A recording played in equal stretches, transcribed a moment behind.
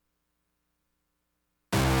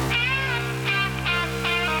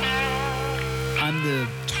I'm the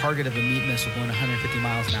target of a meat missile going 150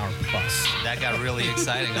 miles an hour plus. That got really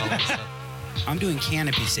exciting all of a sudden. I'm doing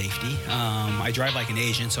canopy safety. I drive like an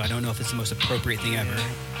Asian, so I don't know if it's the most appropriate thing ever.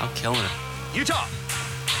 I'm killing it. Utah,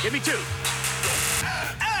 give me 2.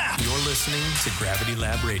 You're listening to Gravity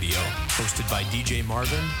Lab Radio, hosted by DJ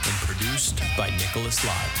Marvin and produced by Nicholas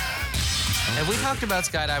Lott. Have we talked about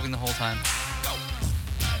skydiving the whole time?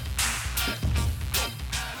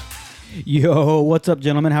 Yo, what's up,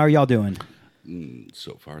 gentlemen? How are y'all doing?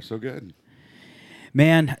 So far, so good.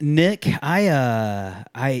 Man, Nick, I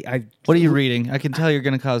What are you reading? I can tell you're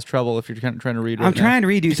going to cause trouble if you're trying to read right I'm now. trying to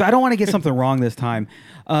read you, so I don't want to get something wrong this time.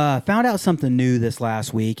 Found out something new this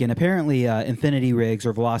last week, and apparently Infinity Rigs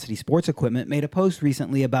or Velocity Sports Equipment made a post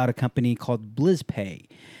recently about a company called BlizzPay.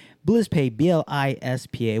 BlizzPay,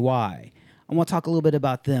 BLISPAY. I want to talk a little bit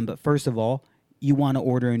about them, but first of all, you want to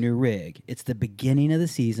order a new rig. It's the beginning of the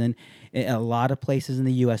season. A lot of places in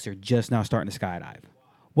the U.S. are just now starting to skydive.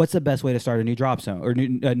 What's the best way to start a new drop zone or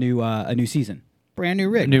a new season? Brand new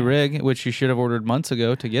rig. New rig, which you should have ordered months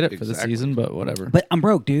ago to get it for the Exactly. season, but whatever. But I'm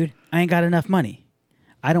broke, dude. I ain't got enough money.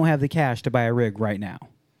 I don't have the cash to buy a rig right now.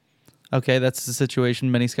 Okay, that's the situation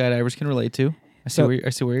many skydivers can relate to. I see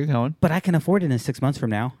where you're going. But I can afford it in 6 months from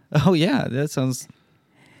now. Oh, yeah, that sounds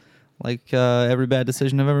like every bad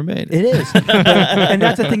decision I've ever made. It is. And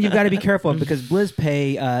that's the thing you've got to be careful of because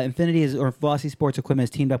BlizzPay, Infinity or Velocity Sports Equipment has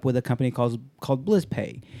teamed up with a company called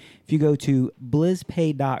BlizzPay. If you go to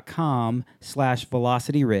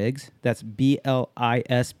blizzpay.com/Velocity Rigs, that's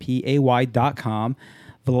BLISPAY.com,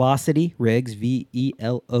 Velocity Rigs,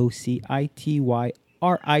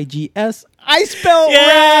 VELOCITYRIGS. I spelled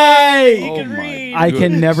right! You can read. I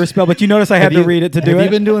can never spell, but you notice I had to read it to do Have it. you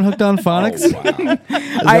been doing Hooked on Phonics? Oh, wow. Is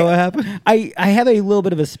that what happened? I have a little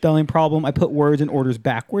bit of a spelling problem. I put words and orders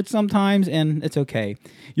backwards sometimes, and it's okay.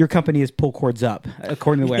 Your company is pull cords up,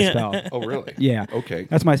 according to the way I spell. Oh, really? Yeah. Okay.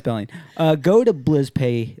 That's my spelling. Go to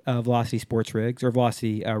BlizzPay Velocity Sports Rigs or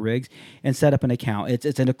Velocity Rigs and set up an account.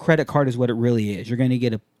 It's a credit card is what it really is. You're going to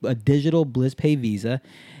get a digital BlizzPay Visa.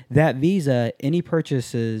 That Visa, any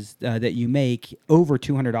purchases that you make over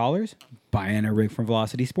 $200, buying a rig from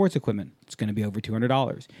Velocity Sports Equipment, it's going to be over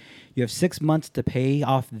 $200. You have 6 months to pay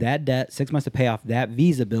off that debt, 6 months to pay off that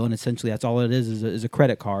Visa bill, and essentially that's all it is a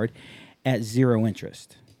credit card at zero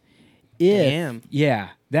interest. Damn. Yeah,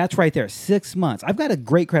 that's right there. 6 months. I've got a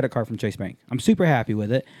great credit card from Chase Bank. I'm super happy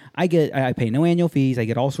with it. I pay no annual fees. I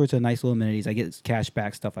get all sorts of nice little amenities. I get cash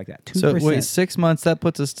back, stuff like that. 2%. So wait, 6 months, that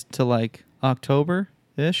puts us to like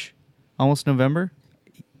October-ish? Almost November?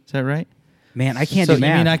 Is that right? Man, I can't So do math.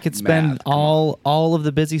 you mean I could spend Math, come all of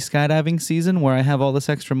the busy skydiving season where I have all this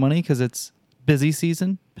extra money because it's busy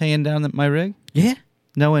season paying down my rig? Yeah.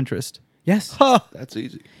 No interest. Yes. That's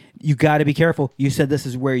easy. You got to be careful. You said this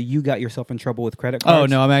is where you got yourself in trouble with credit cards. Oh,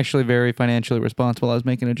 no, I'm actually very financially responsible. I was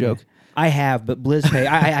making a joke. I have, but BlizzPay,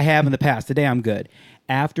 I have in the past. Today I'm good.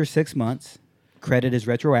 After 6 months, credit is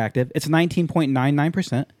retroactive. It's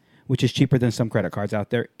 19.99%, which is cheaper than some credit cards out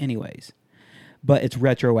there anyways. But it's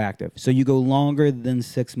retroactive. So you go longer than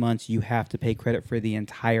 6 months, you have to pay credit for the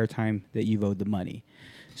entire time that you've owed the money.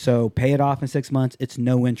 So pay it off in 6 months. It's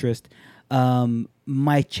no interest.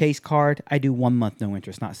 My Chase card, I do 1 month no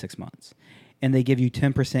interest, not 6 months. And they give you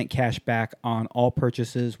 10% cash back on all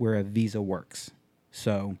purchases where a Visa works.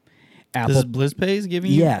 So Apple. This is BlizzPay's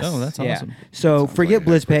giving you? Yes. Oh, that's yeah. awesome. So Sounds forget like a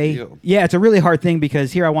great BlizzPay. deal. Yeah, it's a really hard thing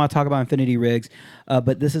because here I want to talk about Infinity Rigs,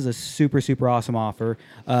 but this is a super, super awesome offer.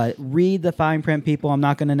 Read the fine print, people. I'm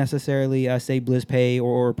not going to necessarily say BlizzPay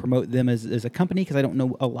or promote them as a company because I don't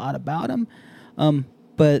know a lot about them.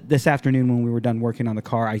 But this afternoon when we were done working on the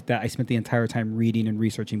car, I spent the entire time reading and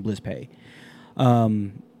researching BlizzPay.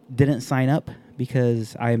 Didn't sign up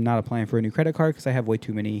because I am not applying for a new credit card because I have way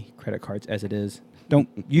too many credit cards as it is. Don't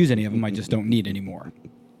use any of them. I just don't need any more.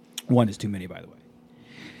 One is too many, by the way.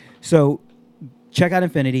 So check out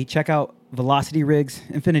Infinity. Check out Velocity Rigs,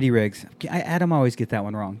 Infinity Rigs. Adam, I always get that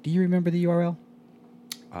one wrong. Do you remember the URL?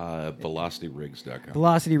 VelocityRigs.com.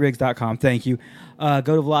 VelocityRigs.com. Thank you. Go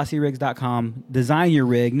to VelocityRigs.com. Design your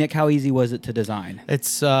rig. Nick, how easy was it to design?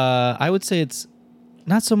 It's, I would say it's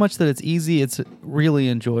not so much that it's easy, it's really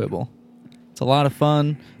enjoyable. It's a lot of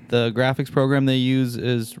fun. The graphics program they use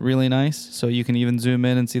is really nice, so you can even zoom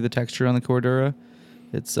in and see the texture on the Cordura.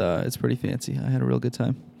 It's pretty fancy. I had a real good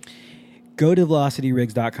time. Go to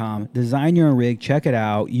VelocityRigs.com, design your own rig, check it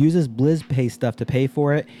out, use this BlizzPay stuff to pay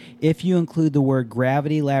for it. If you include the word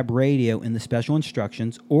Gravity Lab Radio in the special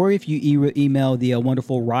instructions, or if you email the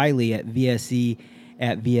wonderful Riley at vse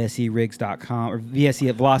at vserigs.com or vse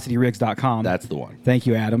at velocityrigs.com. That's the one. Thank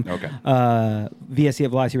you, Adam. Okay. VSC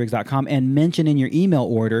at velocityrigs.com, and mention in your email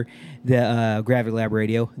order the Gravity Lab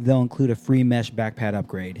Radio. They'll include a free mesh backpad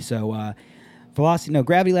upgrade. So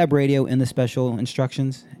Gravity Lab Radio in the special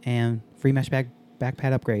instructions and free mesh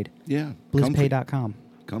backpad upgrade. Yeah. BlizzPay.com.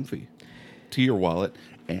 Comfy. To your wallet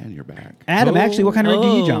and your back. Adam, actually, what kind of rig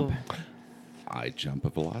do you jump? I jump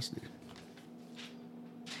at velocity.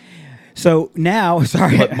 So now,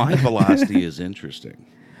 sorry. But my velocity is interesting.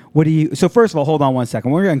 What do you? So first of all, hold on one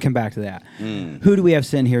second. We're going to come back to that. Who do we have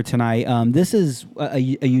sitting here tonight? This is a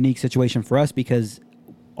unique situation for us because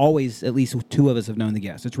always at least two of us have known the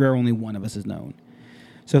guest. It's rare only one of us is known.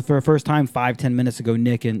 So for the first time, 5-10 minutes ago,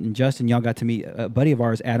 Nick and Justin, y'all got to meet a buddy of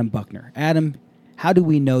ours, Adam Buckner. Adam, how do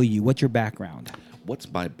we know you? What's your background?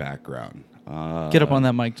 What's my background? Get up on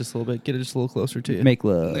that mic just a little bit. Get it just a little closer to you. Make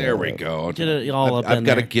love. There we go. Get it all up I've in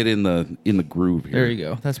got to there. get in the groove here. There you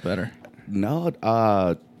go. That's better. No,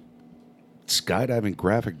 skydiving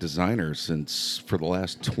graphic designer for the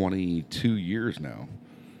last 22 years now.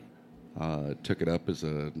 Took it up as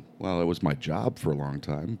it was my job for a long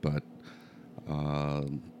time, but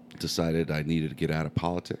decided I needed to get out of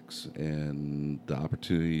politics, and the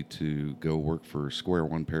opportunity to go work for Square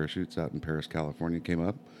One Parachutes out in Paris, California came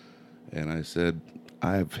up, and I said,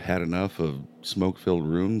 I've had enough of smoke-filled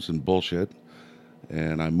rooms and bullshit,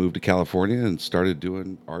 and I moved to California and started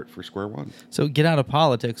doing art for Square One. So get out of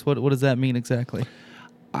politics. What does that mean exactly?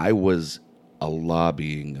 I was a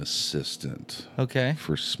lobbying assistant Okay.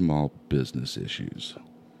 for small business issues.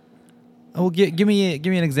 Oh, give me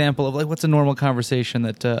an example of like what's a normal conversation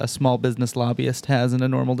that a small business lobbyist has in a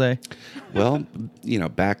normal day. Well,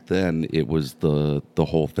 back then it was the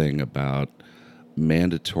whole thing about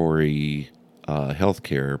mandatory health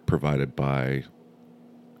care provided by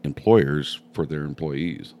employers for their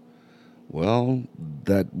employees. Well,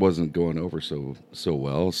 that wasn't going over so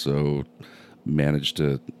well, so managed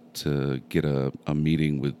to get a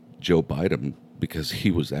meeting with Joe Biden because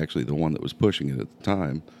he was actually the one that was pushing it at the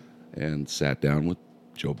time, and sat down with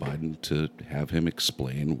Joe Biden to have him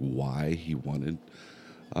explain why he wanted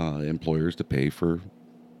employers to pay for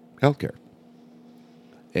healthcare.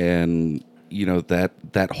 And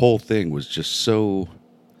that whole thing was just so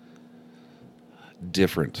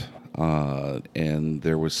different, and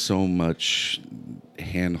there was so much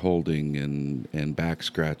hand holding and back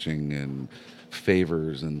scratching and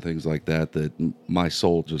favors and things like that my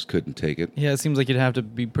soul just couldn't take it. Yeah, it seems like you'd have to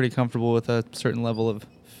be pretty comfortable with a certain level of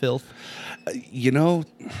filth. They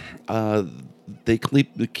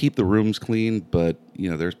keep the rooms clean, but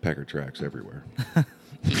there's pecker tracks everywhere.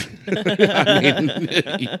 I mean,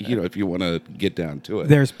 if you want to get down to it,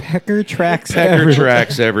 There's pecker tracks pecker everywhere.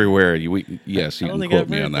 tracks everywhere. Yes, you I can don't think quote I've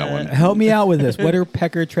me heard on that one. Help me out with this. What are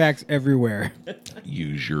pecker tracks everywhere?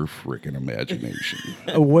 Use your freaking imagination.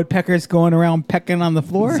 Woodpeckers going around pecking on the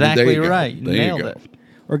floor? Exactly There you go. right. You There you nailed go. it.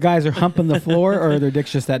 Or guys are humping the floor, or their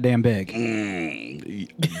dick's just that damn big?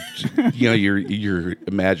 Your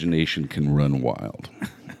imagination can run wild.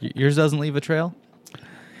 Yours doesn't leave a trail?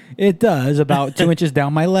 It does, about 2 inches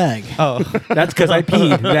down my leg. Oh, That's because I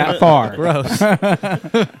peed that far. gross. I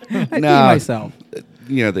peed Nah. myself.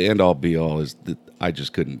 The end all be all is that I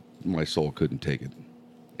just couldn't. My soul couldn't take it,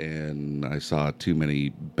 and I saw too many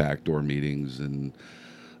backdoor meetings, and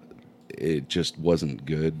it just wasn't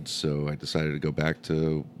good. So I decided to go back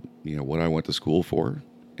to what I went to school for,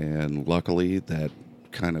 and luckily that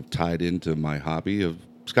kind of tied into my hobby of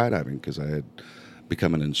skydiving because I had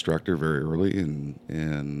become an instructor very early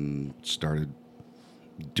and started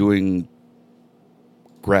doing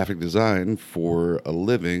graphic design for a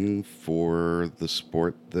living for the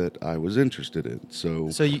sport that I was interested in. So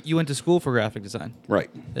You went to school for graphic design. right.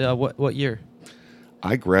 What year?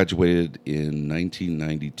 I graduated in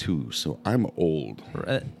 1992, so I'm old.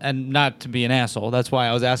 And not to be an asshole. That's why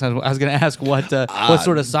I was asking. I was going to ask what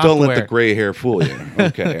sort of software. Don't let the gray hair fool you.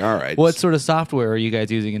 Okay, all right. What sort of software are you guys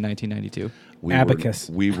using in 1992? Abacus.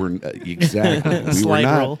 We were exactly. We were Slide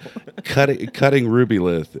not rule. cutting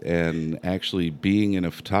Rubylith and actually being in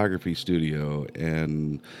a photography studio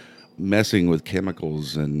and messing with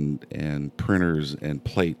chemicals and printers and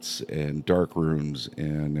plates and dark rooms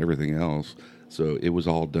and everything else. So it was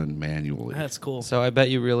all done manually. That's cool. So I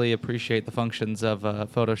bet you really appreciate the functions of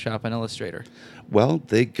Photoshop and Illustrator. Well,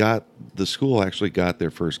 the school actually got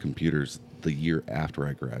their first computers the year after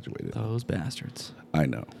I graduated. Those bastards. I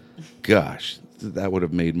know. Gosh, that would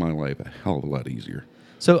have made my life a hell of a lot easier.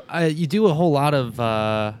 So you do a whole lot of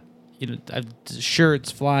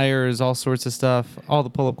shirts, flyers, all sorts of stuff, all the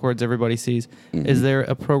pull-up cords everybody sees. Mm-hmm. Is there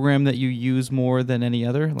a program that you use more than any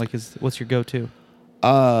other? Like, what's your go-to?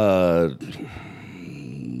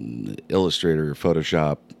 Illustrator,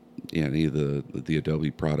 Photoshop, any of the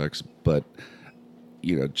Adobe products, but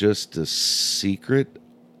just a secret,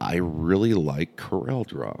 I really like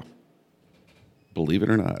CorelDRAW. Believe it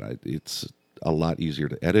or not, it's a lot easier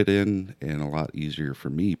to edit in and a lot easier for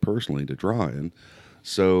me personally to draw in.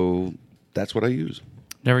 So that's what I use.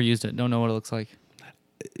 Never used it. Don't know what it looks like.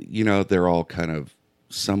 They're all kind of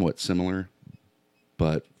somewhat similar,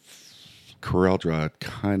 but CorelDRAW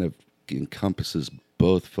kind of encompasses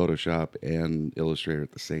both Photoshop and Illustrator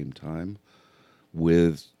at the same time,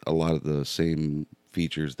 with a lot of the same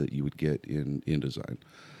features that you would get in InDesign.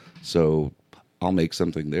 So I'll make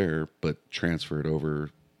something there, but transfer it over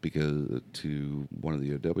to one of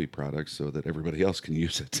the Adobe products so that everybody else can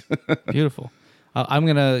use it. Beautiful. I'm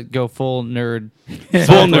gonna go full nerd.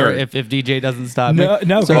 Full nerd. If DJ doesn't stop No, me.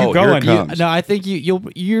 no, So- keep going. here it comes. No, I think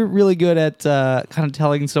you're really good at kind of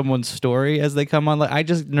telling someone's story as they come on. Like I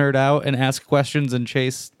just nerd out and ask questions and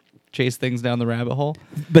chase things down the rabbit hole.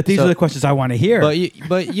 But these So- are the questions I want to hear.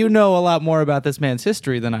 But you know a lot more about this man's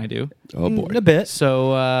history than I do. Oh boy. A bit.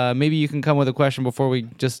 So maybe you can come with a question before we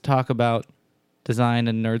just talk about design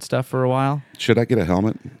and nerd stuff for a while. Should I get a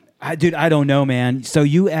helmet? Dude, I don't know, man. So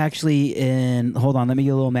you actually hold on, let me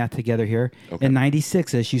get a little math together here. Okay. In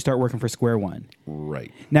 96-ish, you start working for Square One.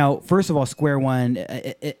 Right. Now, first of all, Square One,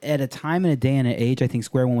 at a time and a day and an age, I think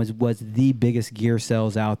Square One was the biggest gear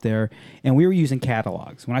sales out there. And we were using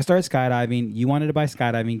catalogs. When I started skydiving, you wanted to buy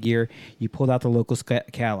skydiving gear, you pulled out the local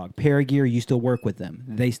catalog. Paragear, you still work with them.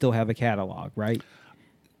 They still have a catalog, right?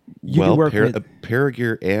 You can work with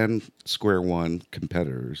Paragear and Square One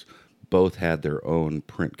competitors both had their own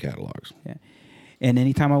print catalogs. Yeah. And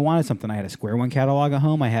anytime I wanted something, I had a Square One catalog at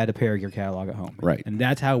home. I had a Paragear catalog at home. Right. And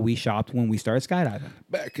that's how we shopped when we started skydiving.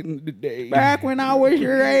 Back in the day. Back when I was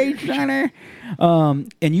your age, sonny.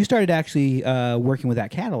 And you started actually working with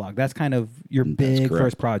that catalog. That's kind of your big correct.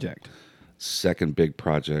 first project. Second big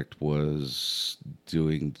project was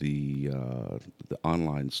doing the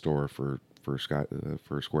online store for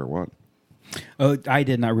Square One. Oh, I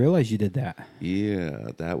did not realize you did that. Yeah,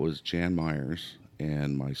 that was Jan Myers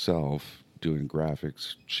and myself doing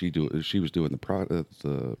graphics. She was doing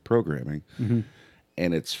the programming,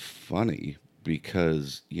 and it's funny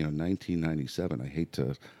because 1997. I hate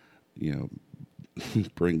to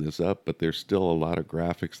bring this up, but there's still a lot of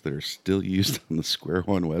graphics that are still used on the Square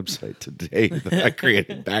One website today that I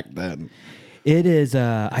created back then. It is.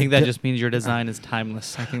 I think that just means your design is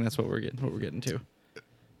timeless. I think that's what we're getting to.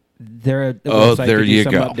 The Oh, website there could you use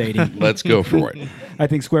some go. updating. Let's go for it. I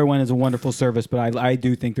think Square One is a wonderful service, but I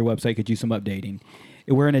do think their website could use some updating.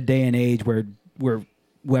 We're in a day and age where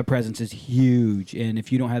web presence is huge, and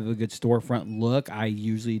if you don't have a good storefront look, I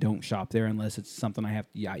usually don't shop there unless it's something I have.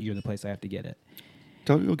 Yeah, you're the place I have to get it.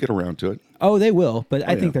 Tell me we'll get around to it. Oh, they will, but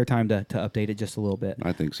I yeah. think they're time to update it just a little bit.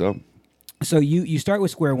 I think so. So you start with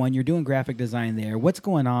Square One. You're doing graphic design there. What's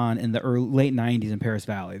going on in the late '90s in Paris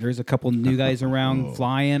Valley? There's a couple new guys around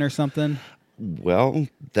flying or something. Well,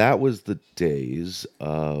 that was the days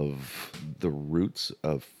of the roots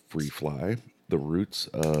of free fly, the roots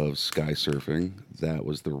of sky surfing. That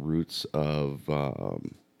was the roots of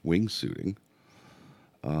wingsuiting.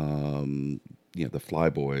 The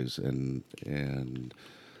Flyboys and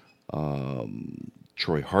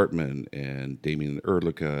Troy Hartman and Damien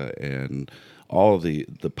Ehrlicha and all of the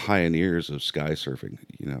pioneers of sky surfing.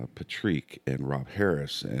 Patrick and Rob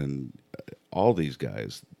Harris and all these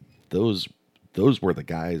guys. Those were the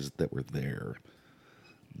guys that were there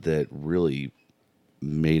that really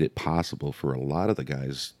made it possible for a lot of the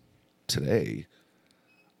guys today.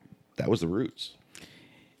 That was the roots.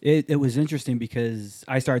 It was interesting because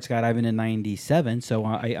I started skydiving in '97, so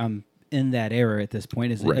I'm in that era at this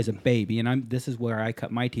point as a baby, and this is where I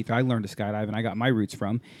cut my teeth. I learned to skydive, and I got my roots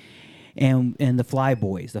from. And the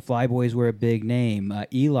Flyboys were a big name.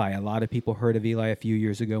 Eli, a lot of people heard of Eli a few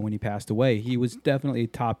years ago when he passed away. He was definitely a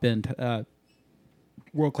top end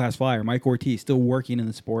world class flyer. Mike Ortiz still working in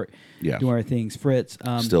the sport, doing our things. Fritz,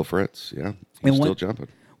 Still Fritz, yeah, and still jumping.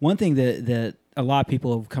 One thing that a lot of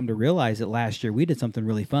people have come to realize that last year we did something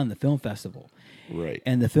really fun, the film festival. Right.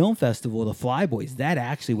 And the film festival, the Flyboys, that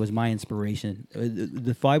actually was my inspiration.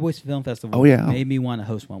 The Flyboys Film Festival made me want to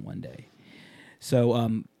host one day.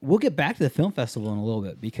 So we'll get back to the film festival in a little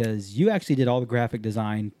bit because you actually did all the graphic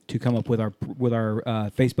design to come up with our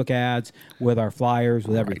Facebook ads, with our flyers,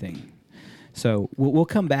 with everything. So we'll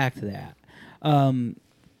come back to that.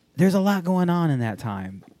 There's a lot going on in that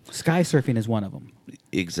time. Sky surfing is one of them.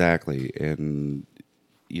 Exactly, and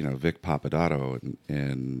Vic Papadoto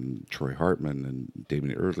and Troy Hartman and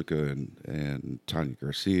Damien Ehrlicha and Tanya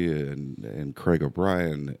Garcia and Craig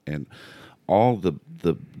O'Brien and all the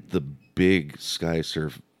big sky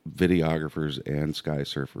surf videographers and sky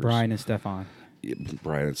surfers. Brian and Stefan.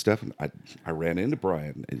 Brian and Stefan. I ran into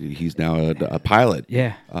Brian. He's now a pilot.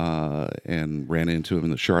 Yeah. And ran into him in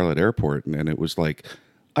the Charlotte airport, and it was like,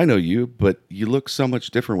 I know you, but you look so much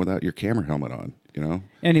different without your camera helmet on. You know.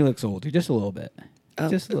 And he looks older, just a little bit.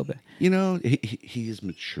 Just a little bit. You know, he has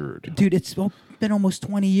matured. Dude, it's been almost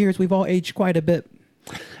 20 years. We've all aged quite a bit.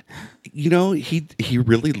 You know, he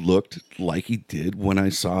really looked like he did when I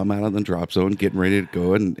saw him out on the drop zone getting ready to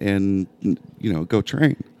go and you know, go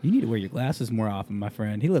train. You need to wear your glasses more often, my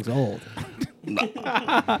friend. He looks old.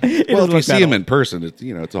 Well, if you see him in person, it's,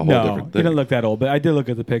 you know, it's a whole different he thing. didn't look that old, but I did look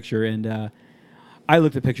at the picture, and I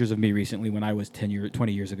looked at pictures of me recently when I was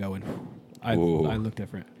 20 years ago, and I look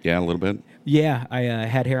different. Yeah, a little bit. Yeah, I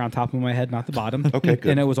had hair on top of my head, not the bottom. Okay, good.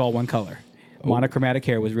 And it was all one color. Monochromatic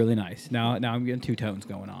hair was really nice. Now I'm getting two tones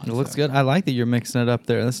going on. It looks so. good. I like that you're mixing it up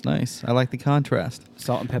there. That's nice. I like the contrast.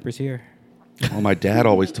 Salt and pepper's here. Well, my dad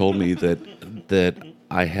always told me that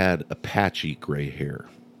I had Apache gray hair.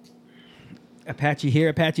 Apache here,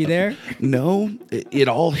 Apache there. No, it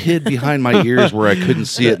all hid behind my ears where I couldn't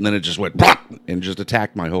see it, and then it just went and just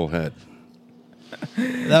attacked my whole head.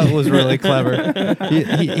 That was really clever.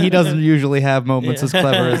 He doesn't usually have moments as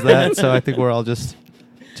clever as that, so I think we're all just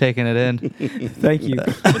taking it in. Thank you.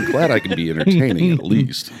 I'm glad I can be entertaining at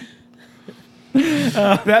least.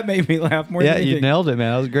 That made me laugh more Yeah, than you anything. nailed it,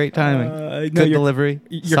 man. That was great timing. No, Good your- delivery.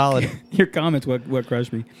 Solid. Your comments what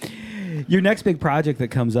crushed me. Your next big project that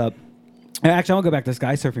comes up. Actually, I'll go back to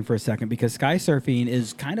sky surfing for a second, because sky surfing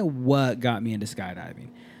is kind of what got me into skydiving.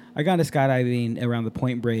 I got into skydiving around the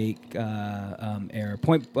Point Break era.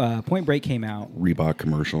 Point Break came out, Reebok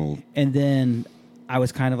commercial. and then I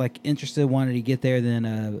was kind of like interested, wanted to get there.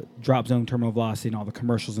 Then Drop Zone, Terminal Velocity, and all the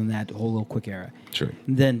commercials in that whole little quick era. Sure.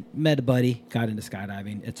 And then met a buddy, got into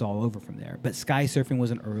skydiving. It's all over from there. But sky surfing was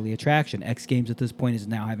an early attraction. X Games at this point is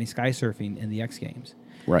now having sky surfing in the X Games.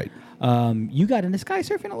 Right. You got into sky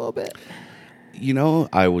surfing a little bit. You know,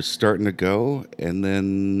 I was starting to go, and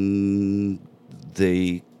then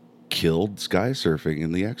they killed sky surfing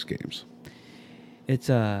in the X Games. It's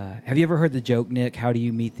have you ever heard the joke, Nick? How do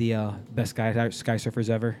you meet the best sky surfers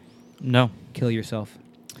ever? No. Kill yourself.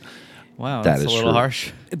 Wow, That that's a is little true.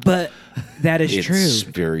 harsh. But that is It's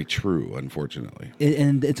true. very true, unfortunately.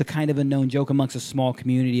 And it's a kind of a known joke amongst a small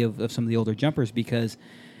community of some of the older jumpers, because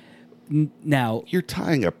now, You're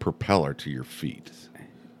tying a propeller to your feet.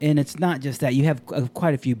 and it's not just that. You have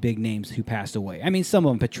quite a few big names who passed away. I mean, some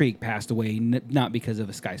of them, Patrick passed away not because of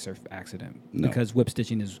a sky surf accident, No. because whip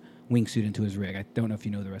stitching his wingsuit into his rig. I don't know if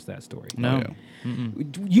you know the rest of that story. No. yeah.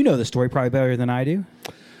 You know the story probably better than I do.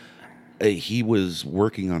 He was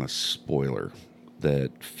working on a spoiler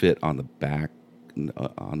that fit on the back,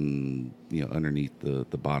 underneath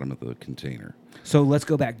the bottom of the container. So let's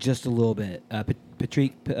go back just a little bit.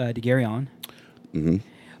 Patrick Deguerrion.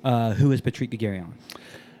 Mm-hmm. Who is Patrick Deguerrion?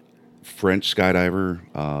 French skydiver,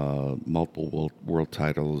 multiple world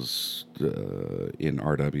titles in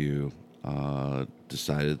RW.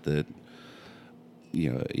 Decided that,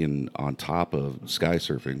 on top of sky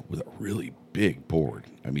surfing with a really big board.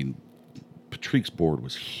 I mean, Patrick's board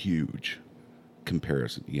was huge.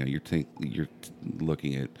 Comparison, you're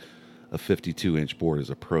looking at a 52-inch board as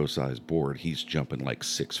a pro-size board. He's jumping like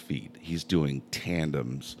 6 feet. He's doing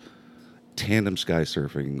tandem sky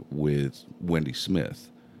surfing with Wendy Smith.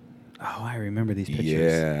 Oh, I remember these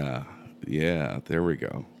pictures. Yeah, there we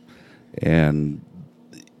go. And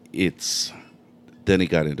then he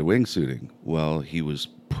got into wingsuiting. Well, he was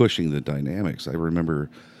pushing the dynamics. I remember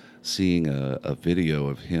seeing a video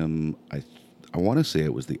of him, I want to say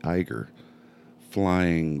it was the Eiger,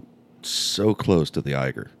 flying so close to the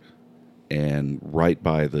Eiger and right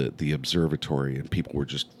by the observatory, and people were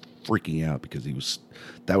just freaking out because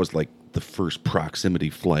that was like the first proximity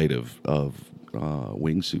flight of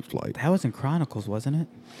wingsuit flight. That was in Chronicles, wasn't it?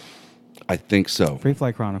 I think so. Free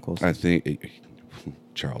Flight Chronicles. I think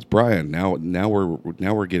Charles Bryan. Now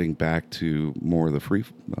we're getting back to more of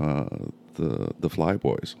the the Fly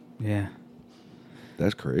Boys. Yeah.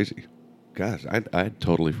 That's crazy. Gosh, I'd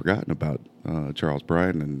totally forgotten about Charles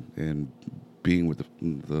Bryan and being with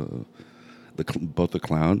both the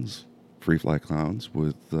clowns, Free Fly Clowns,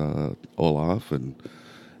 with Olaf and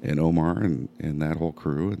Omar and that whole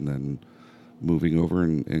crew, and then moving over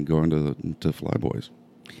and going to Fly Boys.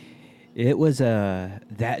 It was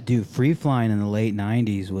that dude, free flying in the late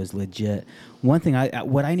 90s was legit. One thing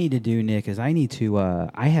what I need to do, Nick, is I need to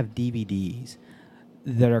I have DVDs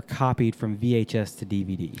that are copied from VHS to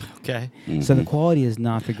DVD. Okay. So the quality is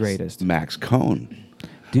not the greatest. Max Cohn.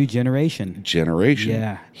 Dude, Generation. Generation.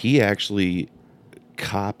 Yeah. He actually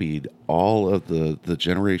copied all of the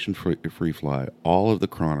Generation Free Fly, all of the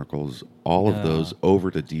Chronicles, all of those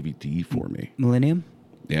over to DVD for me. Millennium?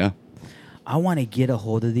 Yeah. I want to get a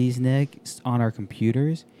hold of these, Nick, on our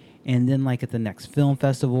computers, and then like at the next film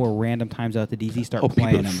festival or random times out at the DZ start Oh, playing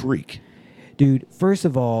people them. freak. Dude, first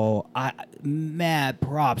of all, mad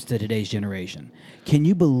props to today's generation. Can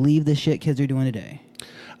you believe the shit kids are doing today?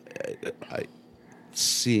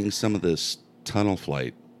 Seeing some of this tunnel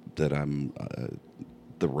flight that I'm,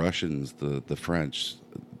 the Russians, the French,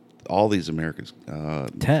 all these Americans.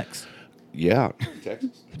 Tex. Yeah.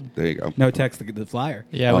 Texas. There you go. No, Tex, the flyer.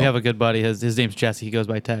 Yeah, Oh. we have a good buddy. His name's Jesse. He goes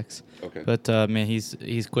by Tex. Okay. But man,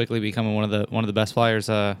 he's quickly becoming one of the best flyers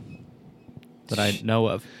that I know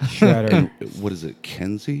of. Shredder. What is it,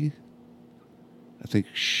 Kenzie? I think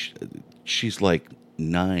she's like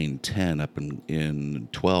 9, 10, up in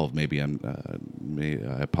 12. Maybe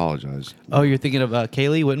I apologize. Oh, you're thinking of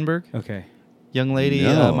Kaylee Wittenberg, Okay. young lady,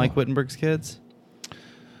 No. Mike Wittenberg's kids.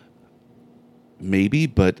 Maybe,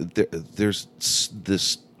 but there's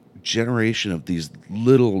this generation of these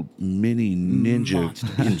little mini ninja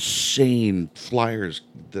insane flyers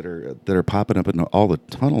that are popping up in all the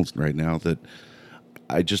tunnels right now that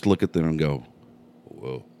I just look at them and go,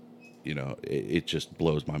 whoa, it just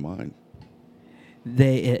blows my mind.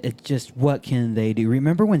 It just, what can they do?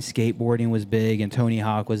 Remember when skateboarding was big and Tony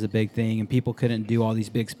Hawk was a big thing and people couldn't do all these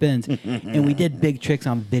big spins and we did big tricks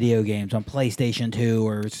on video games on PlayStation 2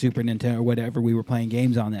 or Super Nintendo or whatever we were playing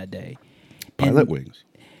games on that day. Pilot wings.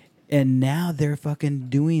 And now they're fucking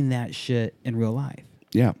doing that shit in real life.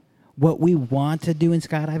 Yeah. What we want to do in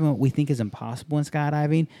skydiving, what we think is impossible in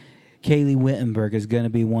skydiving, Kaylee Wittenberg is going to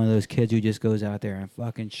be one of those kids who just goes out there and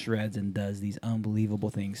fucking shreds and does these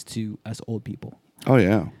unbelievable things to us old people. Oh,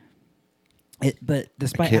 yeah. But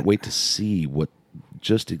despite I can't wait to see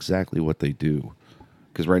just exactly what they do.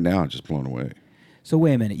 Because right now I'm just blown away. So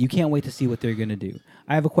wait a minute. You can't wait to see what they're going to do.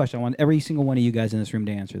 I have a question. I want every single one of you guys in this room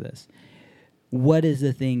to answer this. What is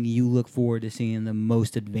the thing you look forward to seeing the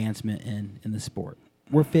most advancement in the sport?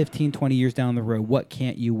 We're 15, 20 years down the road. What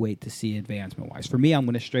can't you wait to see advancement-wise? For me, I'm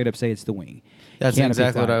going to straight up say it's the wing. That's Canopy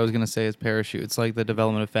exactly what flyer. I was going to say is parachutes, like the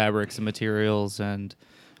development of fabrics and materials. And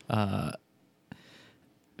I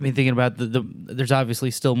mean, thinking about there's obviously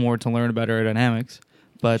still more to learn about aerodynamics,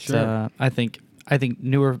 but Sure. I think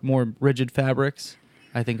newer, more rigid fabrics,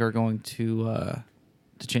 I think are going to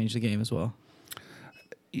change the game as well.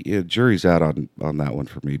 Yeah, jury's out on that one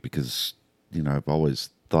for me because, I've always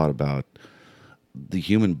thought about the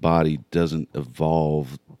human body doesn't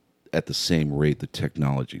evolve at the same rate that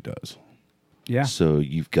technology does. Yeah. So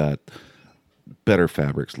you've got better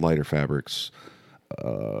fabrics, lighter fabrics,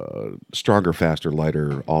 stronger, faster,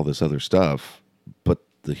 lighter, all this other stuff. But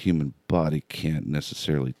the human body can't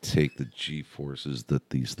necessarily take the G-forces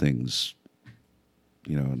that these things,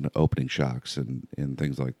 and the opening shocks and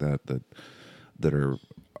things like that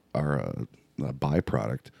are a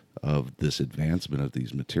byproduct of this advancement of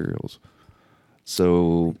these materials.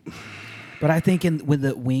 So, But I think with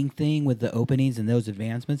the wing thing, with the openings and those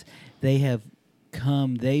advancements, they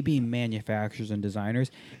being manufacturers and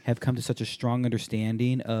designers, have come to such a strong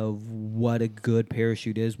understanding of what a good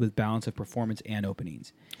parachute is with balance of performance and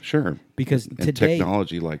openings. sure. Because And today,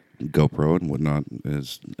 technology like GoPro and whatnot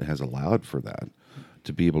has allowed for that,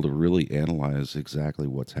 to be able to really analyze exactly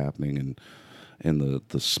what's happening and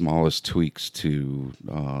the smallest tweaks to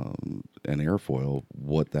an airfoil,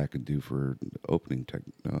 what that could do for opening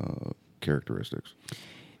characteristics.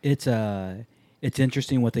 it's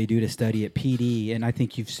interesting what they do to study at PD, and I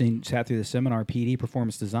think you've sat through the seminar. PD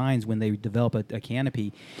Performance Designs, when they develop a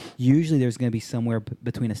canopy, usually there's going to be somewhere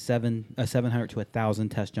between a 700 to 1,000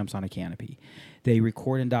 test jumps on a canopy. They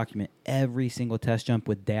record and document every single test jump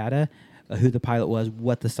with data, who the pilot was,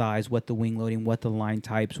 what the size, what the wing loading, what the line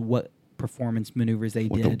types, what performance maneuvers they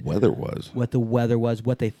What did, the weather was. what the weather was,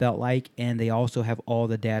 what they felt like, and they also have all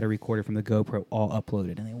the data recorded from the GoPro all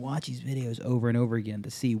uploaded. And they watch these videos over and over again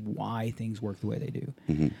to see why things work the way they do.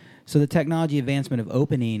 Mm-hmm. So the technology advancement of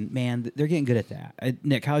opening, man, they're getting good at that.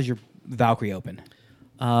 Nick, how's your Valkyrie open?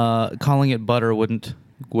 Calling it butter wouldn't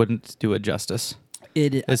do it justice.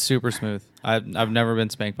 It's It's super smooth. I've never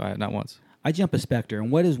been spanked by it, not once. I jump a Spectre,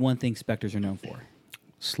 and what is one thing Spectres are known for?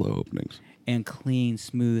 Slow openings. And clean,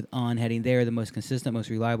 smooth on-heading. They are the most consistent, most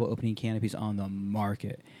reliable opening canopies on the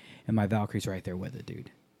market. And my Valkyrie's right there with it, dude.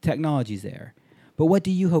 Technology's there. But what do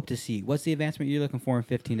you hope to see? What's the advancement you're looking for in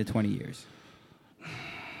 15 to 20 years?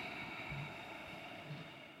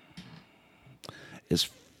 As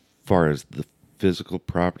far as the physical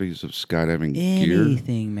properties of skydiving gear,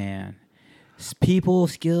 Anything, man. People,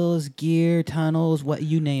 skills, gear, tunnels, what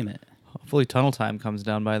you name it. Hopefully, tunnel time comes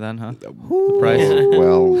down by then, huh? Ooh. Price.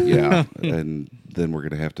 Well, yeah, and then we're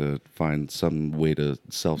gonna have to find some way to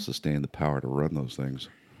self-sustain the power to run those things,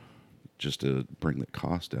 just to bring the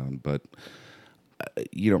cost down. But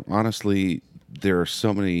honestly, there are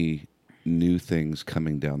so many new things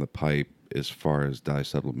coming down the pipe as far as dye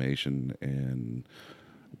sublimation and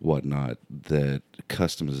whatnot, that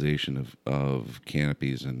customization of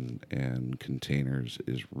canopies and containers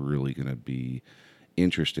is really going to be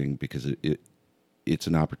interesting, because it's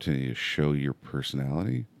an opportunity to show your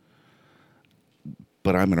personality.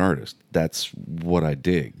 But I'm an artist. That's what I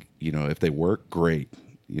dig. If they work, great.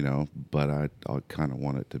 But I kind of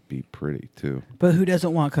want it to be pretty too. But who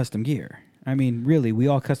doesn't want custom gear? I mean, really, we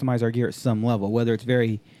all customize our gear at some level, whether it's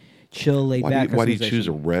very chill, laid back. Why do you choose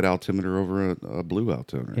a red altimeter over a blue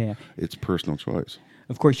altimeter? Yeah. It's personal choice.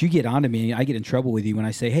 Of course, you get onto me. I get in trouble with you when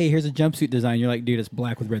I say, hey, here's a jumpsuit design. You're like, dude, it's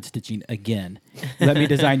black with red stitching again. Let me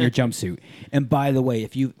design your jumpsuit. And by the way,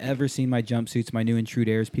 if you've ever seen my jumpsuits, my new Intrude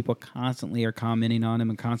Airs, people constantly are commenting on them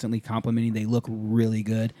and constantly complimenting. They look really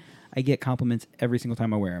good. I get compliments every single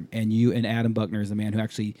time I wear them. And you and Adam Buckner is the man who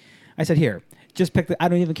actually, I said, here, just pick I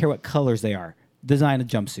don't even care what colors they are. Design a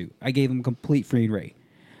jumpsuit. I gave him complete free reign.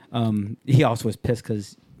 He also was pissed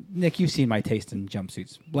because, Nick, you've seen my taste in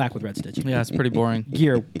jumpsuits. Black with red stitching. Yeah, it's pretty boring.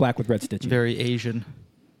 Gear, black with red stitching. Very Asian.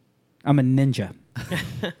 I'm a ninja.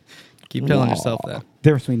 Keep telling yourself that.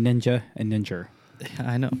 Difference between ninja and ninja.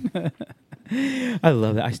 I know. I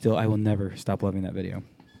love that. I will never stop loving that video.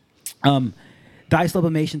 Dye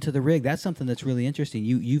sublimation to the rig. That's something that's really interesting.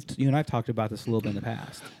 You and I've talked about this a little bit in the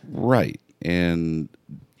past. Right. And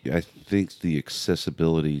I think the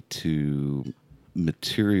accessibility to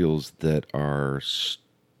materials that are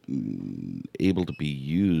able to be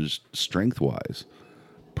used strength-wise,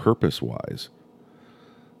 purpose-wise,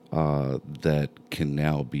 that can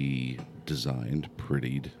now be designed,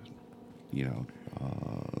 prettied,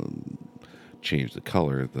 change the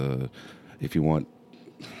color. If you want,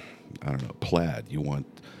 I don't know, plaid, you want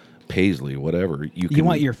paisley, whatever. You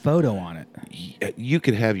want your photo on it. You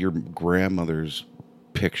could have your grandmother's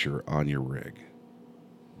picture on your rig.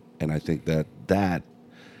 And I think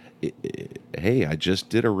hey, I just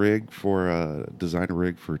did design a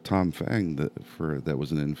rig for Tom Fang that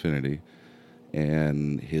was an Infinity,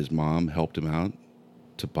 and his mom helped him out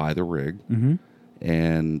to buy the rig,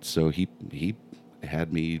 and so he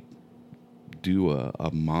had me do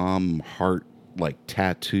a mom heart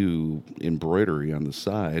tattoo embroidery on the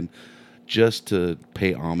side, just to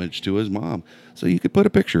pay homage to his mom. So you could put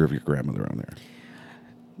a picture of your grandmother on there.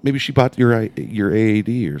 Maybe she bought your AAD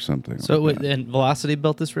or something. So, and Velocity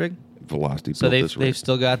built this rig? Velocity so built this rig. They've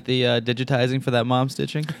still got the digitizing for that mom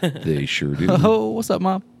stitching? They sure do. Oh, what's up,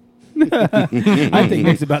 Mom? I think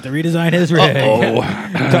Nick's about to redesign his rig.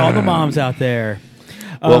 To all the moms out there.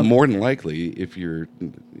 Well, more than likely, if you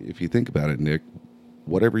think about it, Nick,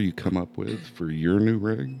 whatever you come up with for your new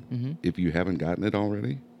rig, if you haven't gotten it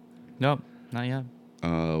already, no, not yet.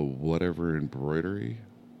 Whatever embroidery,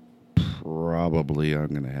 probably I'm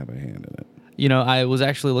going to have a hand in it. I was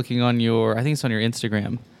actually looking on I think it's on your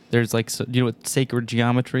Instagram. There's you know what sacred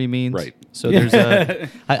geometry means? Right. So there's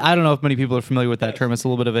I don't know if many people are familiar with that term. It's a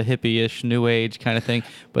little bit of a hippie-ish, new age kind of thing.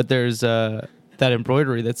 But there's that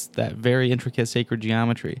embroidery that's that very intricate sacred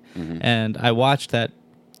geometry. And I watched that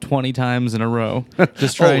 20 times in a row.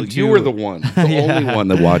 Just trying to. You were the one. The only one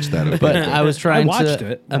that watched that. But I was trying to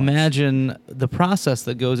to imagine the process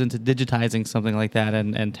that goes into digitizing something like that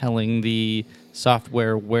and telling the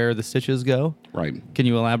software where the stitches go. Right. Can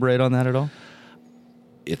you elaborate on that at all?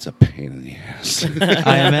 It's a pain in the ass.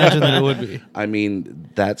 I imagine that it would be. I mean,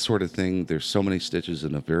 that sort of thing, there's so many stitches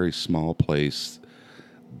in a very small place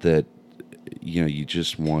that, you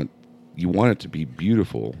just want it to be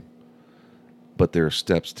beautiful, but there are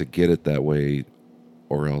steps to get it that way,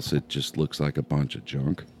 or else it just looks like a bunch of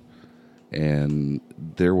junk. And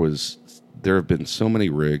there have been so many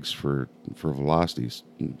rigs for Velocities,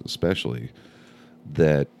 especially,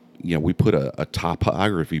 that we put a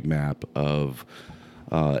topography map of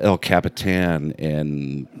El Capitan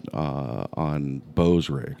and on Bo's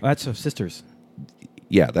rig. Oh, that's Sisters.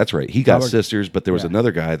 Yeah, that's right. He got Sisters, but there was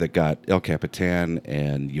another guy that got El Capitan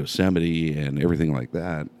and Yosemite and everything like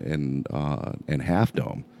that, and Half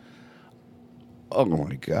Dome. Oh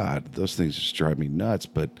my God, those things just drive me nuts.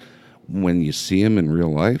 But when you see them in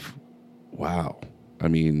real life, wow. I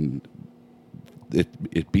mean,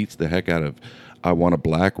 it beats the heck out of. I want a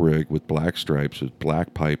black rig with black stripes, with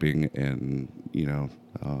black piping, and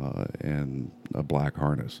and a black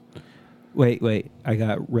harness. Wait. I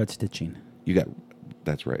got red stitching. You got.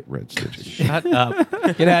 That's right, red stitching. Shut up.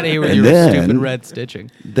 Get out of here with And your then- stupid red stitching.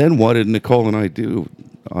 Then what did Nicole and I do?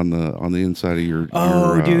 on the inside of your.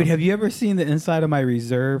 Oh, your, dude, have you ever seen the inside of my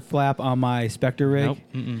reserve flap on my Spectre rig? Nope.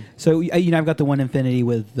 Mm-mm. So I've got the one Infinity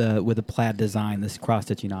with the plaid design, this cross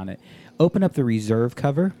stitching on it. Open up the reserve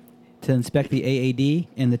cover to inspect the AAD,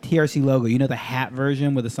 and the TRC logo. You know, the hat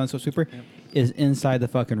version with the Sunswept Sweeper is inside the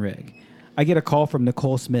fucking rig. I get a call from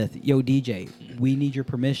Nicole Smith. Yo, DJ, we need your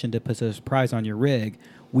permission to put a surprise on your rig.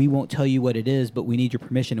 We won't tell you what it is, but we need your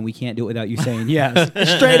permission, and we can't do it without you saying yes.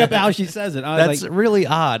 Straight up how she says it. I was That's like, really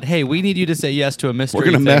odd. Hey, we need you to say yes to a mystery. we're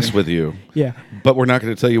gonna thing. mess with you, yeah. but we're not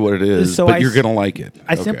gonna tell you what it is. So but I you're s- gonna like it.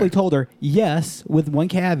 I Okay. simply told her yes with one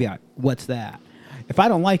caveat. What's that? If I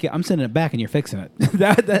don't like it, I'm sending it back and you're fixing it.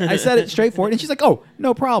 I said it straightforward, and she's like, "Oh,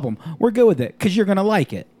 no problem. We're good with it because you're gonna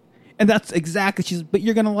like it." And that's exactly but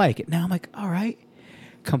you're gonna like it. Now I'm like, all right.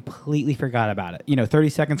 Completely forgot about it. 30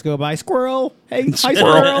 seconds go by. Squirrel. Hey, hi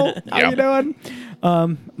squirrel. How Yeah. you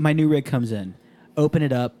doing? My new rig comes in. Open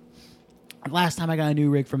it up. Last time I got a new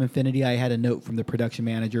rig from Infinity, I had a note from the production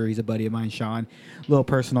manager. He's a buddy of mine, Sean. Little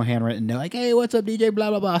personal handwritten note, like, "Hey, what's up, DJ? Blah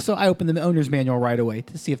blah blah." So I opened the owner's manual right away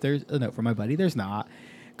to see if there's a note from my buddy. There's not.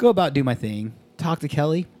 Go about, do my thing. Talk to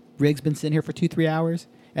Kelly. Rig's been sitting here for 2-3 hours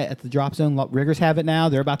at the drop zone. Riggers have it now.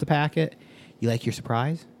 They're about to pack it. You like your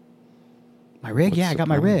surprise? My rig? What's Yeah, I got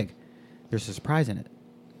my surprise? rig. There's a surprise in it.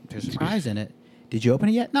 There's a surprise in it. Did you open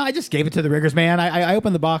it yet? No, I just gave it to the riggers, man. I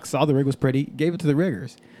opened the box, saw the rig was pretty, gave it to the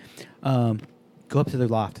riggers. Go up to the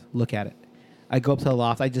loft, look at it. I go up to the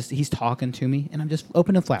loft. He's talking to me, and I'm just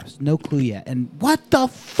opening flaps. No clue yet. And what the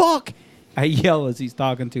fuck? I yell as he's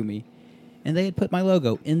talking to me. And they had put my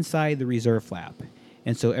logo inside the reserve flap.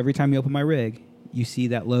 And so every time you open my rig, you see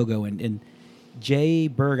that logo. And Jay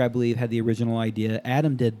Berg, I believe, had the original idea.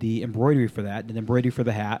 Adam did the embroidery for that, did the embroidery for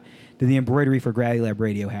the hat, did the embroidery for Gravity Lab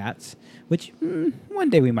radio hats, which one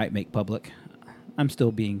day we might make public. I'm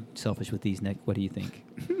still being selfish with these, Nick. What do you think?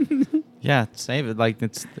 Yeah, save it. Like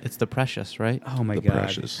it's the precious, right? Oh, my The God.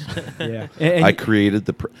 Precious. Yeah. And I created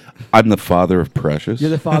I'm the father of Precious.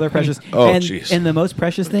 you're the father of Precious. Oh, and, jeez. and the most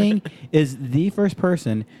precious thing is the first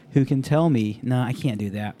person who can tell me, no, I can't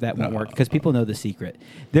do that. That won't No. work because people know the secret.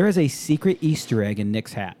 There is a secret Easter egg in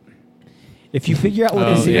Nick's hat. If you figure out what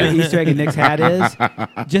the secret Easter egg in Nick's hat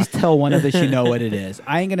is, just tell one of us you know what it is.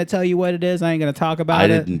 I ain't going to tell you what it is. I ain't going to talk about I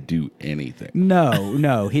it. didn't do anything.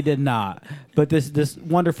 No, he did not. But this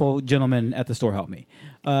wonderful gentleman at the store helped me.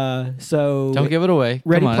 So Don't give it away.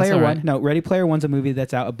 Ready Come on, it's Player all One. right. No, Ready Player One's a movie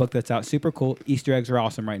that's out, a book that's out. Super cool. Easter eggs are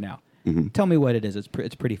awesome right now. Tell me what it is. It's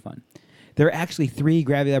pretty fun. There are actually 3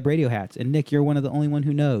 Gravity Lab radio hats, and Nick, you're one of the only one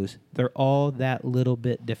who knows. They're all that little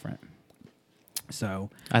bit different. So,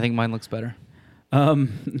 I think mine looks better.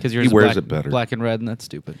 Because yours He is wears black, it better. black and red, and that's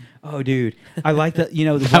stupid. oh, dude, I like the the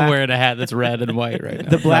I'm black, wearing a hat that's red and white right now.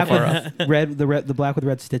 the black Not far off. with red, the black with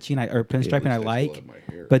red stitching, or pinstriping. I these guys like. will have my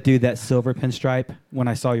hair. But dude, that silver pinstripe. When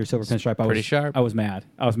I saw your silver pinstripe, I was pretty sharp. I was mad.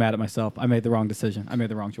 I was mad at myself. I made the wrong decision. I made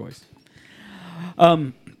the wrong choice.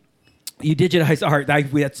 You digitize art.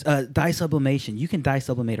 That's dye sublimation. You can dye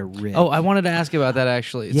sublimate a rig. Oh, I wanted to ask you about that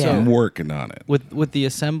actually. Yeah. I'm So working on it. with the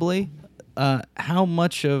assembly, how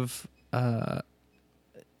much of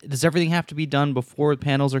does everything have to be done before the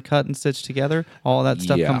panels are cut and stitched together? All that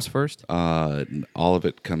stuff Yeah. comes first. All of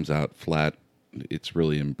it comes out flat. It's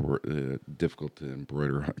really difficult to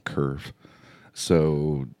embroider on a curve.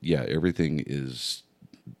 So yeah, everything is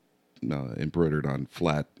embroidered on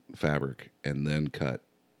flat fabric and then cut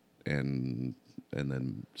and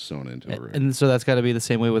then sewn into a rig. And so that's got to be the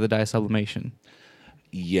same way with the dye sublimation.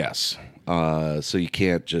 Yes. So you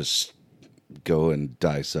can't just go and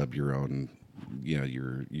dye sub your own,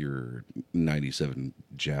 your 97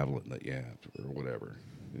 Javelin that you have or whatever.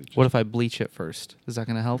 It's What if I bleach it first? Is that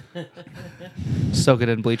going to help? Soak it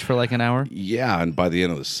in bleach for like an hour? Yeah, and by the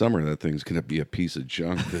end of the summer, that thing's going to be a piece of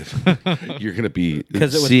junk that you're going to be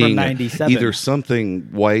 'Cause it was from seeing 97. either something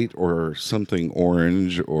white or something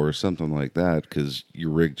orange or something like that because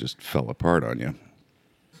your rig just fell apart on you.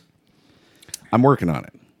 I'm working on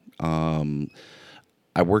it.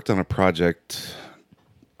 I worked on a project.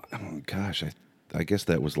 Oh, gosh, I guess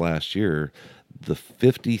that was last year. The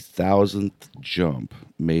 50,000th jump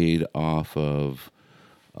made off of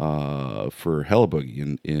for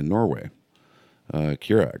Helleboogie in Norway,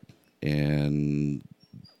 Keurig, and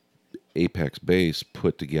Apex Base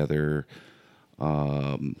put together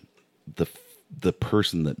the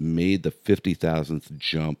person that made the 50,000th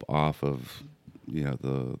jump off of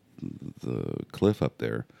the cliff up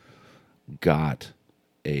there got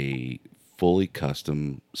a fully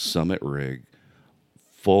custom Summit rig,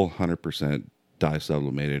 full 100% dye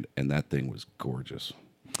sublimated, and that thing was gorgeous.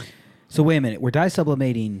 So wait a minute. We're dye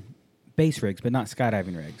sublimating base rigs, but not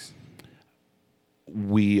skydiving rigs.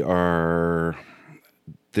 We are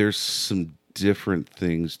there's some different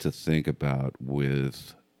things to think about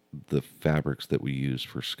with the fabrics that we use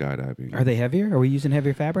for skydiving. Are they heavier? Are we using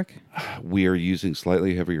heavier fabric? We are using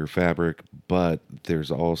slightly heavier fabric, but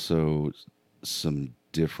there's also some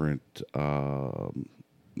different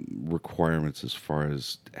requirements as far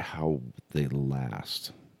as how they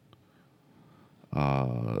last.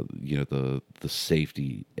 The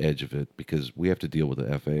safety edge of it, because we have to deal with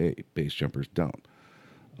the FAA. Base jumpers don't.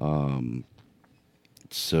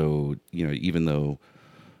 So, even though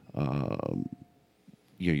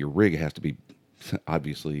your rig has to be,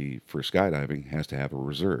 obviously for skydiving, has to have a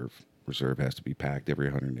reserve. Reserve has to be packed every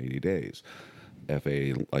 180 days.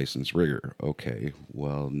 FAA licensed rigger. Okay,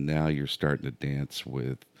 well, now you're starting to dance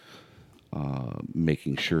with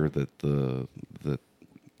making sure that the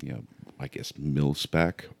I guess mil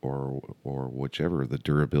spec or whichever, the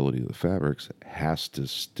durability of the fabrics has to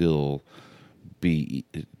still be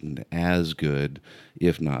as good,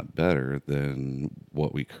 if not better, than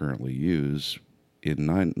what we currently use in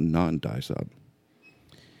non-dye sub.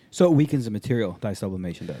 So it weakens the material, dye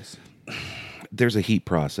sublimation does. There's a heat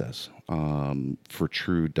process for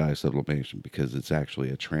true dye sublimation, because it's actually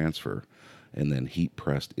a transfer and then heat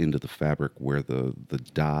pressed into the fabric, where the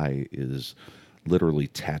dye is literally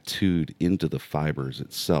tattooed into the fibers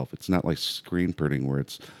itself. It's not like screen printing where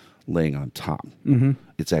it's laying on top. Mm-hmm.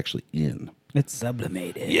 It's actually in. It's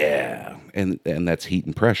sublimated. Yeah, and that's heat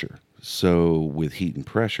and pressure. So with heat and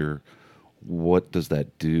pressure, what does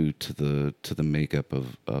that do to the makeup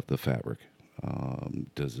of the fabric?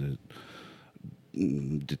 Does it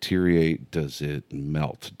deteriorate? Does it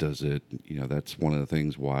melt? Does it? That's one of the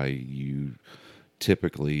things why you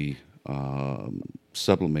typically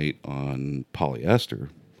sublimate on polyester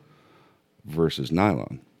versus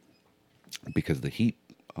nylon, because the heat,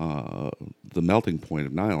 the melting point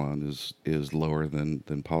of nylon is lower than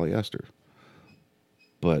polyester.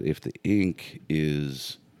 But if the ink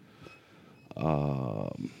is,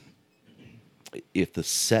 if the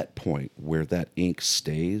set point where that ink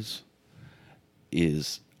stays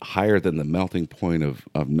is higher than the melting point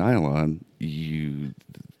of nylon, you've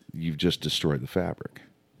just destroyed the fabric.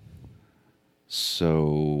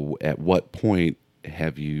 So at what point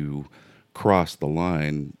have you crossed the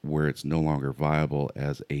line where it's no longer viable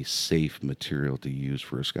as a safe material to use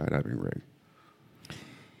for a skydiving rig?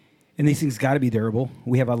 And these things got to be durable.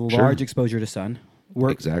 We have a large exposure to sun.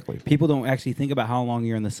 Exactly. People don't actually think about how long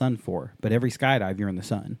you're in the sun for, but every skydive you're in the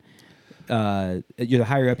sun. The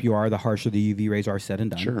higher up you are, the harsher the UV rays are, said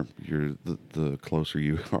and done. Sure. The closer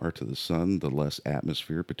you are to the sun, the less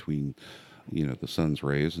atmosphere between, the sun's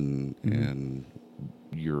rays and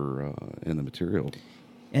your and the material.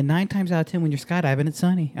 And 9 times out of 10, when you're skydiving, it's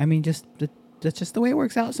sunny. I mean, that's just the way it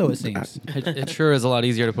works out. So it seems. It sure is a lot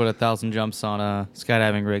easier to put 1,000 jumps on a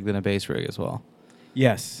skydiving rig than a base rig as well.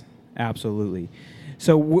 Yes, absolutely.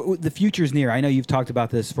 So the future's near. I know you've talked about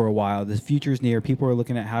this for a while. The future's near. People are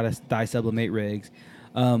looking at how to dye sublimate rigs.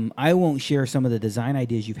 I won't share some of the design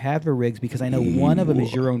ideas you've had for rigs, because I know one of them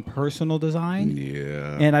is your own personal design.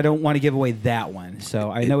 Yeah. And I don't want to give away that one. So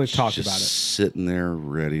I know we've talked about it. Sitting there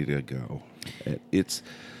ready to go. It's,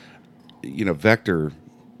 Vector,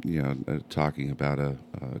 talking about a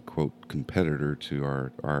quote competitor to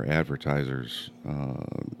our advertisers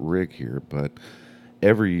rig here, but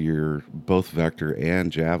every year both Vector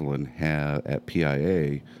and Javelin at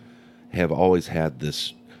PIA have always had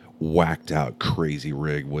this whacked out crazy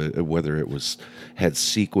rig, whether it had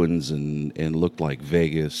sequins and looked like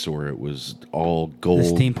Vegas, or it was all gold.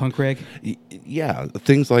 The steampunk rig? Yeah,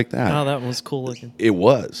 things like that. Oh, that was cool looking. It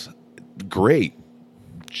was great.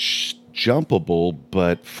 Jumpable,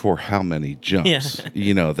 but for how many jumps?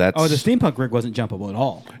 Yeah. That's... Oh, the steampunk rig wasn't jumpable at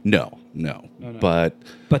all. No. But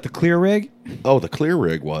the clear rig? Oh, the clear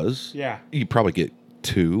rig was. Yeah. You probably get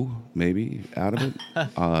 2 maybe out of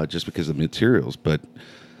it, just because of materials. But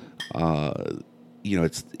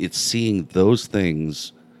it's seeing those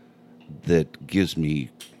things that gives me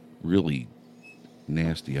really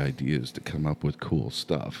nasty ideas to come up with cool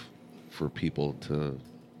stuff for people to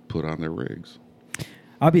put on their rigs.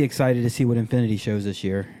 I'll be excited to see what Infinity shows this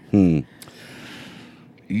year.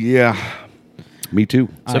 Yeah, me too.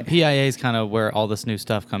 So PIA is kind of where all this new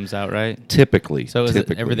stuff comes out, right? Typically. So is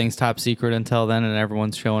it everything's top secret until then, and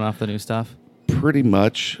everyone's showing off the new stuff? Pretty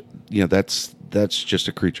much. That's just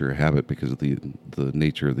a creature of habit because of the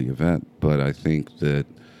nature of the event. But I think that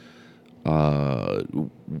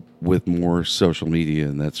with more social media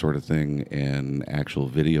and that sort of thing, and actual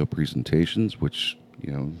video presentations, which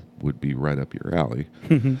would be right up your alley,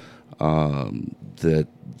 that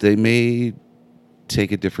they may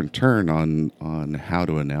take a different turn on how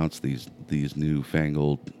to announce these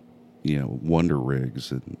newfangled wonder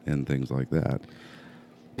rigs and things like that.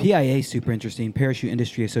 PIA is super interesting. Parachute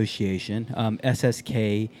Industry Association.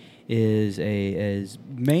 SSK is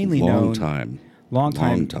mainly Long known. time. Long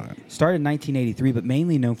time. Started in 1983, but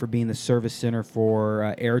mainly known for being the service center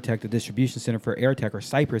for AirTech, the distribution center for AirTech or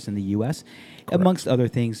Cypress in the U.S., amongst other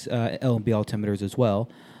things, LMB altimeters as well.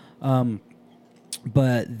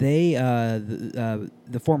 But they,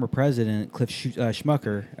 the former president, Cliff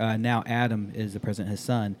Schmucker, now Adam is the president, his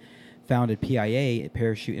son, founded PIA,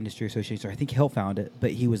 Parachute Industry Association. I think he helped found it,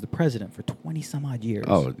 but he was the president for 20 some odd years.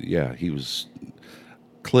 Oh, yeah.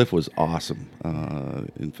 Cliff was awesome.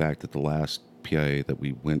 In fact, at the last PIA that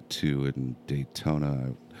we went to in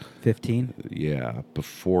Daytona, 15? Yeah,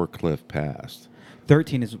 before Cliff passed.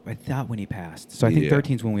 13 is, I thought, when he passed. So I think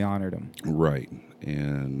 13 is when we honored him. Right.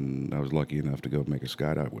 And I was lucky enough to go make a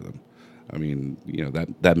skydive with him. I mean,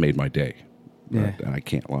 that made my day. Yeah. And I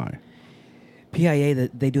can't lie. PIA,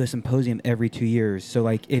 they do a symposium every 2 years. So,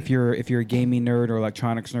 like, if you're a gaming nerd or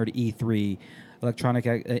electronics nerd, E3, Electronic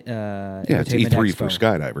it's Entertainment E3 Expo. for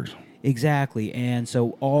skydivers. Exactly, and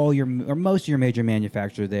so most of your major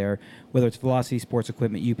manufacturers there, whether it's Velocity Sports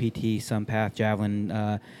Equipment, UPT, Sunpath,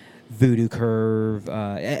 Javelin, Voodoo Curve,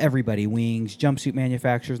 everybody, Wings, jumpsuit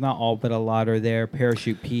manufacturers, not all, but a lot are there.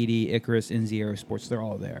 Parachute, PD, Icarus, NZ Aerosports, they're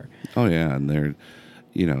all there. Oh yeah, and they're,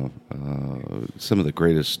 some of the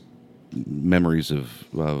greatest memories of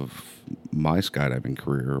my skydiving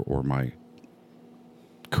career, or my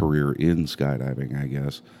career in skydiving, I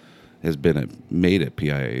guess, has been made at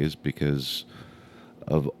PIAs because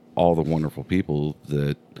of all the wonderful people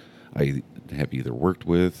that I have either worked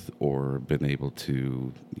with or been able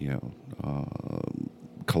to,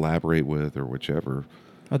 collaborate with, or whichever.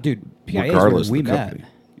 Oh, dude, PIA is regardless where we of the met. company.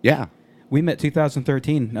 Yeah, we met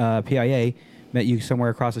 2013. PIA met you somewhere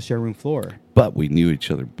across the showroom floor. but we knew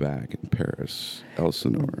each other back in Paris,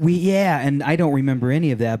 Elsinore. And I don't remember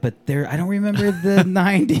any of that, but I don't remember the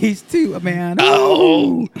 90s too, man.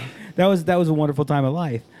 Oh, that was a wonderful time of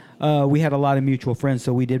life. We had a lot of mutual friends,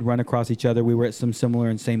 so we did run across each other. We were at some similar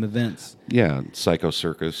and same events. Yeah, Psycho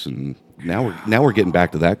Circus, and now we're getting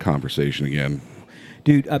back to that conversation again.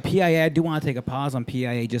 Dude, PIA, I do want to take a pause on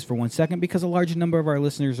PIA just for 1 second because a large number of our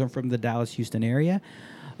listeners are from the Dallas, Houston area.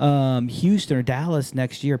 Houston or Dallas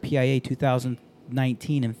next year, PIA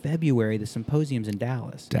 2019 in February, the symposium's in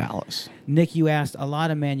Dallas. Dallas. Nick, you asked, a lot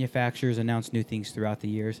of manufacturers announce new things throughout the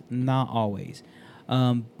years. Not always.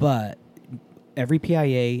 But every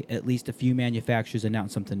PIA, at least a few manufacturers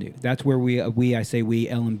announce something new. That's where I say we,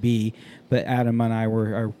 LMB, but Adam and I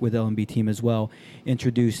are with LMB team as well,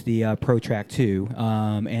 introduced the ProTrack 2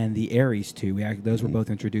 and the Aries 2. Those were both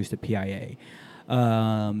introduced at PIA.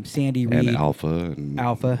 Sandy Reed. And Alpha.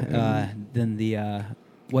 Then the,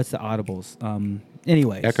 what's the audibles?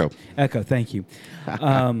 Anyways. Echo, thank you.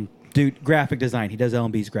 Dude, graphic design. He does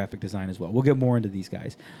LMB's graphic design as well. We'll get more into these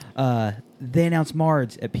guys. They announced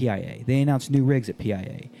MARDs at PIA. They announced new rigs at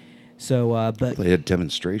PIA. So, but they had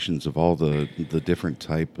demonstrations of all the different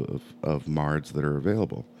type of MARDs that are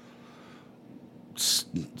available.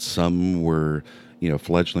 Some were,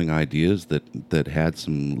 fledgling ideas that had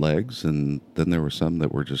some legs, and then there were some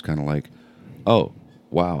that were just kind of like, oh,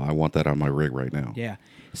 wow, I want that on my rig right now. Yeah,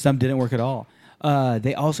 some didn't work at all.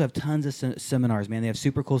 They also have tons of seminars, man. They have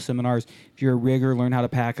super cool seminars. If you're a rigger, learn how to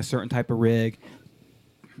pack a certain type of rig.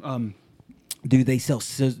 They sell?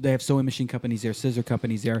 They have sewing machine companies there, scissor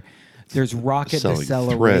companies there. There's rocket Selling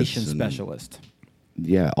deceleration threads specialist.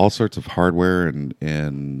 Yeah, all sorts of hardware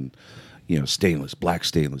and stainless, black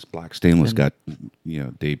stainless. Black stainless got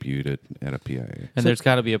debuted at a PIA. And there's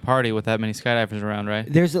got to be a party with that many skydivers around,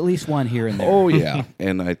 right? There's at least one here and there. Oh yeah,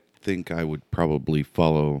 and I think I would probably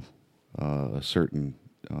follow a certain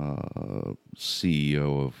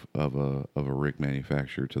CEO of a rig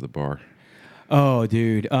manufacturer to the bar. Oh,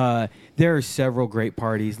 dude, there are several great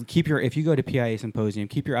parties. If you go to PIA Symposium,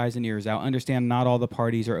 keep your eyes and ears out. Understand, not all the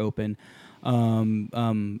parties are open.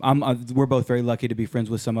 We're both very lucky to be friends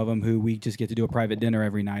with some of them who we just get to do a private dinner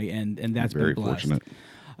every night, and that's very been blessed.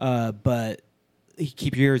 fortunate. But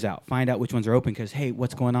keep your ears out. Find out which ones are open because, hey,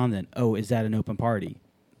 what's going on then? Oh, is that an open party?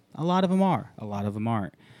 A lot of them are. A lot of them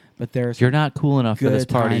aren't. But there's You're not cool enough for this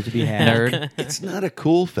good party, time to be had. nerd. It's not a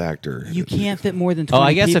cool factor. You can't fit more than 20 Oh,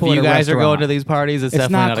 I guess if people you at a guys are restaurant. going to these parties, it's It's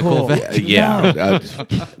definitely not not a cool cool. fact. Yeah.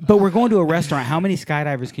 But we're going to a restaurant. How many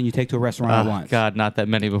skydivers can you take to a restaurant at Oh, once? God, not that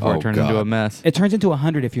many before Oh, it turned into God. a mess. It turns into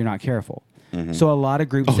 100 if you're not careful. So a lot of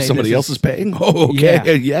groups say Somebody this else is paying? Oh, okay.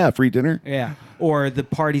 Yeah. Yeah, free dinner. Yeah. Or the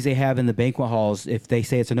parties they have in the banquet halls, if they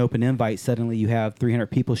say it's an open invite, suddenly you have 300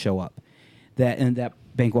 people show up. And that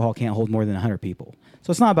banquet hall can't hold more than 100 people. So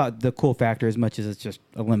it's not about the cool factor as much as it's just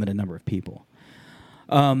a limited number of people.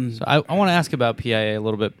 So I want to ask about PIA a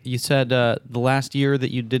little bit. You said the last year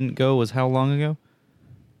that you didn't go was how long ago?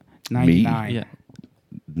 99. Yeah.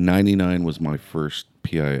 99 was my first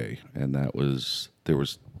PIA, and that was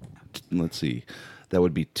let's see, that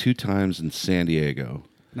would be 2 times in San Diego,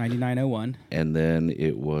 9901. and then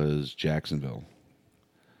it was Jacksonville,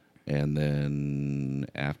 and then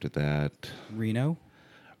after that Reno.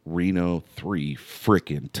 3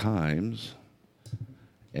 frickin' times,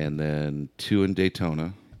 and then 2 in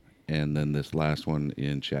Daytona, and then this last one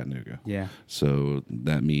in Chattanooga. Yeah. So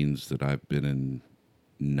that means that I've been in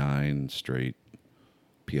 9 straight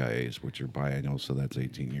PIAs, which are biennials, so that's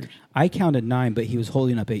 18 years. I counted 9, but he was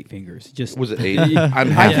holding up 8 fingers. Just Was it 8? I'm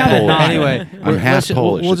half counted Polish. 9. Anyway, I'm half let's-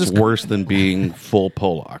 Polish. we'll It's just- worse than being full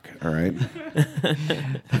Polak, all right?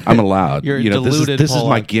 I'm allowed. You're this is, diluted this is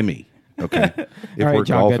my Polak. gimme, okay? If all right, we're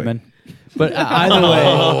John golfing. Goodman. But either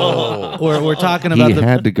way, we're talking He about the,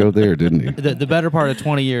 had to go there, didn't he? the better part of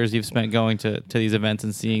 20 years you've spent going to these events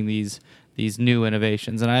and seeing these new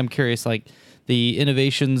innovations. And I'm curious, like the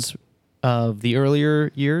innovations of the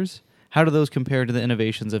earlier years, how do those compare to the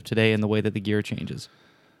innovations of today and the way that the gear changes?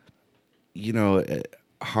 You know,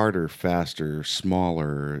 harder, faster,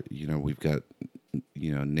 smaller. You know, we've got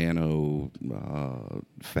nano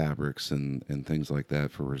fabrics and things like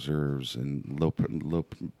that for reserves and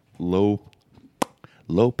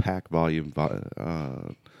low pack volume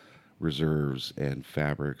reserves and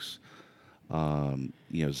fabrics.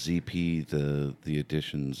 ZP, the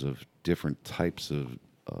additions of different types of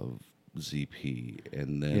ZP,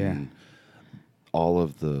 and then all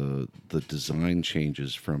of the design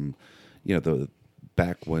changes from, the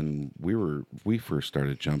back when we first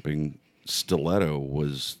started jumping, stiletto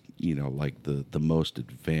was, like the most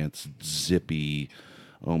advanced zippy,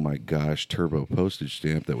 oh my gosh, turbo postage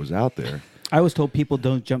stamp that was out there. I was told people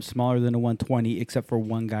don't jump smaller than a 120 except for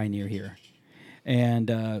one guy near here.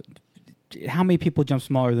 And how many people jump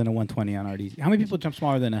smaller than a 120 on RDZ? How many people jump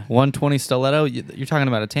smaller than a... 120 stiletto? You're talking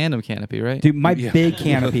about a tandem canopy, right? Dude, my big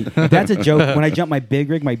canopy. That's a joke. When I jump my big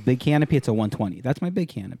rig, my big canopy, it's a 120. That's my big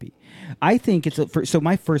canopy. I think it's so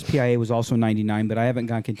my first PIA was also 99, but I haven't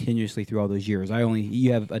gone continuously through all those years.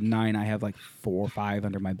 You have a 9, I have like 4 or 5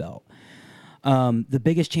 under my belt. The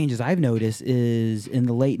biggest changes I've noticed is in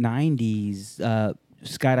the late 90s,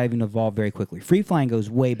 skydiving evolved very quickly. Free flying goes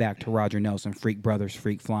way back to Roger Nelson, Freak Brothers,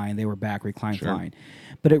 Freak Flying. They were back, recline flying.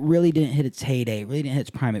 But it really didn't hit its heyday. It really didn't hit its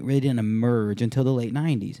prime. It really didn't emerge until the late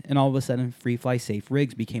 90s. And all of a sudden, free fly safe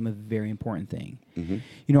rigs became a very important thing.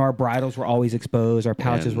 Mm-hmm. Our bridles were always exposed. Our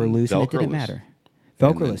pouches And were loose, and it didn't Velcroless. matter.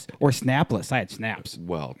 Velcroless or snapless. I had snaps.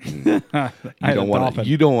 Well, I had a dolphin.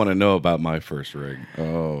 you don't want to know about my first rig.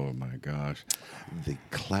 Oh my gosh, the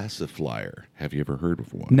Classiflyer. Have you ever heard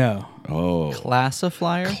of one? No. Oh,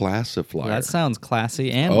 Classifier? Classiflyer. That sounds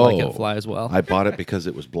classy and like it fly as well. I bought it because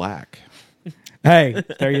it was black. Hey,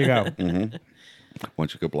 there you go.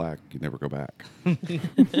 Once you go black, you never go back.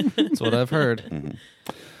 That's what I've heard.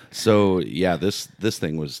 So yeah, this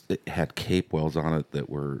thing it had cape wells on it that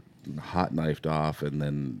were hot knifed off, and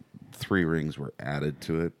then 3 rings were added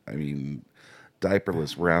to it. I mean,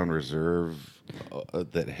 diaperless round reserve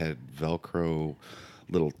that had Velcro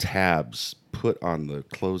little tabs put on the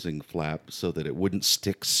closing flap so that it wouldn't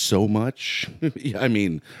stick so much. I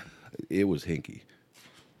mean, it was hinky.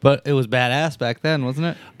 But it was badass back then, wasn't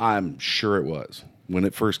it? I'm sure it was. When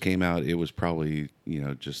it first came out, it was probably,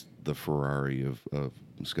 just the Ferrari of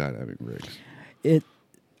skydiving rigs.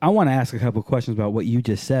 I want to ask a couple of questions about what you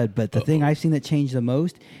just said, but the thing I've seen that changed the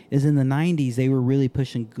most is in the 90s, they were really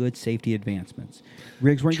pushing good safety advancements.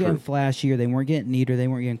 Rigs weren't getting flashier, they weren't getting neater, they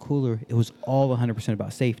weren't getting cooler. It was all 100%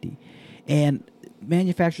 about safety. And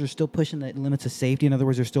manufacturers are still pushing the limits of safety. In other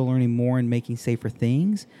words, they're still learning more and making safer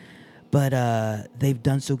things. But they've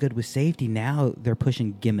done so good with safety, now they're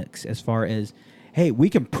pushing gimmicks as far as, hey, we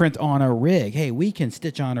can print on a rig. Hey, we can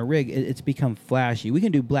stitch on a rig. It's become flashy. We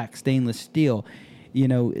can do black stainless steel.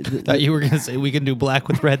 Thought you were going to say we can do black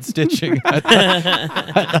with red stitching.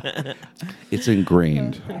 It's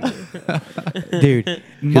ingrained. Dude,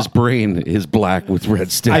 His brain is black with red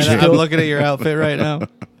stitching. I'm looking at your outfit right now.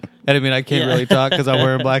 And I mean, I can't really talk because I'm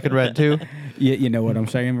wearing black and red too. you know what I'm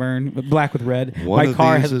saying, Vern? Black with red. One My of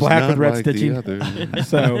car these has is black not with red like the stitching. other.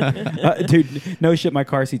 So, dude, no shit. My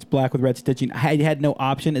car seat's black with red stitching. I had no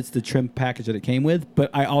option. It's the trim package that it came with.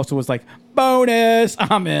 But I also was like, bonus,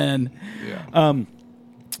 I'm in. Yeah.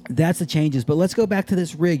 That's the changes. But let's go back to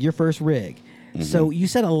this rig, your first rig. Mm-hmm. So you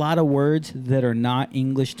said a lot of words that are not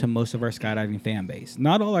English to most of our skydiving fan base.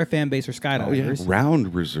 Not all our fan base are skydivers.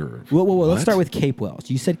 Round reserve. Whoa. Let's What? start with Cape Wells.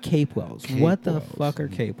 You said Cape Wells. Cape what the Wells. fuck are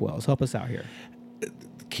Cape Wells? Help us out here.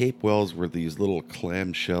 Cape Wells were these little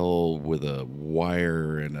clamshell with a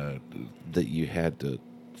wire that you had to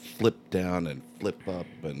flip down and flip up,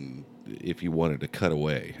 and if you wanted to cut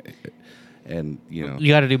away, and you You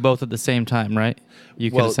got to do both at the same time, right? You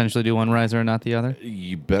could Well- essentially do one riser and not the other.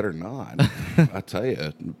 you better not. I tell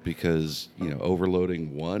you, because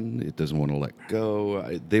overloading one, it doesn't want to let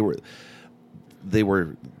go. They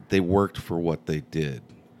worked for what they did,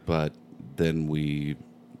 but then we,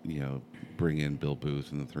 bring in Bill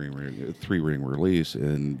Booth and the three ring release,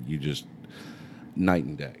 and you just night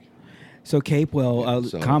and day. So Cape Well,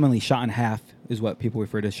 So- commonly shot in half, is what people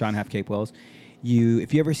refer to as shot in half Cape Wells.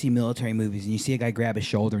 If you ever see military movies and you see a guy grab his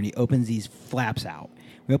shoulder and he opens these flaps out.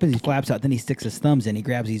 When he opens these flaps out, then he sticks his thumbs in, he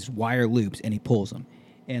grabs these wire loops and he pulls them.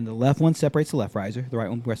 And the left one separates the left riser, the right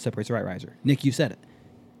one separates the right riser. Nick, you said it.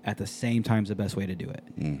 At the same time is the best way to do it.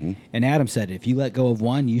 Mm-hmm. And Adam said it. If you let go of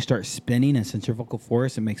one, you start spinning in centrifugal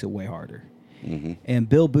force, it makes it way harder. Mm-hmm. And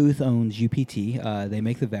Bill Booth owns UPT. They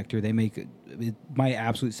make the Vector. They make my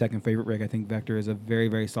absolute second favorite rig. I think Vector is a very,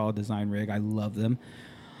 very solid design rig. I love them.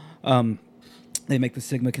 They make the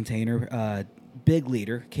Sigma container. Big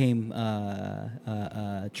Leader came patented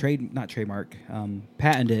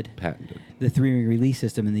the 3-ring release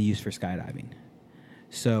system in the use for skydiving.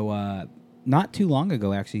 So not too long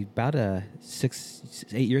ago, actually, about 8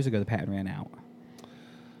 years ago, the patent ran out.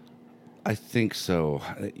 I think so.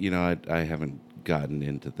 I haven't gotten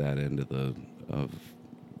into that end of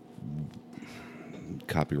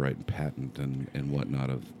copyright and patent and whatnot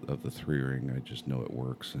of the 3-ring. I just know it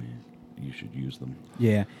works, and you should use them.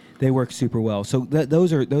 Yeah, they work super well. So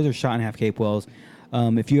those are shot in half Cape Wells.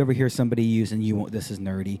 If you ever hear somebody using this is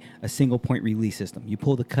nerdy, a single point release system. You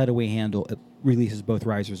pull the cutaway handle, it releases both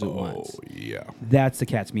risers at once. Oh yeah. That's the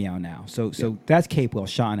cat's meow now. So that's Cape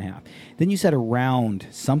Wells shot in half. Then you said a round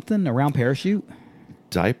parachute.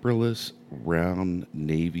 Diaperless round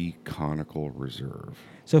Navy conical reserve.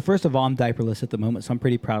 So first of all, I'm diaperless at the moment, so I'm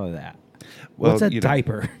pretty proud of that. Well, What's a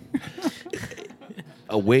diaper?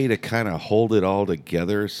 A way to kind of hold it all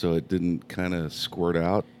together so it didn't kind of squirt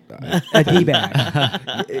out. A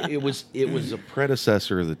D-bag. It was a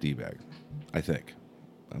predecessor of the D-bag, I think.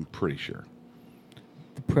 I'm pretty sure.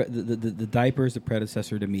 The diaper is the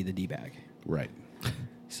predecessor to me, the D-bag. Right.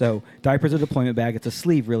 So diaper's a deployment bag. It's a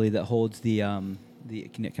sleeve really that holds the can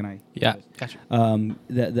I? Yeah, gotcha.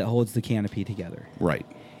 That holds the canopy together. Right.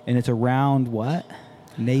 And it's a round what?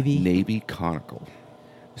 Navy conical.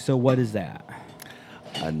 So what is that?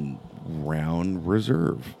 A round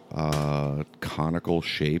reserve, conical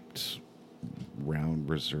shaped round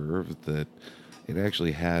reserve that it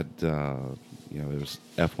actually had. It was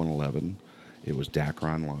F-111. It was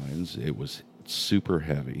Dacron lines. It was super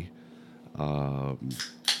heavy.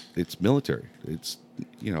 It's military. It's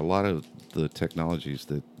a lot of the technologies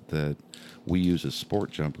that we use as sport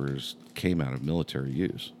jumpers came out of military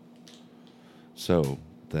use. So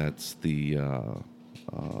that's the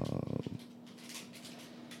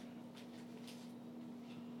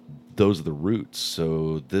those are the roots.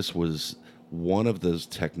 So this was one of those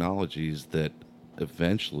technologies that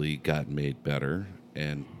eventually got made better,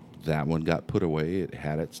 and that one got put away. It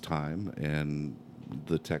had its time, and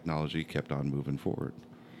the technology kept on moving forward.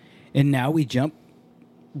 And now we jump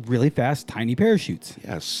really fast, tiny parachutes.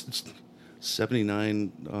 Yes,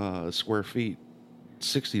 79 square feet,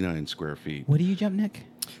 69 square feet. What do you jump, Nick?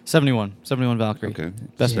 71 Valkyrie. Okay.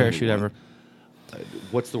 Best Yeah. parachute ever.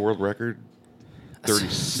 What's the world record?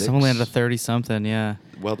 36. Someone landed a 30-something, yeah.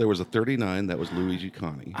 Well, there was a 39. That was Luigi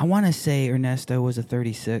Conti. I want to say Ernesto was a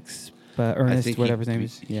 36, but Ernest, think whatever his name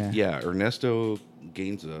is. Yeah. Yeah, Ernesto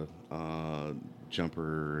Gainza,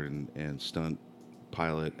 jumper and stunt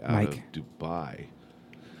pilot out Mike. of Dubai.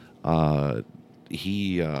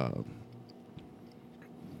 He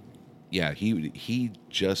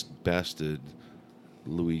just bested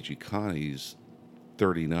Luigi Conti's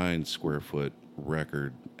 39 square foot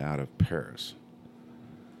record out of Paris.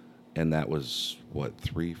 And that was,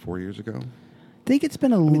 3-4 years ago? I think it's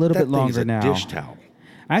been a little That bit thing longer is a now. dish towel.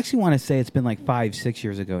 I actually want to say it's been like 5-6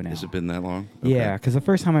 years ago now. Has it been that long? Yeah, because the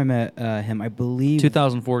first time I met him, I believe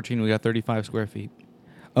 2014, we got 35 square feet.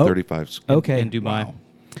 Oh, 35. okay. In Dubai. Wow.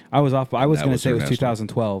 I was off. I was That going to was say it was Ernesto.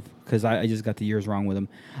 2012 because I just got the years wrong with him.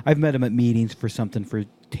 I've met him at meetings for something for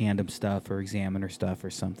tandem stuff or examiner stuff or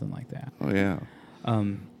something like that. Oh, yeah.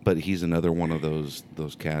 But he's another one of those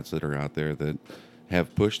cats that are out there that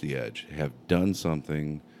have pushed the edge, have done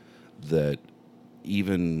something that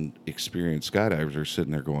even experienced skydivers are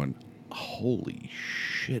sitting there going, "Holy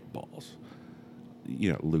shit balls!"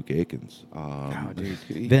 Luke Akins, dude.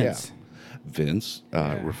 yeah. Vince. Vince,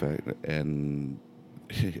 Yeah. Rafet, and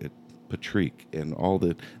Patrick and all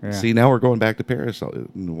the. Yeah. See, now we're going back to Paris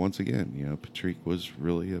once again. You know, Patrick was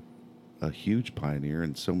really a huge pioneer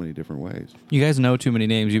in so many different ways. You guys know too many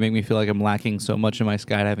names. You make me feel like I'm lacking so much in my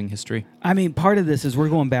skydiving history. I mean, part of this is we're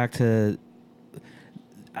going back to.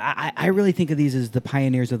 I really think of these as the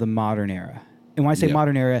pioneers of the modern era. And when I say Yeah.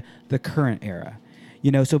 modern era, the current era.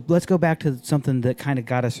 You know, so let's go back to something that kind of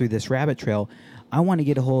got us through this rabbit trail. I want to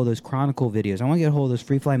get a hold of those Chronicle videos. I want to get a hold of those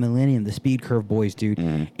Free Fly Millennium, the Speed Curve boys, dude.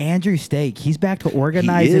 Andrew Stake, he's back to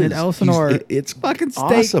organizing at is. Elsinore. It's fucking Stake.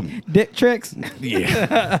 awesome. Dick tricks.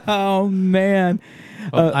 Yeah. Oh, man.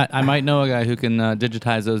 Well, I might know a guy who can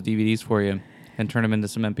digitize those DVDs for you and turn them into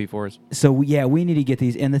some MP4s. So yeah, we need to get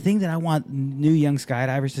these. And the thing that I want new young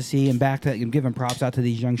skydivers to see, and back to and giving props out to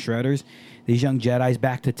these young shredders, these young Jedis,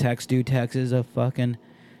 back to Tex, dude. Tex is a fucking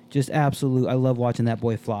just absolute. I love watching that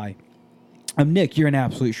boy fly. Nick, you're an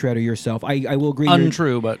absolute shredder yourself. I will agree.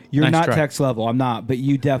 Untrue, but you're nice not try. Tex level. I'm not, but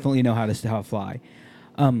you definitely know how to fly.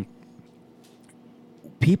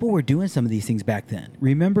 People were doing some of these things back then.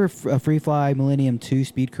 Remember Free Fly Millennium 2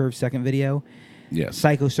 Speed Curve second video? Yes.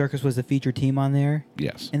 Psycho Circus was the featured team on there.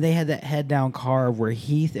 Yes. And they had that head down carve where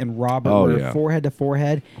Heath and Robert Oh, were yeah. forehead to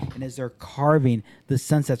forehead. And as they're carving, the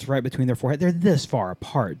sunset's right between their forehead. They're this far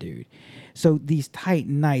apart, dude. So these tight,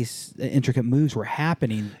 nice, intricate moves were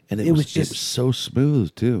happening. And it was it just was so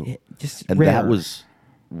smooth too. just and rare. that was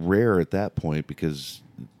rare at that point because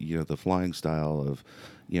the flying style of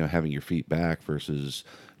having your feet back versus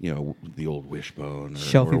the old wishbone or,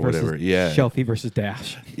 Shelfie or whatever. versus Yeah. Shelfie versus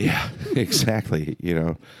Dash. Yeah, exactly.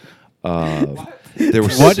 There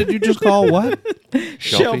was What did you just call what?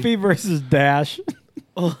 Shelfie versus Dash.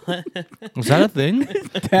 Was that a thing?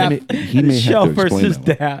 He may have Shelf to explain versus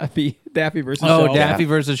that one. Daffy. Daffy versus Oh, Shelf. Daffy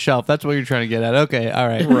versus Shelf. That's what you're trying to get at. Okay, all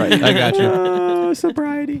right. Right. I got you. Oh,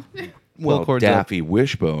 sobriety. Well, cords up. Daffy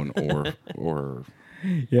Wishbone or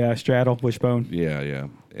Yeah, straddle, wishbone. yeah,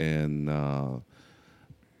 and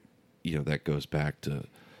that goes back to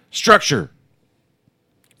structure.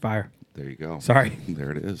 Fire. There you go. Sorry.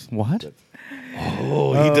 There it is. What?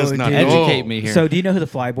 Oh, he does not dude. know. Educate me here. So do you know who the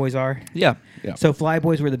Flyboys are? Yeah. Yeah. So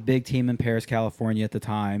Flyboys were the big team in Paris, California at the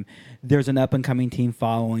time. There's an up-and-coming team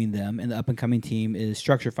following them, and the up-and-coming team is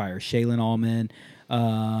Structure Fire, Shaylin Allman.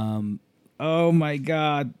 Oh, my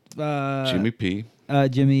God. Jimmy P.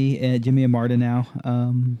 Jimmy and Marta now.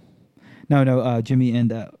 Jimmy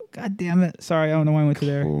and... God damn it. Sorry, I don't know why I went to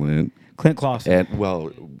there. Clint Clausen. And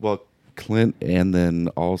well, Clint, and then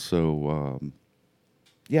also,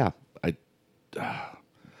 Not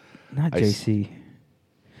JC.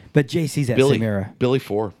 But JC's that same era. Billy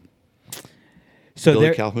Four, So Billy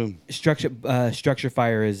they're- Calhoun. Structure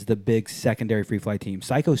Fire is the big secondary free fly team.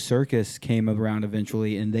 Psycho Circus came around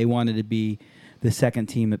eventually, and they wanted to be the second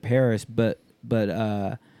team at Paris, but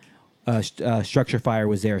Structure Fire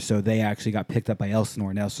was there, so they actually got picked up by Elsinore,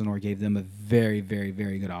 and Elsinore gave them a very, very,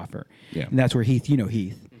 very good offer. Yeah. And that's where Heath,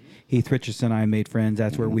 Heath Richardson and I made friends.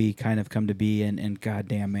 That's where we kind of come to be, and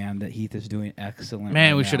goddamn, man, that Heath is doing excellent.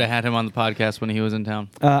 Man, right we now. should have had him on the podcast when he was in town.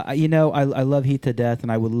 I love Heath to death,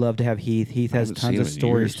 and I would love to have Heath. Heath has haven't tons seen of him in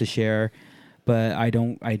stories years. to share, but I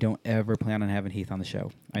don't ever plan on having Heath on the show.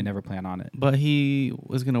 I never plan on it. But he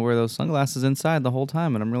was going to wear those sunglasses inside the whole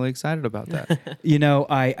time, and I'm really excited about that.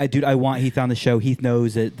 I want Heath on the show. Heath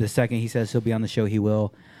knows that the second he says he'll be on the show, he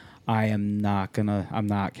will. I'm not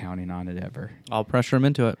counting on it ever. I'll pressure him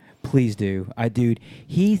into it. Please do.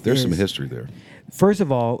 Heath. There's is, some history there. First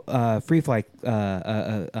of all, Free Fly,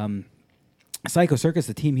 Psycho Circus,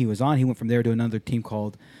 the team he was on, he went from there to another team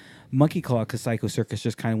called Monkey Claw because Psycho Circus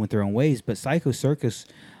just kind of went their own ways. But Psycho Circus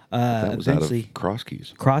That was eventually out of Cross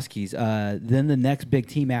Keys. Cross Keys. Then the next big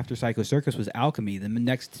team after Psycho Circus was Alchemy. Then the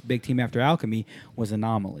next big team after Alchemy was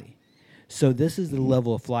Anomaly. So this is the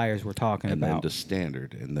level of flyers we're talking And then about. to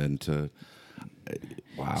Standard, and then to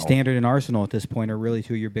wow. Standard and Arsenal at this point are really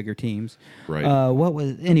two of your bigger teams. Right.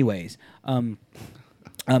 Anyways,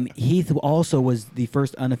 Heath also was the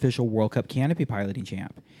first unofficial World Cup canopy piloting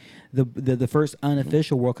champ. The first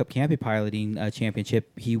unofficial World Cup canopy piloting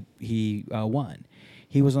championship he won.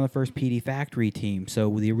 He was on the first PD Factory team. So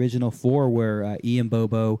the original four were Ian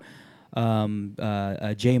Bobo, Jay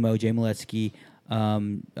Moletsky,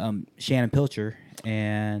 Shannon Pilcher,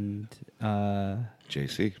 and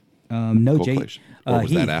JC. no Cool Jay. place. Or was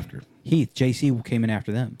Heath. that after? Heath. JC came in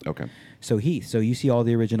after them. Okay. So Heath. So you see all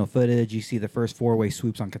the original footage. You see the first four-way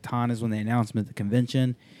swoops on katanas when they announced them at the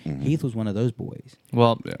convention. Heath was one of those boys.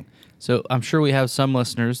 Well, Yeah. so I'm sure we have some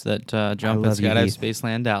listeners that jump at love you, Skydive Heath.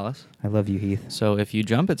 Spaceland Dallas. I love you, Heath. So if you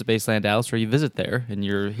jump at Spaceland Dallas or you visit there and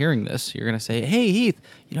you're hearing this, you're going to say, hey, Heath,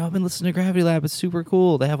 I've been listening to Gravity Lab. It's super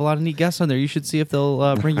cool. They have a lot of neat guests on there. You should see if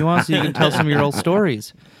they'll bring you on so you can tell some of your old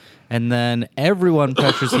stories. and then everyone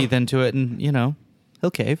pressures Heath into it, and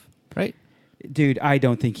he'll cave, right? Dude, I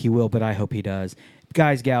don't think he will, but I hope he does.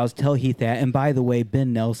 Guys, gals, tell Heath that. And by the way,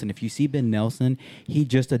 Ben Nelson, if you see Ben Nelson, he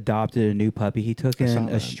just adopted a new puppy. He took in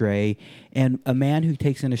a stray. And a man who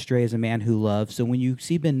takes in a stray is a man who loves. So when you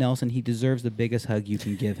see Ben Nelson, he deserves the biggest hug you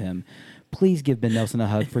can give him. Please give Ben Nelson a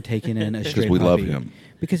hug for taking in a stray puppy. Because we love him.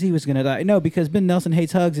 Because he was going to die. No, because Ben Nelson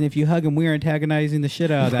hates hugs, and if you hug him, we're antagonizing the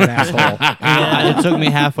shit out of that asshole. It took me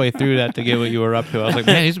halfway through that to get what you were up to. I was like,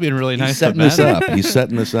 man, he's being really nice. He's setting this up. He's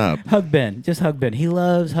setting this up. Hug Ben. Just hug Ben. He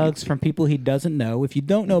loves hugs from people he doesn't know. If you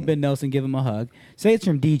don't know Ben Nelson, give him a hug. Say it's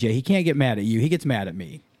from DJ. He can't get mad at you. He gets mad at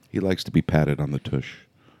me. He likes to be patted on the tush.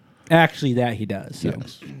 Actually, that he does. So.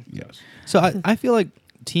 Yes. So I feel like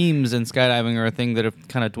teams in skydiving are a thing that have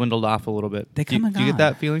kind of dwindled off a little bit. They come and Do you get gone.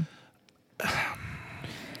 that feeling?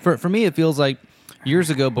 For me, it feels like years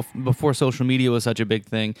ago, before social media was such a big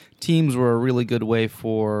thing, teams were a really good way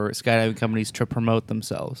for skydiving companies to promote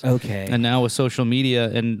themselves. Okay. And now with social media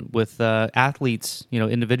and with athletes,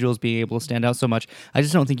 individuals being able to stand out so much, I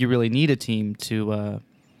just don't think you really need a team to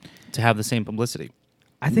have the same publicity.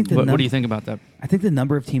 I think What do you think about that? I think the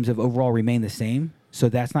number of teams have overall remained the same, so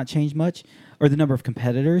that's not changed much, or the number of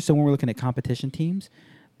competitors. So when we're looking at competition teams,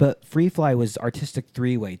 but Free Fly was artistic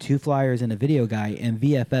 3-way, 2 flyers and a video guy, and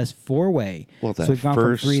VFS 4-way. Well, so we've gone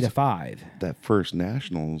from 3 to 5. That first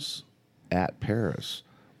nationals at Paris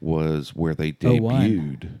was where they 01.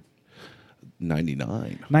 debuted.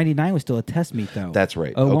 99. 99 was still a test meet, though. That's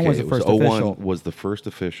right. 01 okay, was the it first 01 official. was the first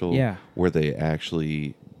official. Yeah. Where they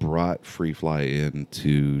actually brought Free Fly in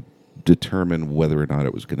to determine whether or not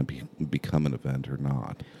it was going to become an event or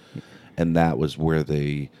not, and that was where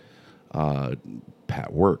they.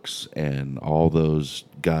 Pat Works and all those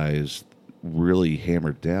guys really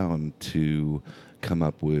hammered down to come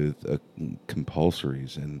up with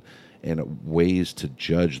compulsories and ways to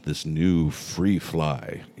judge this new Free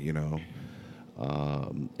Fly, and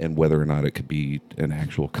whether or not it could be an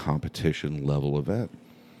actual competition level event.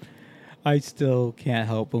 I still can't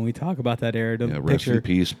help when we talk about that era to Rest in picture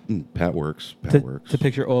peace, Pat Works. to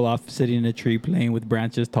picture Olaf sitting in a tree playing with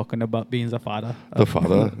branches, talking about being the father. The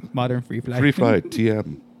father. Modern Free Fly. Free Fly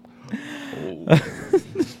TM.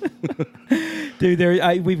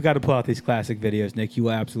 Dude, we've got to pull out these classic videos, Nick. You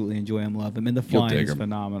will absolutely enjoy them, love them, and the You'll flying dig is 'em.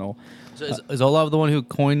 phenomenal. So is Olav the one who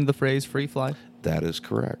coined the phrase "free fly"? That is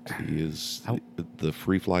correct. He is the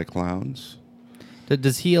Free Fly Clowns.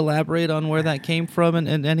 Does he elaborate on where that came from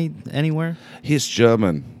and anywhere? He's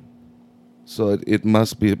German, so it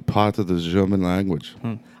must be a part of the German language.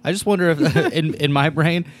 I just wonder if in my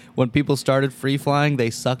brain, when people started free flying, they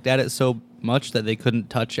sucked at it so much that they couldn't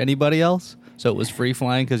touch anybody else. So it was free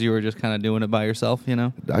flying because you were just kind of doing it by yourself,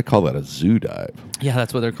 I call that a zoo dive. Yeah,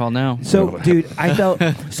 that's what they're called now. So, dude, I felt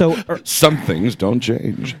Some things don't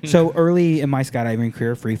change. So early in my skydiving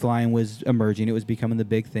career, free flying was emerging. It was becoming the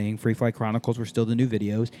big thing. Free Fly Chronicles were still the new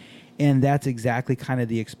videos. And that's exactly kind of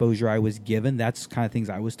the exposure I was given. That's kind of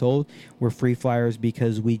things I was told. We're free flyers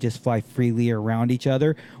because we just fly freely around each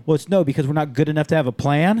other. Well, it's no, because we're not good enough to have a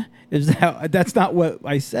plan. That's not what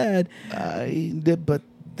I said. But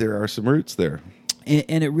there are some roots there.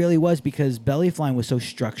 And it really was because belly flying was so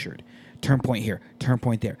structured. Turn point here, turn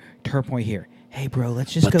point there, turn point here. Hey, bro,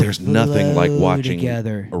 let's just But go there's nothing like flow watching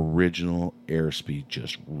together. original airspeed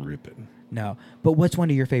just ripping. No. But what's one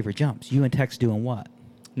of your favorite jumps? You and Tex doing what?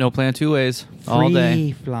 No plan 2 ways all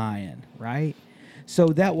day. Free flying, right? So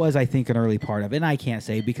that was, I think, an early part of it. And I can't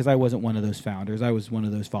say because I wasn't one of those founders. I was one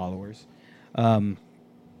of those followers.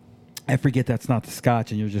 I forget that's not the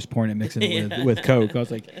scotch and you're just pouring it, mixing it with Coke. I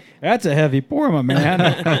was like, that's a heavy pour, my man.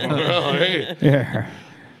 Yeah.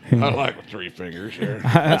 I like 3 fingers here.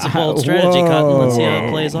 That's a bold strategy, Cotton. Let's see how it Whoa.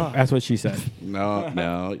 plays off. That's what she said.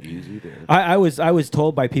 No, easy there. I was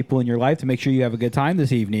told by people in your life to make sure you have a good time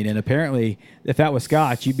this evening, and apparently, if that was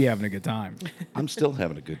scotch, you'd be having a good time. I'm still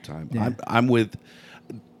having a good time. Yeah. I'm with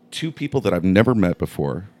 2 people that I've never met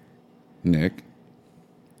before. Nick.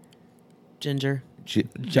 Ginger.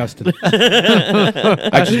 Justin.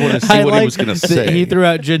 I just want to see what he was going to say. He threw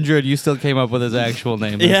out Ginger and you still came up with his actual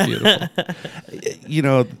name. That's beautiful.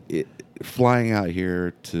 Flying out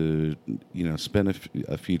here to, spend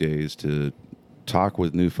a few days to talk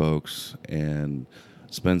with new folks and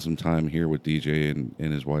spend some time here with DJ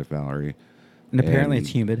and his wife, Valerie. And apparently it's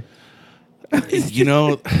humid.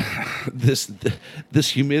 This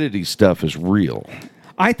humidity stuff is real.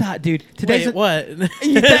 I thought, dude, today's Wait, what?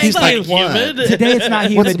 He's not like, humid. today it's not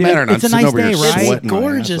humid, What's the dude. matter? And It's a I'm sitting nice over here day, right? sweating my ass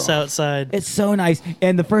Gorgeous off. outside. It's so nice.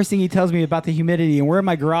 And the first thing he tells me about the humidity, and we're in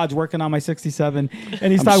my garage working on my 67,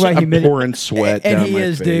 and he's talking about I'm humidity. pouring sweat and down he my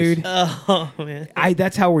is, face. dude. Oh man.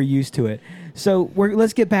 That's how we're used to it. So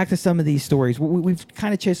let's get back to some of these stories. We've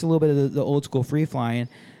kind of chased a little bit of the old school free flying,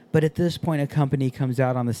 but at this point, a company comes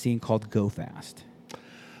out on the scene called Go Fast.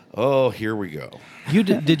 Oh, here we go.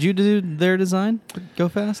 Did you do their design? Go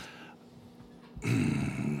Fast.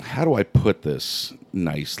 How do I put this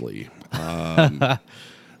nicely?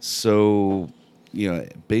 So,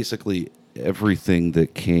 basically everything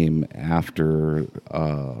that came after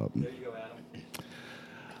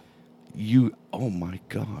you. Oh my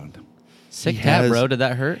God! Sick He cat, has- bro. Did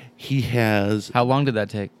that hurt? He has. How long did that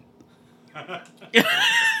take?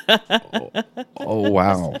 Oh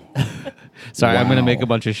wow! Sorry, I'm gonna Wow. make a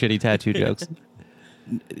bunch of shitty tattoo jokes.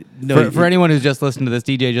 No, For anyone who's just listened to this,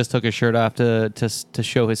 DJ just took his shirt off to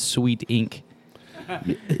show his sweet ink.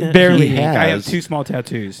 Barely. He I have has- 2 small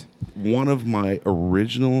tattoos. one of my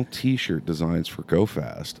original T-shirt designs for Go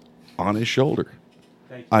Fast on his shoulder.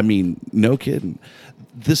 I mean, no kidding.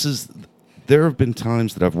 There have been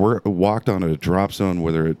times that I've walked on a drop zone,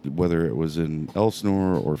 whether it was in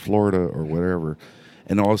Elsinore or Florida or whatever,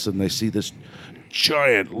 and all of a sudden I see this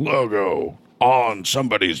giant logo on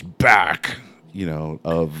somebody's back,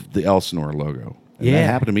 of the Elsinore logo. And Yeah. that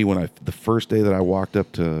happened to me the first day that I walked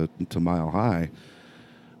up to Mile High.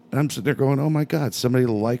 And I'm sitting there going, oh my God, somebody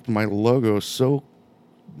liked my logo so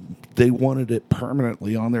they wanted it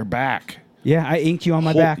permanently on their back. Yeah, I inked you on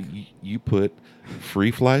my back. You put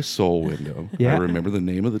Free Fly Soul Window. Yeah. I remember the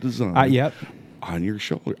name of the design. Yep. On your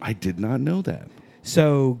shoulder. I did not know that.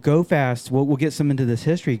 So Go Fast, we'll get some into this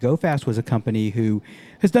history. Go Fast was a company who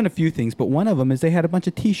has done a few things, but one of them is they had a bunch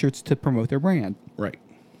of T-shirts to promote their brand. Right.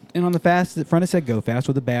 And on the front it said Go Fast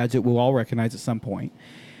with a badge that we'll all recognize at some point.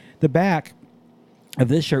 The back of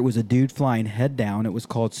this shirt was a dude flying head down. It was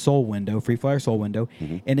called Soul Window, Free Flyer Soul Window,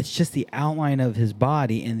 and it's just the outline of his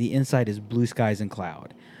body, and the inside is blue skies and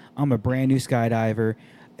cloud. I'm a brand new skydiver.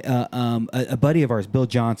 A buddy of ours, Bill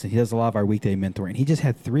Johnson, he does a lot of our weekday mentoring. He just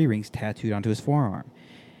had 3 rings tattooed onto his forearm.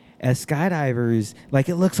 As skydivers,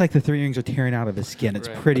 it looks like the 3 rings are tearing out of his skin. It's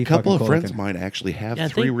pretty A couple fucking of cool friends looking. of mine actually have Yeah,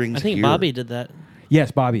 3 rings I think here. Bobby did that.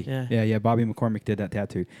 Yes, Bobby. Yeah. Yeah. Bobby McCormick did that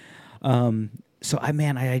tattoo. So I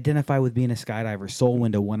identify with being a skydiver. Soul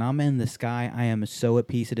Window. When I'm in the sky, I am so at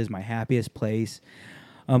peace. It is my happiest place.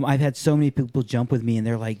 I've had so many people jump with me, and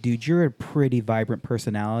they're like, "Dude, you're a pretty vibrant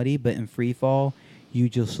personality, but in free fall, you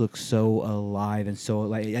just look so alive and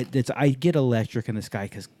so I get electric in the sky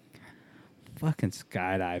because fucking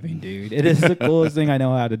skydiving, dude. It is the coolest thing I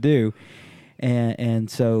know how to do, and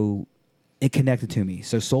so." It connected to me.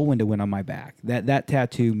 So Soul Window went on my back. That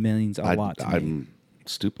tattoo means a lot to me. I'm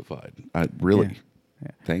stupefied. I really. Yeah.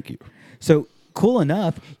 Thank you. So cool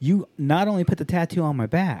enough, you not only put the tattoo on my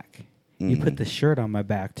back, you put the shirt on my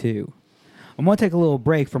back too. I'm going to take a little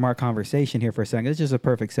break from our conversation here for a second. It's just a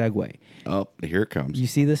perfect segue. Oh, here it comes. You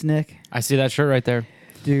see this, Nick? I see that shirt right there.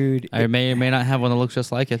 Dude, I may or may not have one that looks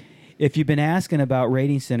just like it. if you've been asking about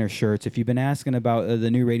Rating Center shirts, if you've been asking about the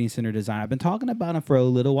new Rating Center design, I've been talking about them for a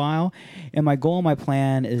little while, and my goal and my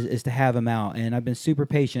plan is to have them out. And I've been super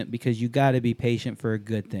patient because you got to be patient for a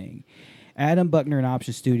good thing. Adam Buckner and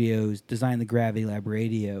Option Studios designed the Gravity Lab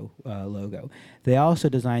Radio logo. They also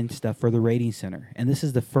designed stuff for the Rating Center, and this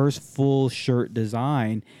is the first full shirt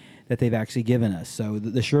design that they've actually given us. So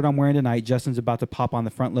the shirt I'm wearing tonight, Justin's about to pop on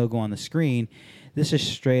the front logo on the screen. This is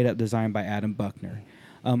straight up designed by Adam Buckner.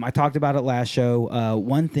 I talked about it last show.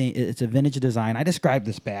 One thing, it's a vintage design. I described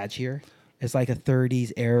this badge here. It's like a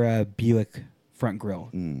 30s era Buick front grille.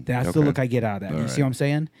 That's the okay. look I get out of that. All You see right. what I'm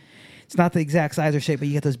saying? It's not the exact size or shape, but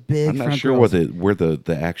you get those big I'm not front sure grills. where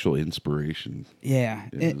the actual inspiration. Yeah.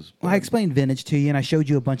 is, I explained vintage to you, and I showed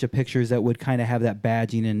you a bunch of pictures that would kind of have that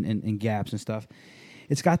badging and gaps and stuff.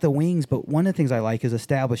 It's got the wings, but one of the things I like is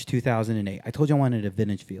established 2008. I told you I wanted a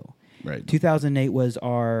vintage feel. Right. 2008 was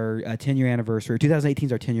our 10-year anniversary. 2018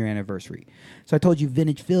 is our 10-year anniversary. So I told you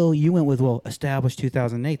vintage feel. You went with, well, established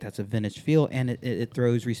 2008. That's a vintage feel, and it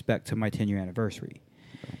throws respect to my 10-year anniversary.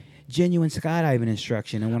 Genuine skydiving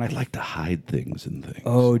instruction. And when I like to hide things and things.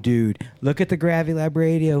 Oh, dude. Look at the Gravity Lab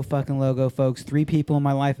Radio fucking logo, folks. 3 people in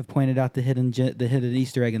my life have pointed out the hidden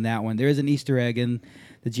Easter egg in that one. There is an Easter egg in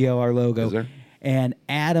the GLR logo. Is there? And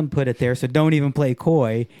Adam put it there, so don't even play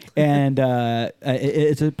coy. And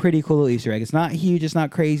it's a pretty cool little Easter egg. It's not huge. It's not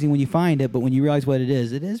crazy when you find it, but when you realize what it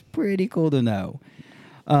is pretty cool to know.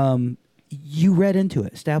 You read into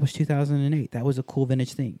it. Established 2008. That was a cool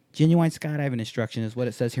vintage thing. Genuine skydiving instruction is what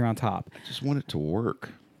it says here on top. I just want it to work.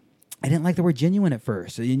 I didn't like the word genuine at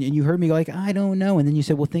first. And you heard me go like, I don't know. And then you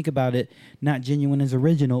said, well, think about it. Not genuine as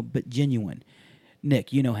original, but genuine.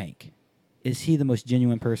 Nick, you know Hank. Is he the most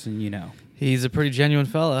genuine person you know? He's a pretty genuine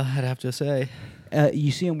fella, I'd have to say.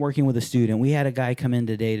 You see him working with a student. We had a guy come in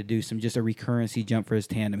today to do just a recurrency jump for his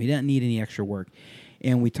tandem. He didn't need any extra work.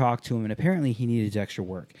 And we talked to him, and apparently he needed extra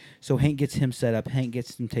work. So Hank gets him set up. Hank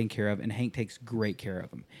gets him taken care of, and Hank takes great care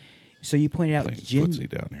of him. So you pointed out footsie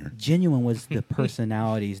down here. genuine was the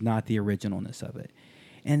personalities, not the originalness of it.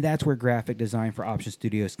 And that's where graphic design for Option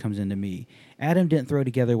Studios comes into me. Adam didn't throw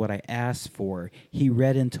together what I asked for. He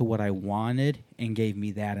read into what I wanted and gave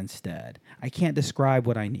me that instead. I can't describe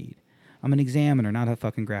what I need. I'm an examiner, not a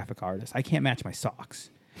fucking graphic artist. I can't match my socks.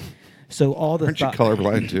 So all the Aren't you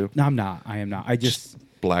colorblind too? No, I'm not. I am not. I just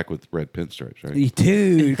Black with red pinstripes, right?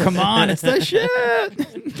 dude, come on, it's the shit.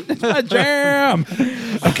 It's my jam.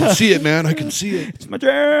 I can see it, man. I can see it. It's my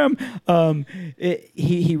jam.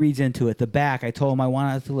 He reads into it. The back, I told him I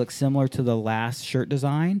wanted it to look similar to the last shirt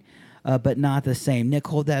design, but not the same. Nick,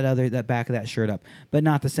 hold that back of that shirt up, but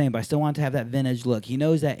not the same. But I still want to have that vintage look. He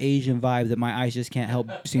knows that Asian vibe that my eyes just can't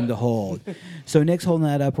help seem to hold. So Nick's holding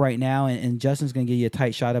that up right now, and Justin's going to give you a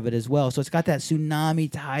tight shot of it as well. So it's got that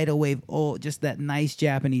tsunami tidal wave, just that nice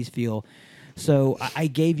Japanese feel. So I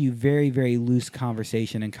gave you very, very loose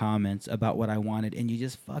conversation and comments about what I wanted, and you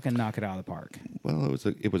just fucking knock it out of the park. Well,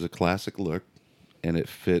 it was a classic look, and it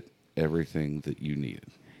fit everything that you needed.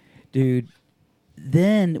 Dude,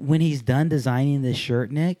 then when he's done designing this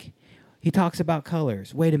shirt, Nick, he talks about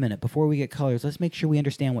colors. Wait a minute. Before we get colors, let's make sure we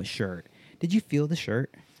understand what shirt. Did you feel the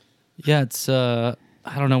shirt? Yeah, it's I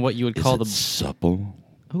don't know what you would call Is it supple?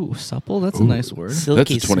 Ooh, supple? That's a nice word.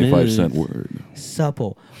 Silky That's a 25-cent smooth. word.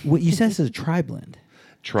 Supple. What you said this is a tri-blend.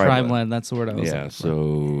 Tri-blend, that's the word I was Yeah, looking for.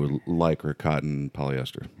 so lycra, cotton,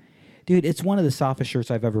 polyester. Dude, it's one of the softest shirts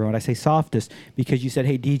I've ever owned. I say softest because you said,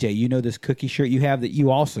 hey, DJ, you know this cookie shirt you have that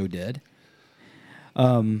you also did?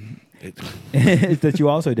 That you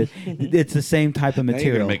also did. It's the same type of Now you're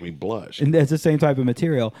material. gonna make me blush. And it's the same type of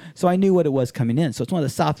material. So I knew what it was coming in. So it's one of the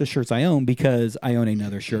softest shirts I own because I own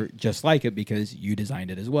another shirt just like it because you designed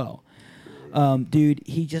it as well. Dude,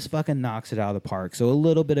 he just fucking knocks it out of the park. So a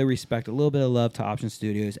little bit of respect, a little bit of love to Option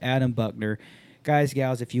Studios. Adam Buckner. Guys,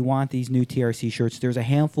 gals, if you want these new TRC shirts, there's a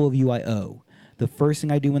handful of you I owe. The first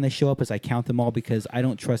thing I do when they show up is I count them all because I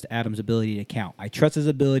don't trust Adam's ability to count. I trust his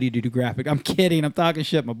ability to do graphic. I'm kidding. I'm talking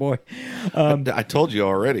shit, my boy. I told you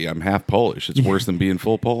already, I'm half Polish. It's worse than being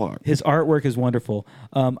full Polak. His artwork is wonderful.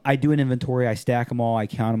 I do an inventory. I stack them all. I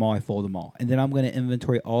count them all. I fold them all. And then I'm going to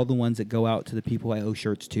inventory all the ones that go out to the people I owe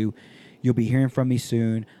shirts to. You'll be hearing from me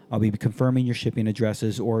soon. I'll be confirming your shipping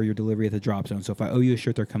addresses or your delivery at the drop zone. So if I owe you a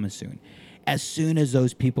shirt, they're coming soon. As soon as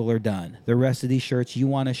those people are done, the rest of these shirts, you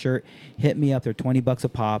want a shirt, hit me up. They're $20 a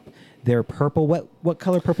pop. They're purple. What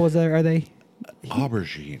color purple are they?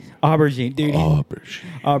 Aubergine. Aubergine, dude.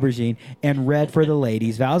 Aubergine. Aubergine. And red for the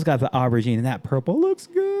ladies. Val's got the aubergine, and that purple looks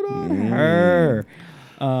good on her.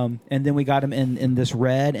 And then we got them in this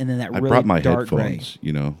red, and then that I really brought my dark headphones,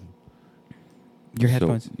 gray. Your So,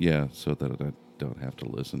 headphones. yeah, so that I don't have to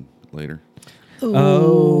listen later. You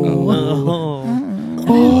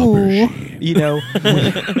know,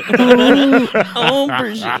 Oh,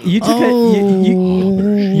 Brigitte.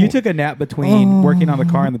 you took a nap between working on the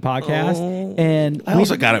car and the podcast, and I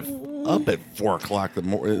also got it up at 4 o'clock this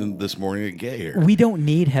morning to get here. we don't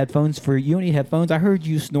need headphones for you. Don't need headphones. I heard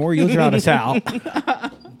you snore. You'll drown us out.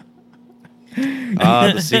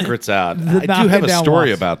 The secret's out. I do knocking have a down story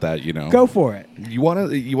walls. about that, you know. Go for it. You want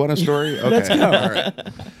a story? Okay. Let's go. All right.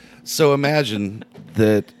 So imagine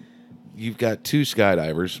that you've got two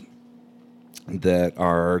skydivers that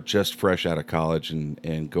are just fresh out of college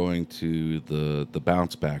and going to the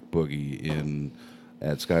bounce back boogie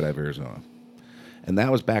at Skydive Arizona. And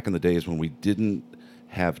that was back in the days when we didn't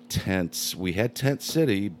have tents. We had Tent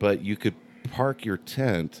City, but you could park your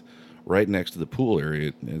tent right next to the pool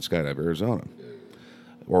area in Skydive Arizona,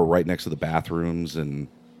 or right next to the bathrooms and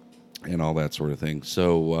all that sort of thing.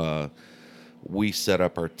 So we set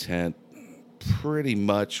up our tent pretty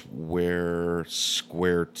much where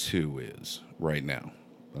Square 2 is right now.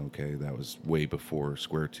 Okay, that was way before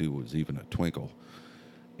Square 2 was even a twinkle.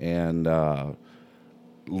 And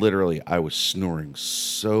literally, I was snoring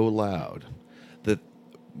so loud that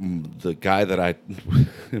the guy that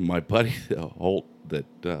my buddy Holt that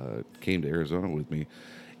came to Arizona with me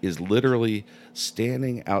is literally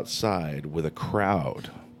standing outside with a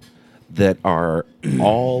crowd that are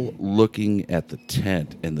all looking at the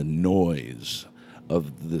tent and the noise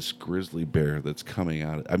of this grizzly bear that's coming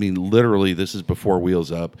out. I mean, literally, this is before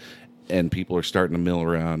Wheels Up, and people are starting to mill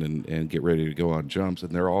around and get ready to go on jumps,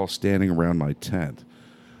 and they're all standing around my tent,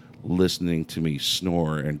 listening to me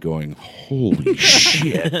snore and going, "Holy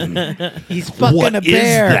shit! He's fucking What a is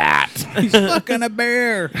bear. that?" He's fucking a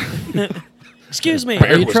bear. Excuse me.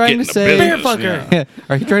 Bear Are you was trying to getting the say? Bear business, fucker. yeah.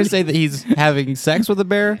 Are you trying to say that he's having sex with a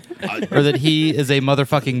bear, or that he is a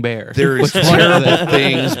motherfucking bear? There is Which one is it? terrible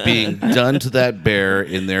things being done to that bear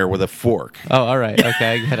in there with a fork. Oh, all right.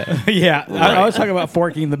 Okay, I get it. Yeah, I was talking about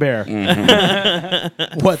forking the bear.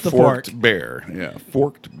 What the fork? Forked bear. Yeah,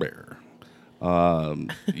 forked bear.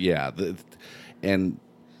 And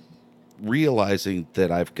realizing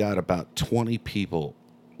that I've got about 20 people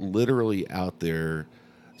literally out there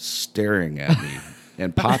staring at me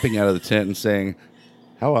and popping out of the tent and saying,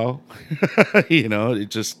 "Hello." It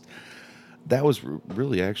just, that was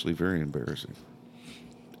really actually very embarrassing.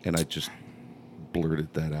 And I just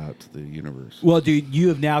blurted that out to the universe. Well, dude, you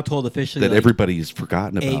have now told officially That like, everybody has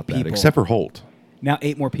forgotten 8 about that, people. except for Holt. now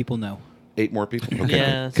 8 more people know. 8 more people? Okay.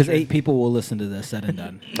 Yeah, that's Because true. 8 people will listen to this said and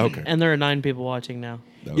done. Okay. And there are 9 people watching now.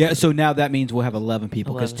 Okay. Yeah, so now that means we'll have 11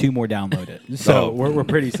 people because 11. 2 more download it. So Oh. we're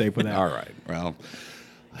pretty safe with that. All right. Well,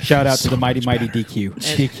 Shout out to So the mighty, much mighty better. DQ.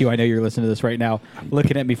 DQ, I know you're listening to this right now.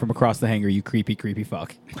 Looking at me from across the hangar, you creepy, creepy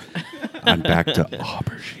fuck. I'm back to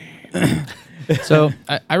aubergine. So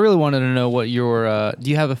I really wanted to know what your. Do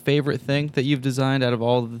you have a favorite thing that you've designed out of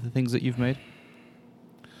all of the things that you've made?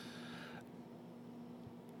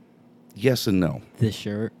 Yes and no. This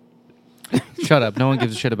shirt. Shut up! No one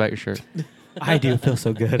gives a shit about your shirt. I do feel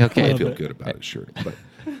so good. Okay. I feel good about his shirt, but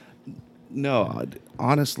no,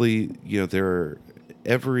 honestly,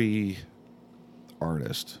 every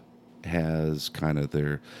artist has kind of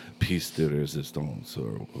their piece de resistance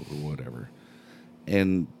or whatever.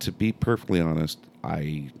 And to be perfectly honest,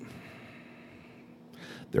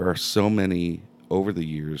 there are so many over the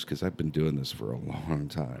years, because I've been doing this for a long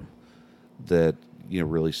time, that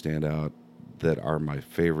really stand out, that are my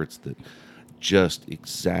favorites, that just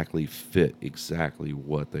exactly fit exactly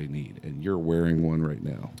what they need. And you're wearing one right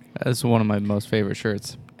now. That's one of my most favorite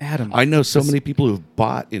shirts. Adam, I know so many people who've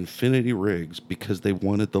bought Infinity Rigs because they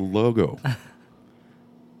wanted the logo.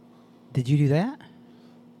 did you do that?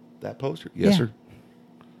 That poster? Yes, Yeah. sir.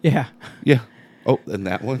 Yeah. Yeah. Oh, and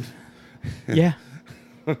that one? Yeah.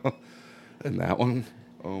 And that one?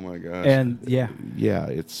 Oh my gosh. And yeah. Yeah,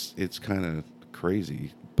 it's kind of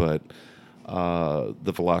crazy, but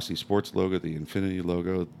the Velocity Sports logo, the Infinity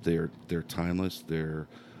logo, they're timeless. They're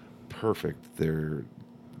perfect.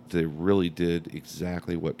 They really did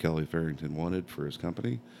exactly what Kelly Farrington wanted for his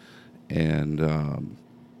company. And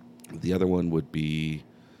the other one would be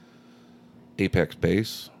Apex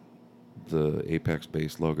Base. The Apex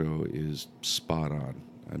Base logo is spot on.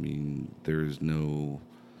 I mean, there's no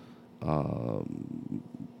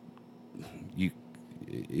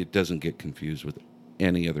it doesn't get confused with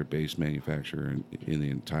any other base manufacturer in the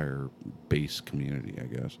entire base community, I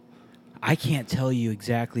guess. I can't tell you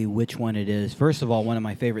exactly which one it is. First of all, one of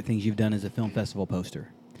my favorite things you've done is a film festival poster.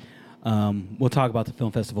 We'll talk about the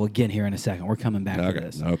film festival again here in a second. We're coming back to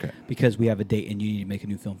this. Okay. Because we have a date and you need to make a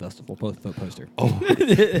new film festival poster. Oh,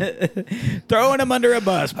 Throwing them under a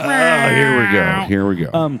bus. here we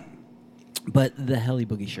go. But the Helly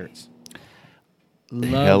Boogie shirts. Love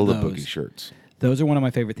Hella those. boogie shirts. Those are one of my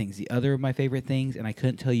favorite things. The other of my favorite things, and I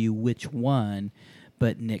couldn't tell you which one,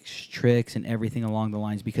 but Nick's tricks and everything along the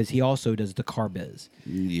lines, because he also does the car biz.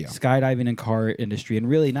 Yeah. Skydiving and car industry, and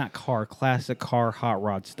really not classic car, hot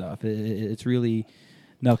rod stuff. It's really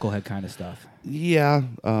knucklehead kind of stuff. Yeah.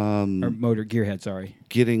 Or motor gearhead, sorry.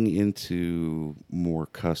 Getting into more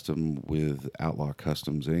custom with Outlaw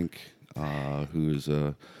Customs Inc., who is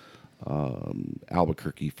a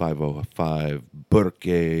Albuquerque 505 Burke,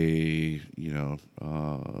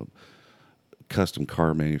 custom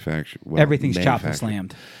car manufacturer. Well, Everything's chopped and manufactured.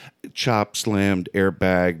 slammed. Chopped, slammed,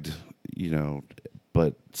 airbagged,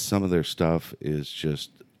 but some of their stuff is just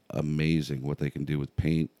amazing what they can do with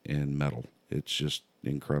paint and metal. It's just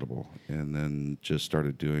incredible. And then just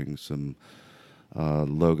started doing some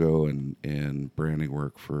logo and branding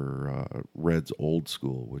work for Red's Old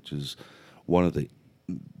School, which is one of the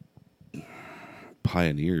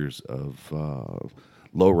pioneers of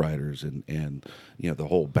lowriders and the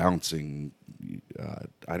whole bouncing.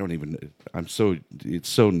 It's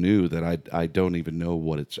so new that I don't even know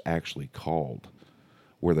what it's actually called,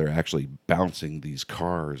 where they're actually bouncing these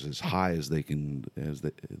cars as high as they can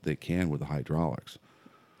with the hydraulics.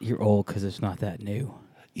 You're old because it's not that new.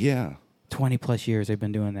 Yeah, 20 plus years they've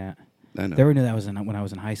been doing that. I know. Never knew that was when I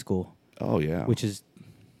was in high school, Oh yeah, which is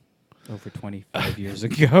over 25 years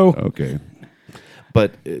ago. okay.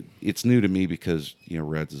 But it's new to me because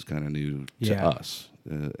Reds is kind of new to Yeah. us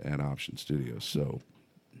at Option Studios. So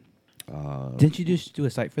Didn't you just do a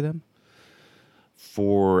site for them?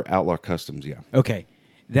 For Outlaw Customs, yeah. Okay.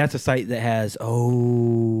 That's a site that has,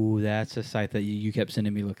 that's a site that you kept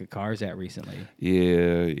sending me look at cars at recently.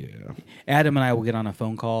 Yeah. Adam and I will get on a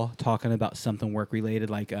phone call talking about something work related,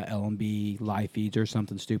 like LMB live feeds or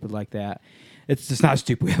something stupid like that. It's just not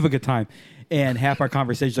stupid. We have a good time. And half our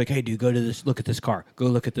conversation is like, hey, dude, go to this, look at this car. Go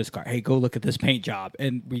look at this car. Hey, go look at this paint job.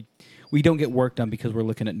 And we don't get work done because we're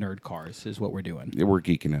looking at nerd cars is what we're doing. Yeah, we're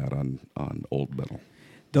geeking out on old metal.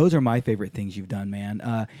 Those are my favorite things you've done,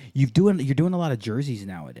 man. You're doing a lot of jerseys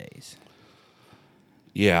nowadays.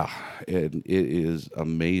 Yeah, and it is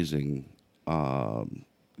amazing.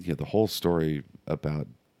 The whole story about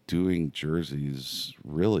doing jerseys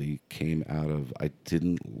really came out of I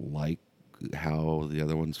didn't like how the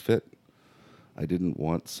other ones fit. I didn't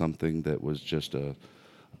want something that was just a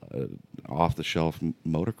off the shelf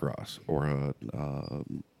motocross or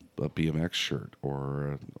a BMX shirt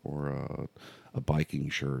or a biking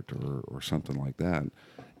shirt or something like that.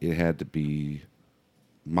 It had to be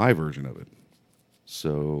my version of it.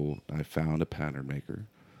 So I found a pattern maker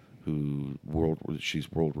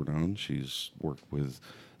she's world renowned. She's worked with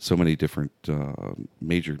so many different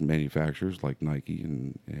major manufacturers like Nike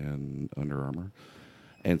and Under Armour,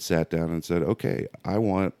 and sat down and said, okay, I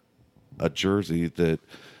want a jersey that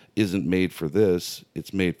isn't made for this,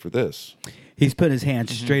 it's made for this. He's putting his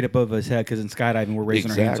hands straight above his head because in skydiving we're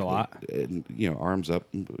raising our hands a lot. And, arms up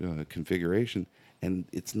configuration, and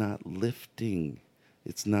it's not lifting.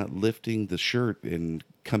 It's not lifting the shirt and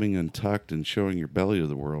coming untucked and showing your belly to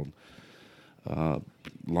the world.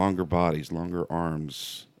 Longer bodies, longer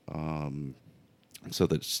arms, so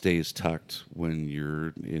that it stays tucked when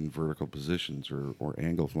you're in vertical positions or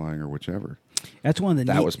angle flying or whichever. That's one of the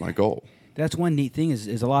That was my goal. That's one neat thing is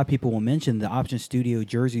a lot of people will mention the Option Studio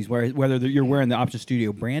jerseys, whether you're wearing the Option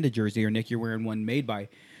Studio branded jersey or, Nick, you're wearing one made by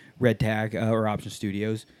Red Tag or Option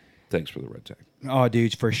Studios. Thanks for the red tag. Oh,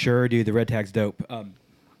 dude, for sure, dude. The Red Tag's dope.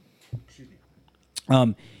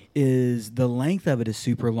 Is the length of it is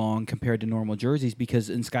super long compared to normal jerseys because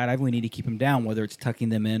in skydiving we need to keep them down, whether it's tucking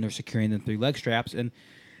them in or securing them through leg straps. And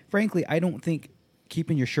frankly, I don't think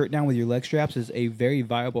keeping your shirt down with your leg straps is a very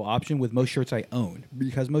viable option with most shirts I own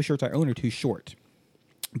because most shirts I own are too short.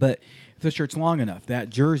 But if the shirt's long enough,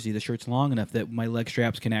 the shirt's long enough that my leg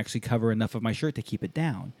straps can actually cover enough of my shirt to keep it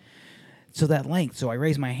down. So that length, so I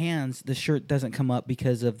raise my hands, the shirt doesn't come up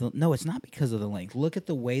because of it's not because of the length. Look at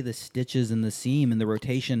the way the stitches and the seam and the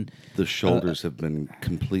rotation. The shoulders have been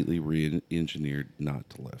completely re-engineered not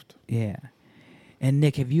to lift. Yeah. And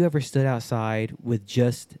Nick, have you ever stood outside with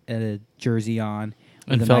just a jersey on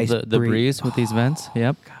and felt the breeze with these vents?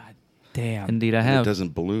 Yep. God damn. Indeed, I And have. it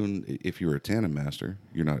doesn't balloon. If you're a tandem master,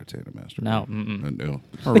 you're not a tandem master. No. No.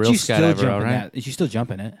 A But real you still skydiver, jump all in right? that. You still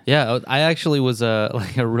jump in it. Yeah, I actually was a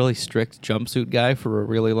really strict jumpsuit guy for a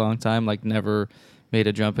really long time. Like never made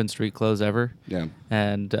a jump in street clothes ever. Yeah.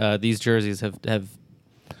 And these jerseys have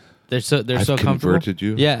they're so I've comfortable. converted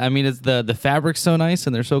you. Yeah, I mean it's the fabric's so nice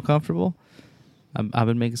and they're so comfortable. I've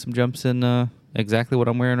been making some jumps in exactly what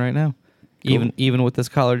I'm wearing right now. Cool. Even with this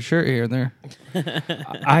collared shirt here and there.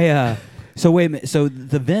 So wait a minute. So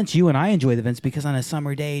the vents, you and I enjoy the vents because on a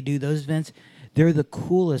summer day, dude, those vents, they're the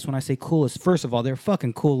coolest. When I say coolest, first of all, they're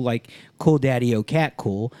fucking cool, like Cool Daddy-O Cat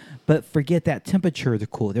cool. But forget that temperature, they're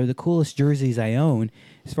cool. They're the coolest jerseys I own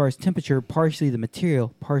as far as temperature, partially the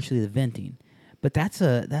material, partially the venting. But that's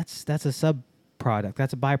a sub product.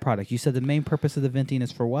 That's a byproduct. You said the main purpose of the venting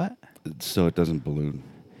is for what? So it doesn't balloon.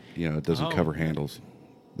 It doesn't cover handles.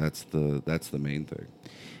 That's the main thing.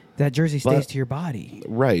 That jersey stays to your body.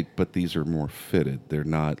 Right, but these are more fitted. They're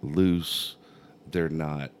not loose. They're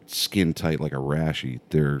not skin tight like a rashie.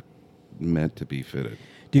 They're meant to be fitted.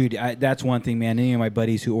 Dude, that's one thing, man. Any of my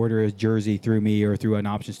buddies who order a jersey through me or through an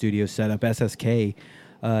Option Studio setup, SSK,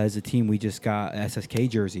 as a team, we just got SSK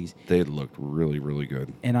jerseys. They looked really, really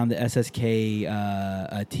good. And on the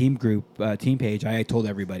SSK team group, team page, I told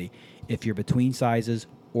everybody, if you're between sizes,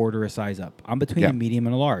 order a size up. I'm between a medium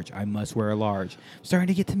and a large. I must wear a large. I'm starting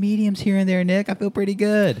to get to mediums here and there, Nick. I feel pretty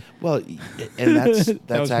good. Well, and that's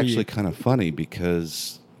was actually kind of funny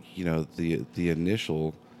because the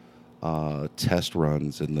initial test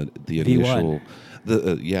runs and the initial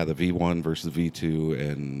the V1 versus V2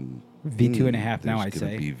 and V2 and a half now, I'd there's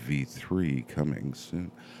say. gonna be V3 coming soon.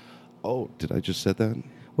 Oh, did I just said that?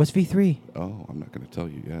 What's V3? Oh, I'm not going to tell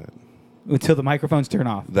you yet. Until the microphones turn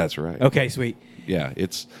off. That's right. Okay, sweet. Yeah,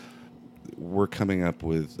 we're coming up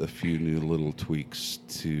with a few new little tweaks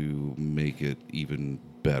to make it even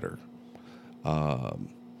better.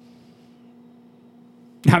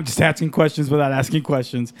 I'm just asking questions without asking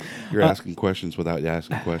questions. You're asking questions without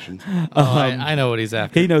asking questions. I know what he's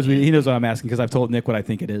after. He knows what I'm asking because I've told Nick what I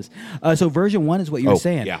think it is. So version 1 is what you were Oh,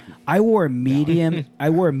 saying. yeah. I wore a medium. I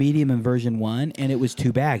wore a medium in version 1, and it was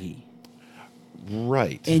too baggy.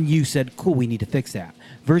 Right. And you said, "Cool, we need to fix that."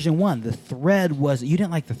 Version 1, the thread was. You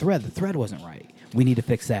didn't like the thread. The thread wasn't right. We need to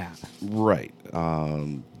fix that. Right.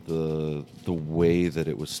 The way that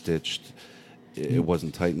it was stitched, it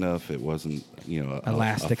wasn't tight enough. It wasn't,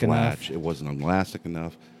 Elastic a enough. flatch. It wasn't elastic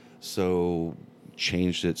enough. So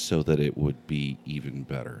changed it so that it would be even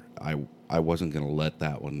better. I wasn't going to let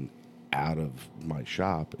that one out of my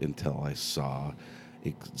shop until I saw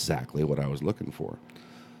exactly what I was looking for.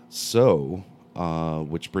 So,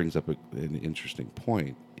 which brings up an interesting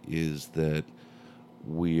point, is that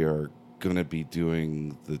we are going to be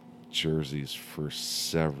doing the jerseys for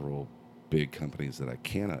several big companies that I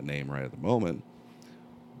cannot name right at the moment.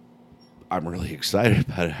 I'm really excited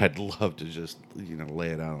about it. I'd love to just lay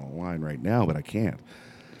it out on the line right now, but I can't.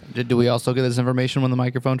 Do we also get this information when the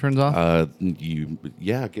microphone turns off?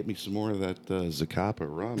 Get me some more of that Zacapa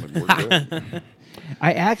rum, and we're good.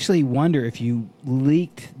 I actually wonder if you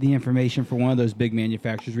leaked the information for one of those big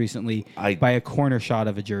manufacturers recently by a corner shot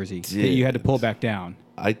of a jersey that you had to pull back down.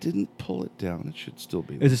 I didn't pull it down. It should still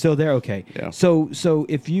be there. Is it still there? Okay. Yeah. So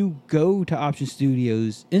if you go to Option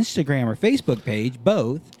Studios Instagram or Facebook page,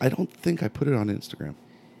 both, I don't think I put it on Instagram.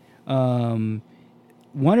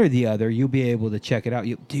 one or the other, you'll be able to check it out.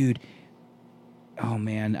 Dude, oh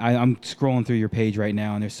man, I'm scrolling through your page right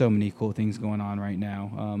now, and there's so many cool things going on right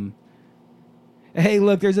now. Hey,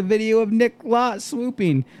 look, there's a video of Nick Lott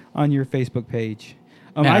swooping on your Facebook page.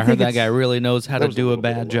 Man, I heard think that guy really knows how to was a do a little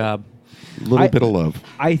bit bad of job. A little bit of love.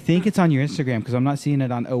 I think it's on your Instagram because I'm not seeing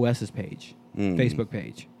it on OS's page, Facebook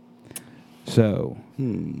page. So,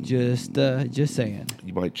 just saying.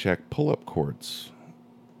 You might check Pull Up Court's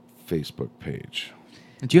Facebook page.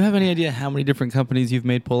 Do you have any idea how many different companies you've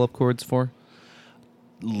made pull-up cords for?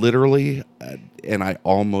 Literally, and I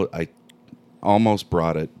almost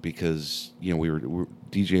brought it because we were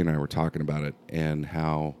DJ and I were talking about it and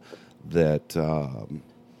how that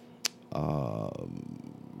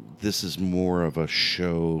this is more of a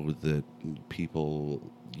show that people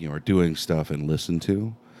are doing stuff and listen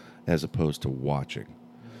to as opposed to watching.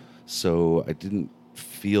 So I didn't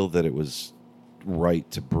feel that it was right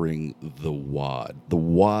to bring the WOD. The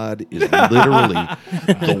WOD is literally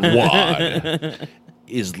the WOD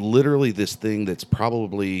is literally this thing that's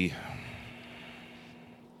probably,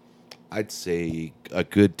 I'd say, a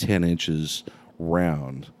good 10 inches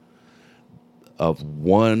round of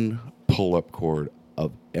one pull-up cord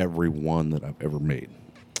of every one that I've ever made.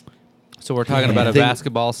 So we're talking about a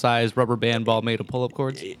basketball-sized rubber band ball made of pull-up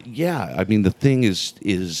cords? Yeah, I mean the thing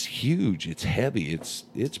is huge. It's heavy.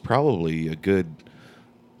 It's probably a good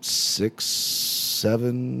 6,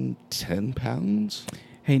 7, 10 pounds.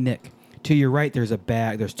 Hey, Nick, to your right, there's a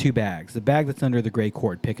bag. There's two bags. The bag that's under the gray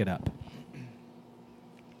cord, pick it up.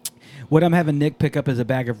 What I'm having Nick pick up is a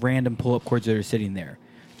bag of random pull-up cords that are sitting there.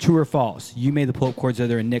 True or false? You made the pull-up cords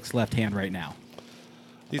that are in Nick's left hand right now.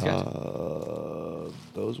 These guys.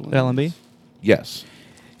 Those ones? LMB? Yes.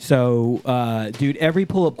 So, dude, every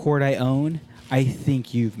pull-up cord I own, I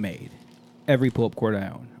think you've made. Every pull-up cord I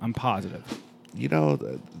own. I'm positive.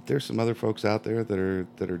 There's some other folks out there that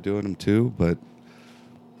are doing them too, but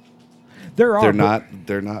There are.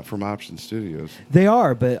 they're not from Option Studios. They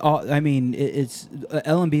are, but it's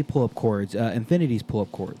LMB pull-up cords, Infinity's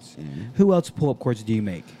pull-up cords. Mm-hmm. Who else pull-up cords do you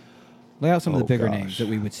make? Lay out some of the bigger gosh. names that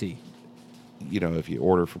we would see. If you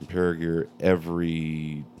order from Paragear,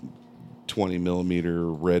 every 20 millimeter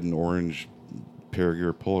red and orange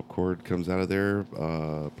Paragear pull-up cord comes out of there.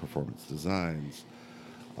 Performance Designs.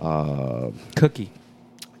 Cookie.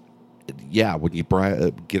 Yeah, when you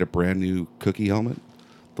get a brand new Cookie helmet,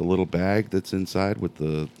 the little bag that's inside with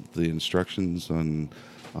the instructions on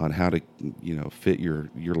how to fit your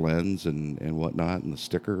lens and whatnot, and the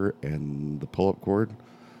sticker and the pull-up cord,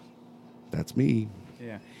 that's me.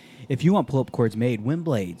 Yeah. If you want pull-up cords made,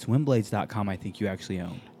 Windblades.com I think you actually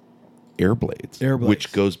own. Airblades,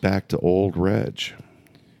 which goes back to old Reg.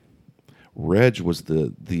 Reg was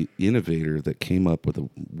the innovator that came up with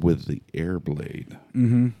the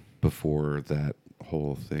Airblade before that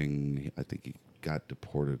whole thing. I think he got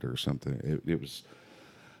deported or something.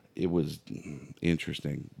 It was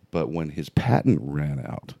interesting. But when his patent ran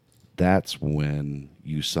out, that's when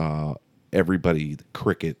you saw everybody,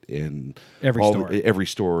 Cricket and every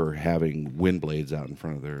store having wind blades out in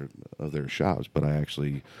front of their shops. But I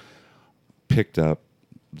actually picked up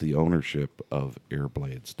the ownership of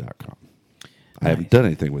airblades.com. I haven't done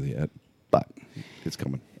anything with it yet, but it's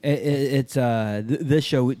coming. This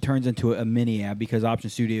show turns into a mini ad because Option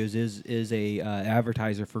Studios is a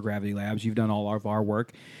advertiser for Gravity Labs. You've done all of our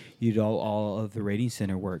work. You do all of the Rating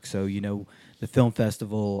Center work. So the film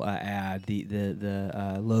festival ad,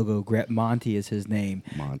 the logo. Monty is his name.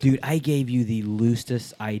 Monty. Dude, I gave you the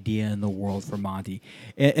loosest idea in the world for Monty.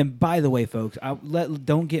 And by the way, folks,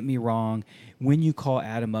 don't get me wrong. When you call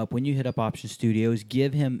Adam up, when you hit up Option Studios,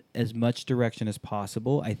 give him as much direction as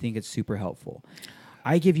possible. I think it's super helpful.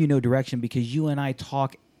 I give you no direction because you and I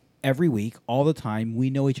talk every week, all the time.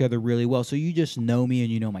 We know each other really well. So you just know me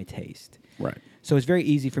and you know my taste. Right. So it's very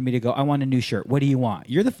easy for me to go, I want a new shirt. What do you want?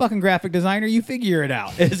 You're the fucking graphic designer. You figure it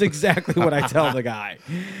out. It's exactly what I tell the guy.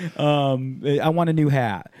 I want a new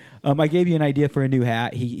hat. I gave you an idea for a new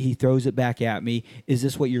hat. He throws it back at me. Is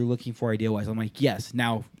this what you're looking for idea-wise? I'm like, yes.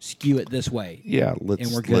 Now skew it this way. Yeah, and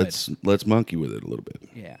we're good. let's monkey with it a little bit.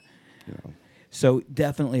 Yeah. You know. So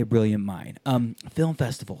definitely a brilliant mind. Film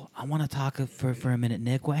festival. I want to talk for a minute,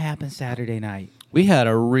 Nick. What happened Saturday night? We had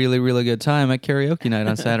a really, really good time at karaoke night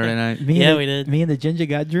on Saturday night. We did. Me and the ginger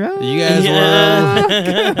got drunk. You guys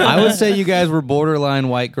were. I would say you guys were borderline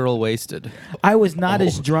white girl wasted. I was not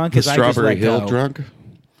as drunk The as I just Strawberry let Hill go. drunk?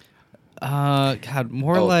 God,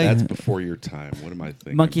 more Oh, like that's before your time. What am I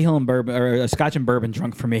thinking? Monkey Hill and bourbon, or Scotch and bourbon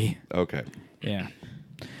drunk for me. Okay. Yeah.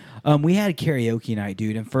 We had karaoke night,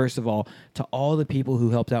 dude. And first of all, to all the people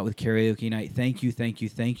who helped out with karaoke night, thank you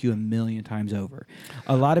a million times over.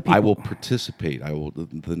 A lot of people. I will participate. I will.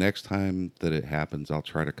 The next time that it happens, I'll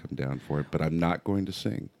try to come down for it. But I'm not going to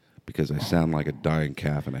sing because I sound like a dying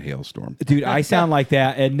calf in a hailstorm. Dude, I sound like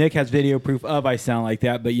that, and Nick has video proof of I sound like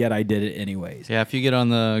that, but yet I did it anyways. yeah. If you get on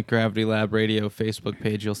the Gravity Lab Radio Facebook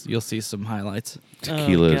page, you'll see some highlights.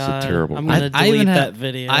 Tequila is a God. terrible I'm thing. gonna I delete even that have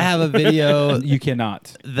video. I have a video You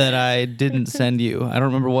cannot. that I didn't send you. I don't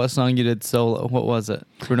remember what song you did solo. What was it?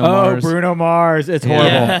 Bruno Oh, Mars. Bruno Mars. It's Yeah.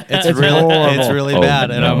 horrible. It's It's really horrible. it's really Oh,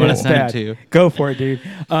 bad, and I'm no. gonna It's send bad. it to you. Go for it, dude.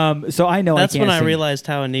 So I know That's I can't when I sing. realized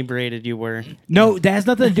how inebriated you were. No, that has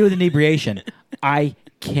nothing to do with inebriation. I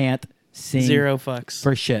can't sing 0 fucks.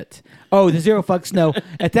 for shit. Oh, the 0 fucks. No,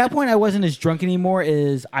 at that point I wasn't as drunk anymore.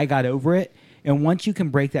 As I got over it, and once you can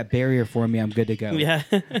break that barrier for me, I'm good to go. Yeah.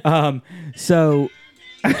 So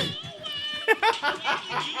Can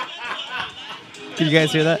you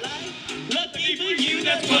guys hear that?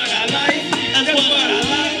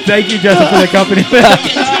 thank you, Justin, for the company.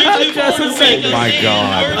 My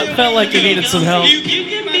God. I felt like you needed some help.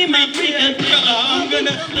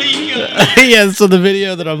 Yeah, so the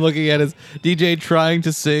video that I'm looking at is DJ trying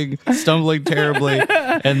to sing, stumbling terribly,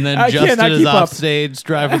 and then I Justin cannot is keep off up. stage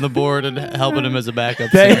driving the board and helping him as a backup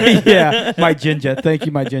singer. Yeah, my ginger. Thank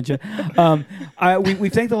you, my ginger.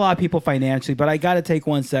 We've thanked a lot of people financially, but I got to take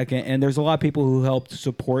 1 second. And there's a lot of people who helped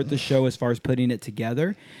support the show as far as putting it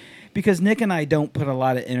together. Because Nick and I don't put a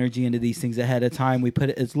lot of energy into these things ahead of time. We put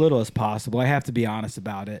it as little as possible. I have to be honest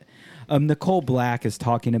about it. Nicole Black is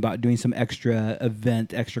talking about doing some extra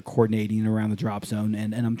coordinating around the drop zone,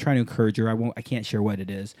 and I'm trying to encourage her. I can't share what it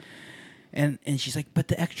is. And she's like, but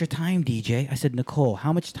the extra time, DJ. I said, Nicole,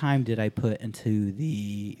 how much time did I put into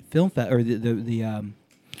the film or the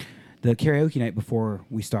karaoke night before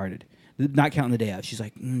we started? Not counting the day out. She's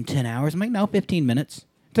like, 10 hours. I'm like, no, 15 minutes.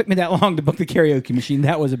 Took me that long to book the karaoke machine.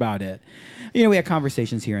 That was about it. We had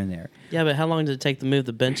conversations here and there. Yeah, but how long did it take to move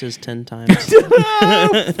the benches 10 times?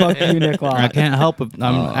 Fuck you, Nick Lott. I can't help it.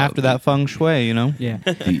 I'm after that feng shui, you know? Yeah.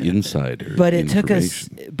 The insider. But it took us.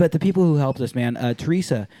 information. But the people who helped us, man,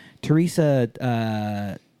 Teresa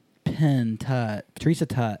Penn.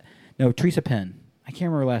 I can't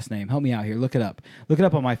remember her last name. Help me out here. Look it up. Look it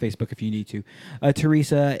up on my Facebook if you need to.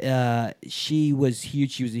 Teresa, she was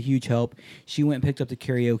huge. She was a huge help. She went and picked up the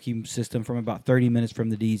karaoke system from about 30 minutes from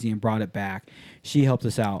the DZ and brought it back. She helped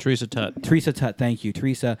us out. Teresa Tutt. Teresa Tutt, thank you.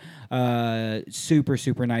 Teresa, super,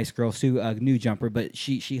 super nice girl. New jumper, but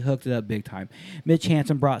she hooked it up big time. Mitch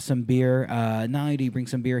Hansen brought some beer. Not only did he bring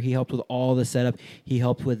some beer, he helped with all the setup. He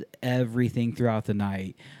helped with everything throughout the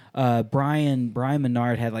night. Brian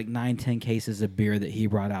Menard had like 9-10 cases of beer that he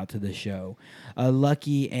brought out to the show.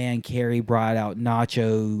 Lucky and Carrie brought out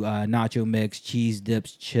nacho mix, cheese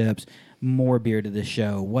dips, chips, more beer to the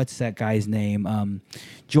show. What's that guy's name?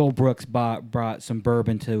 Joel Brooks brought some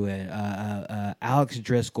bourbon to it. Alex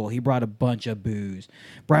Driscoll, he brought a bunch of booze.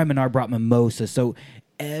 Brian Menard brought mimosa. So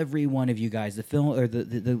every one of you guys, the film or the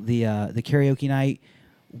karaoke night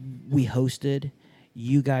we hosted.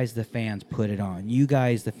 You guys, the fans, put it on. You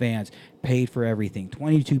guys, the fans, paid for everything.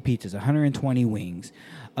 22 pizzas, 120 wings,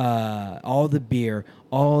 all the beer,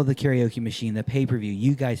 all the karaoke machine, the pay-per-view.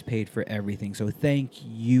 You guys paid for everything. So thank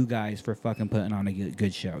you guys for fucking putting on a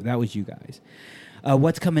good show. That was you guys.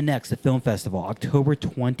 What's coming next? The film festival, October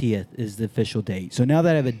 20th is the official date. So now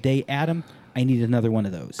that I have a date, Adam, I need another one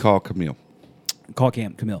of those. Call Camille. Call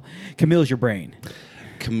Camille. Camille's your brain.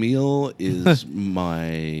 Camille is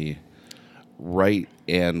my right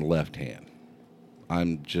and left hand.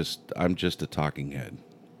 I'm just a talking head.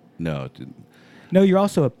 No, No, you're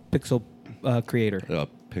also a pixel creator, a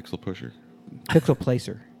pixel pusher, pixel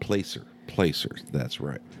placer. placer. That's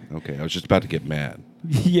right. Okay, I was just about to get mad.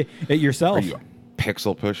 Yeah, yourself. Are you a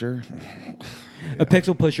pixel pusher? A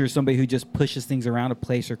pixel pusher is somebody who just pushes things around a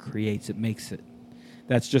place or creates it, makes it.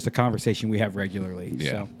 That's just a conversation we have regularly.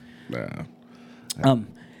 Yeah. So.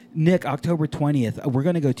 Nick, October 20th, we're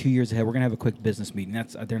going to go 2 years ahead. We're going to have a quick business meeting.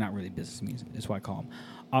 They're not really business meetings. That's why I call them.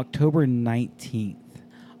 October 19th.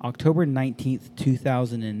 October 19th,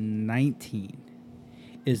 2019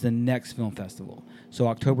 is the next film festival. So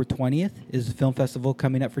October 20th is the film festival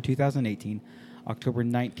coming up for 2018. October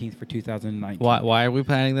 19th for 2019. Why are we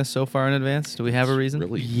planning this so far in advance? Do we have a reason?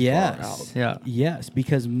 Really far Yes. out. Yeah. Yes,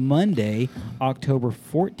 because Monday, October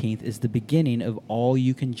 14th, is the beginning of All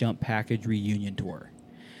You Can Jump Package Reunion Tour.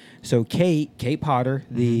 So Kate Potter,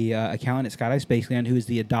 the accountant at Skydive Spaceland, who is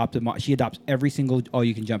the adopted she adopts every single All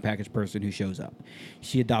You Can Jump Package person who shows up.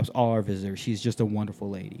 She adopts all our visitors. She's just a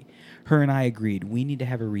wonderful lady. Her and I agreed we need to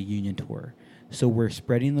have a reunion tour. So we're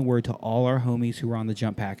spreading the word to all our homies who were on the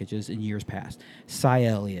jump packages in years past. Cy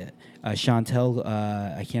Elliott, Chantel,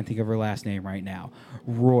 I can't think of her last name right now.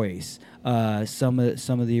 Royce, some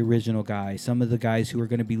of the original guys, some of the guys who are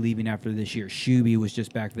going to be leaving after this year. Shuby was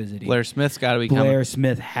just back visiting. Blair Smith's got to be Blair coming.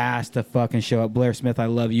 Smith has to fucking show up. Blair Smith, I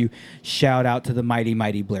love you. Shout out to the mighty,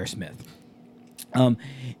 mighty Blair Smith.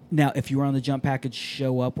 Now, if you were on the jump package,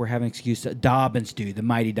 show up. We're having an excuse. Dobbins, dude, the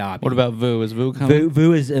mighty Dobbins. What about Vu? Is Vu coming?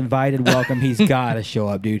 Vu is invited. Welcome. He's got to show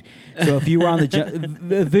up, dude. So if you were on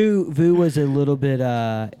the Vu was a little bit.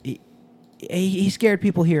 He scared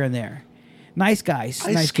people here and there. Nice guys.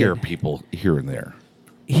 I nice scare kid. people here and there.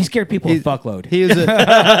 He scared people a fuckload. He's a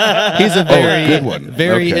very good one.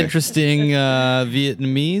 very Okay. interesting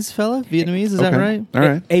Vietnamese fella. Vietnamese, is that Okay. right? All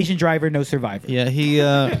right. Asian driver, no survivor. Yeah, he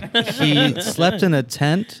slept in a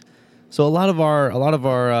tent. So a lot of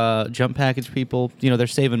our jump package people, they're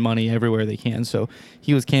saving money everywhere they can. So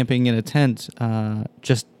he was camping in a tent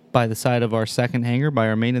just by the side of our second hangar, by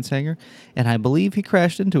our maintenance hangar, and I believe he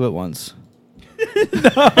crashed into it once. So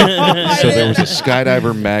there was a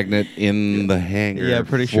skydiver magnet in the hangar. Yeah,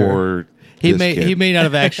 pretty for sure. He this kid. may not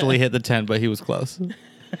have actually hit the tent, but he was close.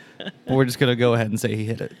 But we're just gonna go ahead and say he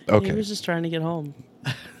hit it. He Okay. was just trying to get home.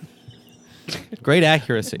 Great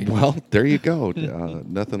accuracy. Well, there you go.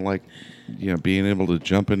 Nothing like being able to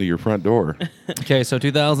jump into your front door. Okay, so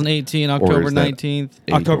 2018, October is that 19th,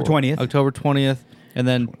 October Indoor. 20th. October 20th, and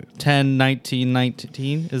then 10, 19,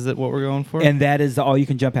 19. Is that what we're going for? And that is the All You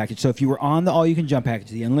Can Jump package. So if you were on the All You Can Jump package,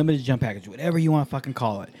 the unlimited jump package, whatever you want to fucking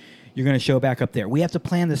call it, you're going to show back up there. We have to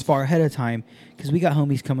plan this far ahead of time because we got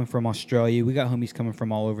homies coming from Australia. We got homies coming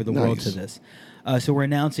from all over the world to Nice. this. So we're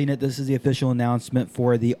announcing it. This is the official announcement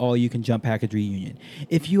for the All You Can Jump package reunion.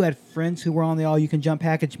 If you had friends who were on the All You Can Jump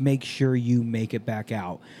package, make sure you make it back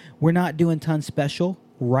out. We're not doing ton special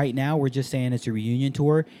right now. We're just saying it's a reunion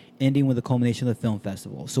tour ending with the culmination of the film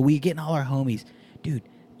festival. So we getting all our homies. Dude,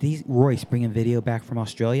 Royce bringing video back from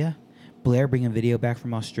Australia. Blair bringing video back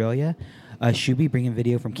from Australia. Shuby bringing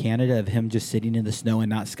video from Canada of him just sitting in the snow and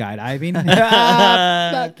not skydiving.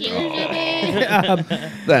 Fuck you,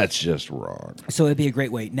 Shuby. That's just wrong. So it'd be a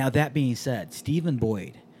great way. Now, that being said, Stephen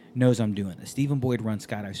Boyd knows I'm doing this. Stephen Boyd runs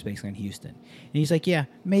Skydive Spaceland Houston. And he's like, yeah,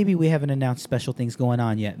 maybe we haven't announced special things going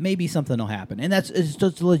on yet. Maybe something will happen. And it's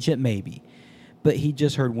just a legit maybe. But he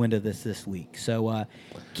just heard wind of this week. So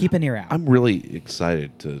keep an ear out. I'm really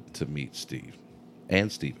excited to meet Steve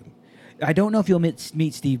and Steven. I don't know if you'll meet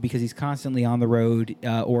Steve because he's constantly on the road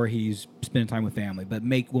or he's spending time with family. But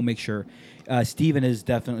we'll make sure. Steven is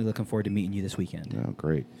definitely looking forward to meeting you this weekend. Oh,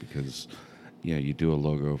 great. Because, you do a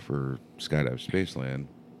logo for Skydive Spaceland,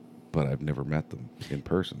 but I've never met them in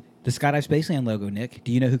person. The Skydive Spaceland logo, Nick.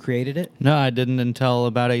 Do you know who created it? No, I didn't until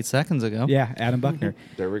about 8 seconds ago. Yeah, Adam Buckner.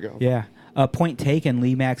 There we go. Yeah. Point taken,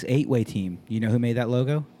 Lee Max 8-way team. You know who made that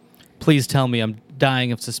logo? Please tell me I'm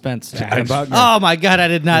dying of suspense. Adam Buckner. Oh my God, I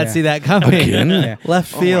did not Yeah. see that coming. Again? Yeah.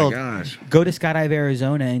 Left Oh, field. my gosh. Go to Skydive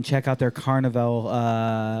Arizona and check out their Carnival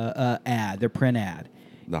ad, their print ad.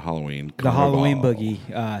 The Halloween. The Halloween Carnival.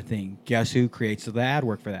 boogie thing. Guess who creates the ad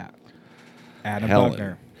work for that? Adam Helen.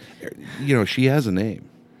 Buckner. She has a name.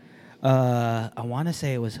 I want to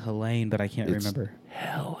say it was Helene, but I can't It's remember.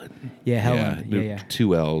 Helen. Yeah, Helen. Yeah.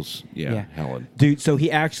 Two L's. Yeah, Helen. Dude, so he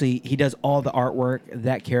does all the artwork,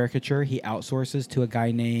 that caricature, he outsources to a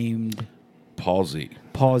guy named Paul Z.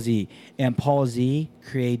 Paul Z. And Paul Z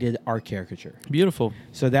created art caricature. Beautiful.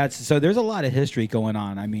 So there's a lot of history going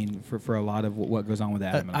on. I mean, for a lot of what goes on with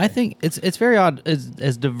Adam. and I think it's very odd.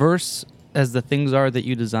 As diverse as the things are that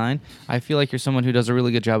you design, I feel like you're someone who does a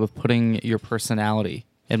really good job of putting your personality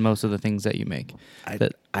in most of the things that you make.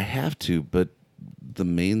 I have to, but the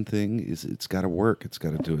main thing is it's got to work. It's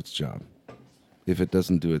got to do its job. If it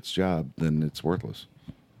doesn't do its job, then it's worthless.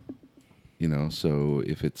 You know, so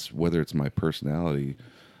if it's whether it's my personality,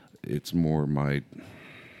 it's more my.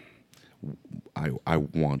 I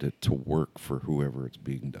want it to work for whoever it's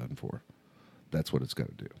being done for. That's what it's got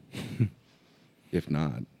to do. If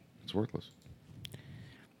not, it's worthless.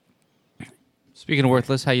 Speaking of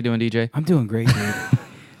worthless, how you doing, DJ? I'm doing great, dude.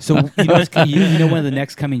 So you know one of the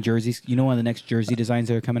next coming jerseys. You know one of the next jersey designs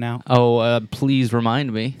that are coming out. Oh, please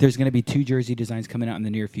remind me. There's going to be 2 jersey designs coming out in the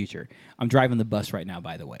near future. I'm driving the bus right now,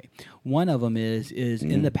 by the way. One of them is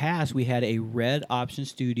in the past we had a red Option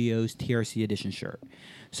Studios TRC edition shirt.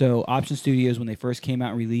 So Option Studios, when they first came out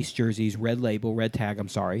and released jerseys, red label, red tag. I'm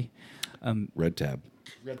sorry, Red tab.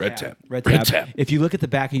 red tab. If you look at the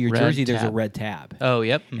back of your Red jersey, there's a tab. red tab. Oh,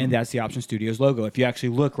 yep. And that's the Option Studios logo. If you actually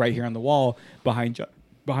look right here on the wall behind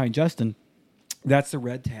Justin, that's the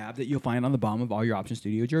red tab that you'll find on the bottom of all your Option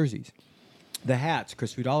Studio jerseys. The hats,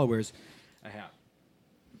 Chris Fudala wears a hat.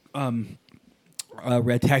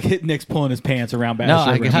 Red tag. Nick's pulling his pants around. No,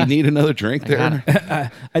 I Do you need another drink there? This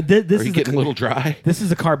Are you is getting a little dry? This is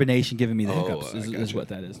the carbonation giving me the Oh, hiccups. I Is gotcha. what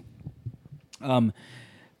that is.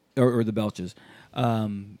 Or the belches.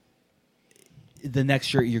 The next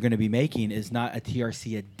shirt you're going to be making is not a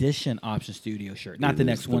TRC edition Option Studio shirt. Not the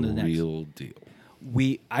next one. The next. Real deal.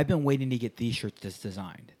 I've been waiting to get these shirts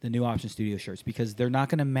designed, the new Option Studio shirts, because they're not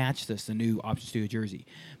going to match the new Option Studio jersey,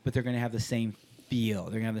 but they're going to have the same feel.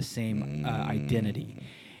 They're going to have the same identity.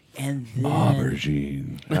 And then,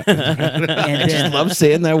 Aubergine. and I just then love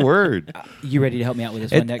saying that word. you ready to help me out with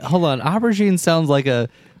this one, Nick? Hold on. Aubergine sounds like an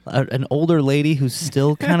older lady who's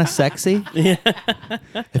still kind of sexy. Yeah.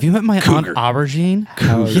 Have you met my aunt Aubergine?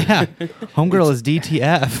 Yeah. Homegirl is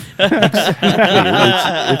DTF.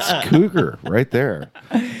 It's Cougar right there.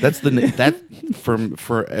 That's from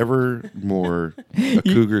forevermore. A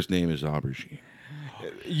cougar's name is Aubergine.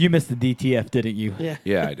 You missed the DTF, didn't you? Yeah.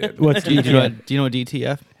 Yeah, I did. What's Do you know DTF? what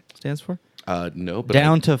DTF stands for? No, but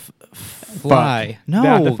Down to fly. No.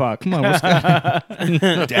 Down to fuck. Come on. What's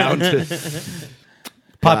down to.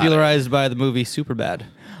 popularized by the movie Superbad.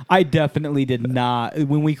 I definitely did not.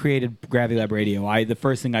 When we created Gravity Lab Radio, the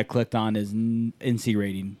first thing I clicked on is NC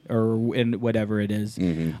rating or in whatever it is.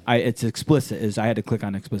 Mm-hmm. It's explicit. I had to click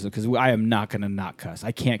on explicit because I am not going to not cuss.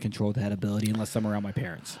 I can't control that ability unless I'm around my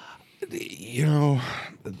parents. You know,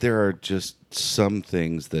 there are just some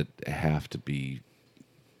things that have to be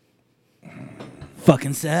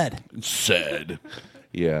Fucking said. said.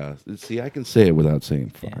 Yeah. See, I can say it without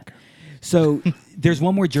saying fuck. So there's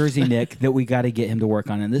one more jersey, Nick, that we got to get him to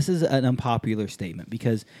work on. And this is an unpopular statement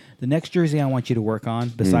because the next jersey I want you to work on,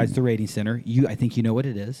 besides the rating center, I think you know what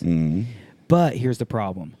it is. But here's the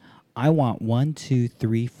problem. I want 1, 2,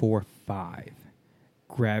 3, 4, 5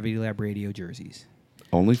 Gravity Lab Radio jerseys.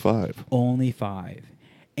 Only 5. Only 5.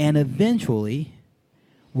 And eventually,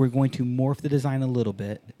 we're going to morph the design a little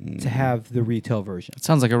bit to have the retail version. It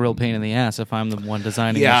sounds like a real pain in the ass if I'm the one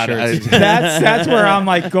designing Yeah, the shirts. That's where I'm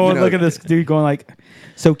like going, You know, look at this dude going like,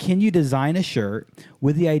 so can you design a shirt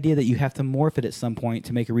with the idea that you have to morph it at some point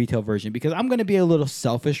to make a retail version? Because I'm going to be a little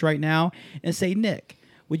selfish right now and say, Nick,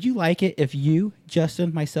 would you like it if you,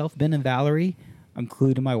 Justin, myself, Ben, and Valerie,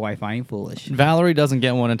 including my wife, I ain't foolish. Valerie doesn't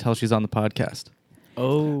get one until she's on the podcast.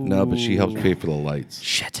 Oh. No, but she helps pay for the lights.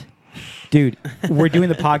 Shit. Dude, we're doing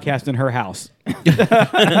the podcast in her house.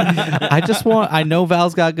 I know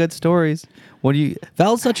Val's got good stories.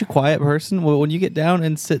 Val's such a quiet person. When you get down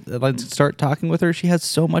and start talking with her, she has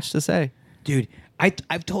so much to say. Dude,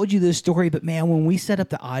 I've told you this story, but man, when we set up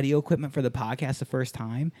the audio equipment for the podcast the first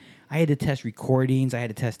time, I had to test recordings. I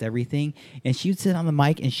had to test everything. And she would sit on the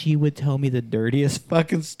mic and she would tell me the dirtiest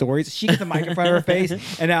fucking stories. She'd get the mic in front of her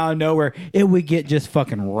face, and out of nowhere, it would get just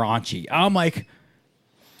fucking raunchy. I'm like,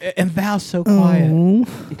 and Val's so quiet.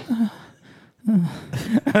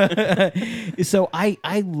 So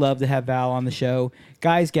I love to have Val on the show.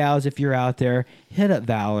 Guys, gals, if you're out there, hit up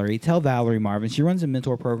Valerie. Tell Valerie Marvin. She runs a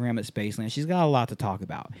mentor program at Spaceland. She's got a lot to talk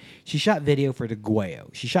about. She shot video for the Guayo.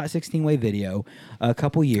 She shot 16-way video a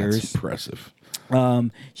couple years. That's impressive.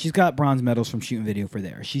 She's got bronze medals from shooting video for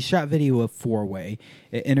there. She shot video of 4-way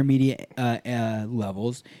at intermediate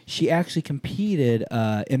levels. She actually competed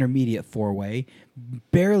intermediate 4-way,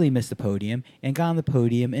 barely missed the podium, and got on the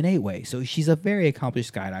podium in 8-way. So she's a very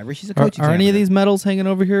accomplished skydiver. She's a coach. Are any of examiner. these medals hanging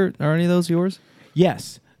over here? Are any of those yours?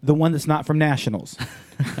 Yes, the one that's not from nationals,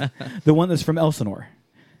 the one that's from Elsinore,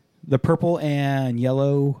 the purple and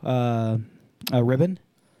yellow ribbon.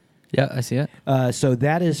 Yeah, I see it. So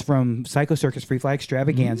that is from Psycho Circus Free Fly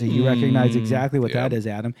Extravaganza. You recognize exactly what Yeah. that is,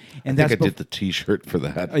 Adam. I And think I that's did the T-shirt for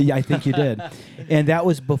that. yeah, I think you did. And that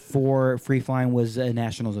was before free flying was a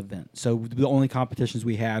nationals event. So the only competitions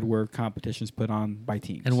we had were competitions put on by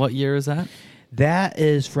teams. And what year is that? That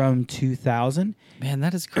is from 2000. Man,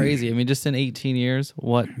 that is crazy. I mean, just in 18 years,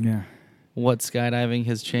 what Yeah. skydiving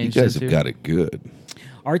has You changed guys into? have got it good.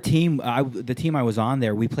 Our team, the team I was on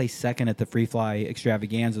there, we placed second at the Free Fly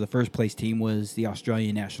Extravaganza. The first place team was the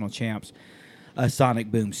Australian national champs,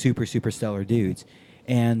 Sonic Boom, super stellar dudes.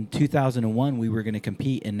 And 2001, we were going to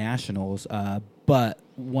compete in nationals, but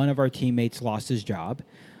one of our teammates lost his job.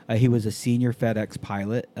 He was a senior FedEx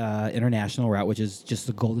pilot, international route, which is just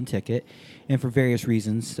the golden ticket, and for various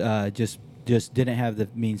reasons, just didn't have the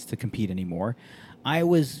means to compete anymore. I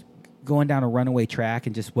was going down a runaway track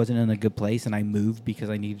and just wasn't in a good place, and I moved because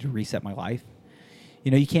I needed to reset my life. You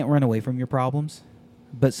know, you can't run away from your problems,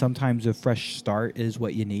 but sometimes a fresh start is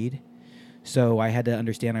what you need. So I had to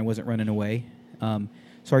understand I wasn't running away. So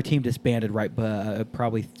our team disbanded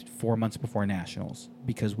probably 4 months before nationals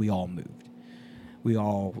because we all moved. We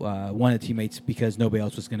all, one of the teammates, because nobody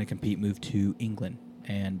else was going to compete, moved to England,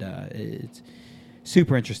 and it's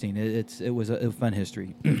super interesting. It was a fun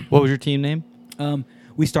history. What was your team name?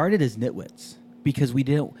 We started as nitwits because we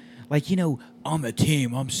didn't, I'm a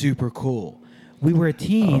team, I'm super cool. We were a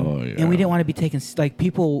team, Oh, yeah. and we didn't want to be taken,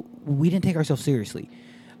 we didn't take ourselves seriously.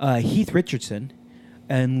 Heath Richardson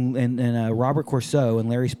and Robert Corso and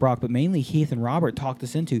Larry Sprock, but mainly Heath and Robert talked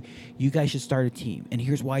us into, you guys should start a team, and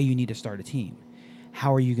here's why you need to start a team.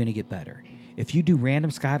 How are you going to get better? If you do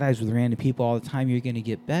random skydives with random people all the time, you're going to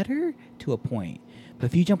get better to a point. But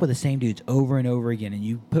if you jump with the same dudes over and over again and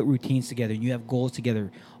you put routines together and you have goals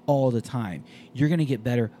together all the time, you're going to get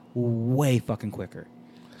better way fucking quicker.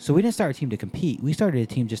 So we didn't start a team to compete. We started a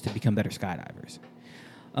team just to become better skydivers.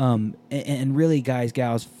 And really, guys,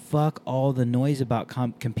 gals, fuck all the noise about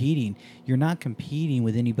competing. You're not competing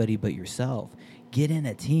with anybody but yourself. Get in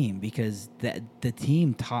a team because the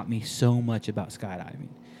team taught me so much about skydiving.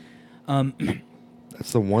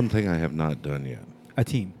 That's the one thing I have not done yet. A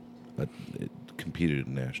team. But it competed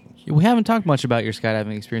in nationals. We haven't talked much about your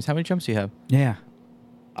skydiving experience. How many jumps do you have? Yeah.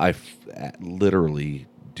 I literally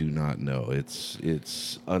do not know.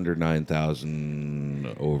 It's under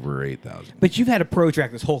 9,000, over 8,000. But you've had a pro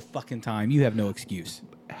track this whole fucking time. You have no excuse.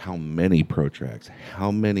 How many pro tracks?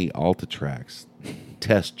 How many Alta tracks?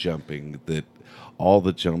 Test jumping that all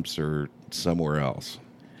the jumps are somewhere else.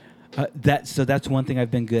 That's one thing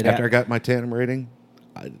I've been good After I at. got my tandem rating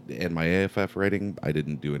and my AFF rating, I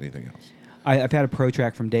didn't do anything else. I've had a pro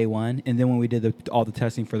track from day one, and then when we did all the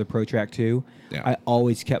testing for the pro track 2, Yeah. I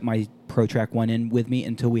always kept my pro track 1 in with me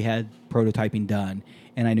until we had prototyping done,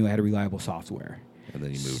 and I knew I had a reliable software. And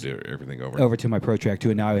then you moved everything over. Over to my pro track 2,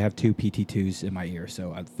 and now I have 2 PT2s in my ear,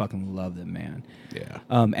 so I fucking love them, man. Yeah.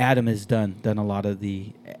 Adam has done a lot of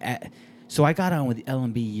the. So I got on with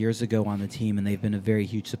LMB years ago on the team, and they've been a very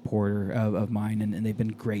huge supporter of mine, and they've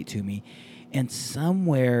been great to me. And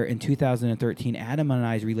somewhere in 2013, Adam and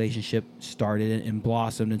I's relationship started and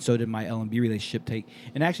blossomed, and so did my LMB relationship.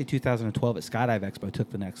 And actually, 2012 at Skydive Expo took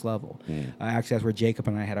the next level. Actually, that's where Jacob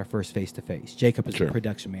and I had our first face-to-face. Jacob is Sure. the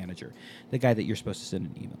production manager, the guy that you're supposed to send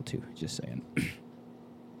an email to, just saying.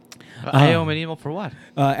 I owe him an email for what?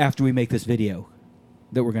 After we make this video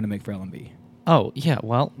that we're going to make for LMB. Oh, yeah.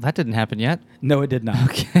 Well, that didn't happen yet. No, it did not.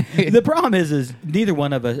 Okay. The problem is neither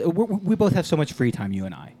one of us, we both have so much free time, you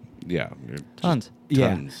and I. Yeah. Tons. Yeah,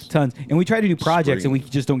 Tons. tons. And we try to do projects, and we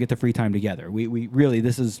Spring. just don't get the free time together. We really,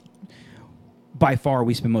 this is, by far,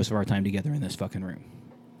 we spend most of our time together in this fucking room.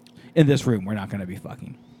 In this room, we're not going to be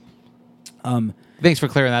fucking. Thanks for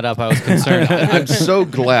clearing that up. I was concerned. I'm so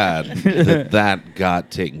glad that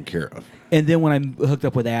got taken care of. And then when I hooked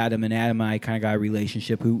up with Adam, and Adam and I kind of got a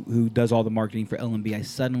relationship who does all the marketing for LMB, I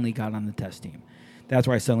suddenly got on the test team. That's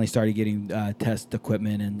where I suddenly started getting test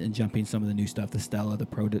equipment and jumping some of the new stuff, the Stella, the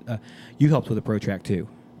Pro. You helped with the Pro Track too.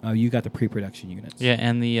 You got the pre-production units. Yeah,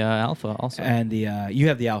 and the Alpha also. And the you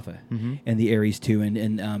have the Alpha and the Aries 2,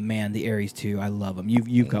 and man, the Aries 2, I love them.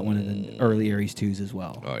 You've got one of the early Aries 2s as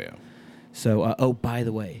well. Oh, yeah. So, oh, by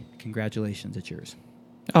the way, congratulations, it's yours.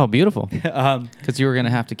 Oh, beautiful. Um, Because you were going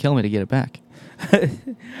to have to kill me to get it back.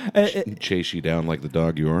 Chase you down like the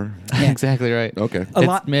dog you are. Exactly right. Okay. A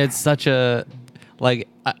lot- It's such a like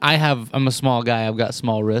I'm a small guy. I've got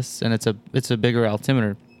small wrists, and it's a bigger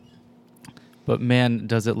altimeter. But man,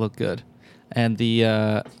 does it look good! And the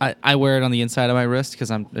I wear it on the inside of my wrist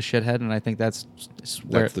because I'm a shithead, and I think that's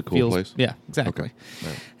where That's it the cool feels, place? Yeah, exactly. Okay.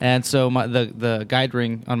 Right. And so the guide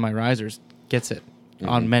ring on my risers gets it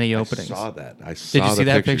on many openings. I saw that. I saw Did you see the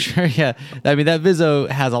that pictures. picture? Yeah. I mean, that Vizzo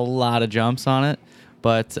has a lot of jumps on it,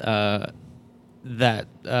 but the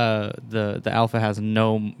Alpha has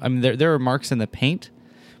no. I mean, there are marks in the paint,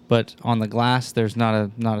 but on the glass, there's not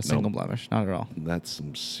a single blemish, not at all. That's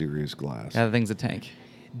some serious glass. Yeah, the thing's a tank.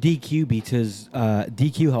 DQ beats his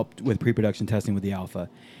DQ helped with pre-production testing with the Alpha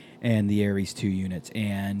and the Ares 2 units,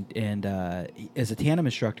 and as a tandem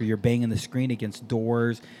instructor, you're banging the screen against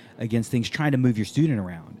doors, against things, trying to move your student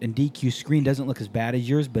around. And DQ's screen doesn't look as bad as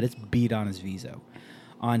yours, but it's beat on his Viso.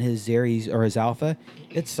 On his Ares or his Alpha,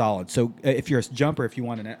 it's solid. So if you're a jumper, if you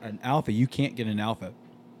want an Alpha, you can't get an Alpha.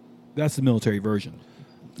 That's the military version.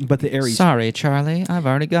 But the Ares, Sorry, Charlie, I've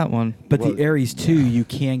already got one. but the Ares 2 you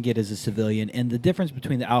can get as a civilian, and the difference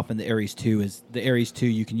between the Alpha and the Ares 2 is the Ares 2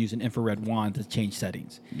 you can use an infrared wand to change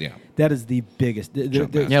settings. Yeah. That is the biggest.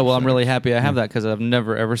 Jump master. Yeah, well, I'm really happy I have that because I've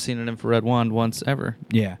never ever seen an infrared wand once ever.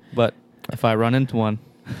 Yeah. But if I run into one,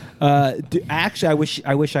 Actually,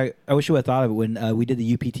 I wish I would have thought of it when we did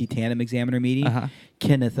the UPT tandem examiner meeting. Uh-huh.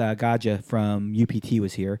 Kenneth Gaja from UPT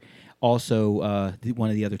was here. Also, one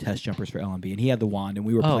of the other test jumpers for LMB, and he had the wand, and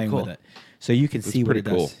we were Oh, playing cool. with it, so you can see what it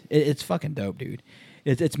pretty cool. does. It's fucking dope, dude.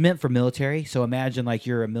 It's meant for military. So imagine like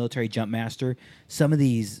you're a military jump master. Some of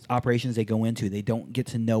these operations they go into, they don't get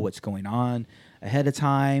to know what's going on ahead of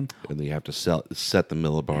time, And they have to set the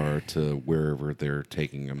millibar to wherever they're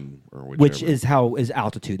taking them or whichever. which is how is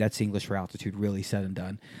altitude. That's English for altitude, really said and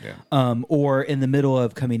done. Yeah. Or in the middle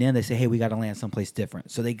of coming in, they say, hey, we got to land someplace different.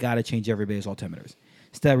 So they got to change everybody's altimeters.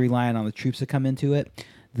 Instead of relying on the troops to come into it,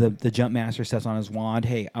 the jump master sets on his wand,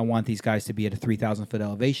 hey, I want these guys to be at a 3,000-foot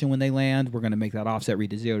elevation when they land. We're going to make that offset read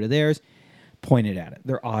to 0 to theirs. Point it at it.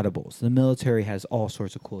 They're audibles. The military has all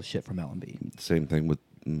sorts of cool shit from LMB. Same thing with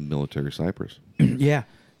military Cypress. Yeah.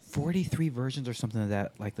 43 versions or something of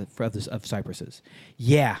that, like of Cypresses.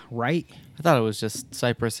 Yeah, right? I thought it was just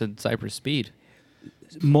Cypress and Cypress Speed.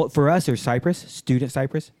 For us, there's Cypress, Student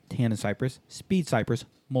Cypress, Tandem Cypress, Speed Cypress,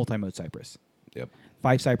 Multi-Mode Cypress. Yep.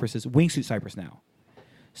 5 Cypresses, Wingsuit Cypress now.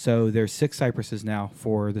 So there's 6 Cypresses now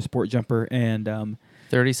for the sport jumper, and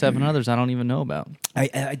 37 others I don't even know about.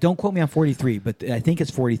 I don't quote me on 43, but I think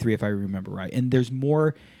it's 43 if I remember right. And there's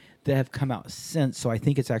more that have come out since, so I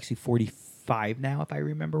think it's actually 45 now if I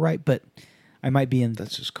remember right. But I might be in.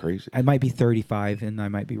 That's just crazy. I might be 35, and I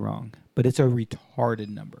might be wrong. But it's a retarded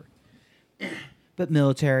number. But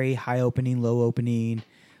military, high opening, low opening,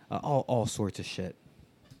 all sorts of shit.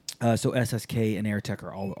 So SSK and AirTech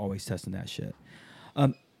are always testing that shit.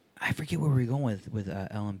 I forget where we're going with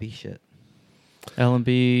LMB shit.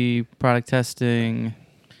 L&B, product testing.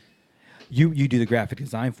 You do the graphic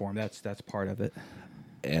design for them. That's part of it,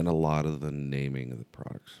 And a lot of the naming of the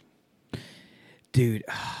products. dude.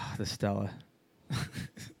 The Stella.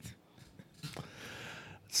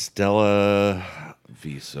 Stella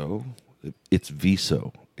Viso. It's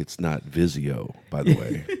Viso. It's not Vizio, by the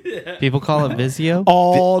way. People call it Vizio.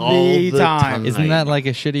 All the time. Isn't that like a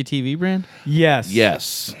shitty TV brand? Yes.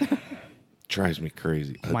 Yes. Drives me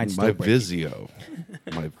crazy. Mine's My still breaking. Vizio.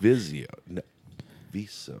 My Vizio. No,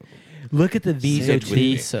 Viso. Look at the Say Viso it with 2.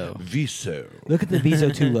 me. Viso. Viso. Look at the Viso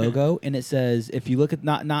 2 logo, and it says, if you look at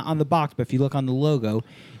not on the box, but if you look on the logo,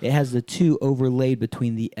 it has the 2 overlaid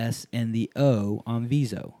between the S and the O on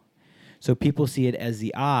Viso. So people see it as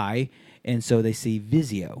the I, and so they see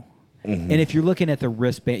Vizio. And if you're looking at the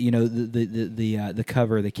wristband, you know, the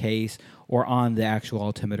cover of the case, or on the actual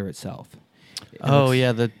altimeter itself. it Oh looks-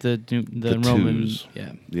 yeah, the Roman. twos.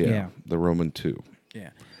 Yeah. Yeah. The Roman 2. Yeah.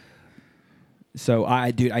 So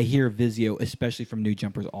I hear Vizio, especially from new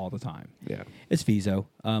jumpers, all the time. Yeah. It's Viso.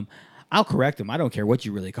 I'll correct them. I don't care what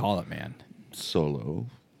you really call it, man. Solo,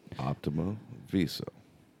 Optima, Viso,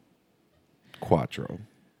 Quattro,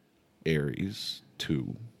 Ares,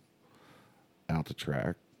 2,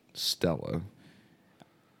 Altitrack, Stella,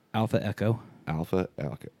 Alpha Echo. Alpha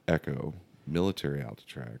Echo, Military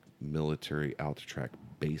Altitrack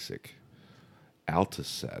Basic,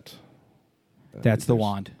 Altiset. That's the There's-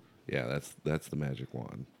 wand. Yeah, that's the magic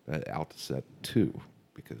wand. Altiset 2,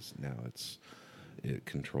 because now it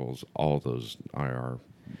controls all those IR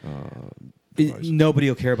devices. Nobody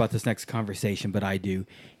will care about this next conversation, but I do.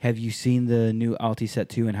 Have you seen the new Altiset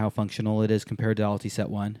 2 and how functional it is compared to Altiset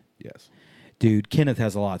 1? Yes. Dude, Kenneth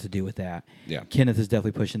has a lot to do with that. Yeah. Kenneth is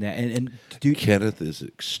definitely pushing that. And dude, Kenneth is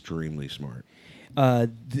extremely smart.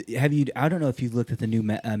 have you? I don't know if you've looked at the new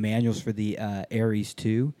manuals for the Aries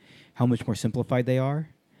 2, how much more simplified they are.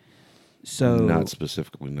 So, Not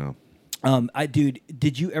specifically, no. dude,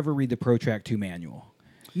 did you ever read the ProTrack 2 manual?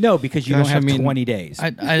 No, because you Gosh, don't have I mean, 20 days. I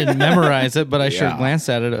didn't memorize it, but I sure Yeah. glanced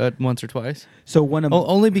at it once or twice. So one of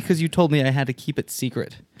Only because you told me I had to keep it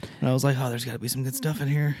secret, and I was like, "Oh, there's got to be some good stuff in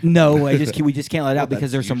here." no, we just can't let it out because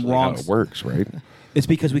That's there's some usually wrong. how it works, right? It's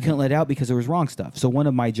because we couldn't let it out because there was wrong stuff. So one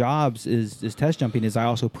of my jobs is test jumping. Is I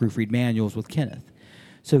also proofread manuals with Kenneth.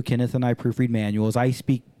 So Kenneth and I proofread manuals. I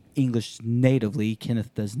speak English natively.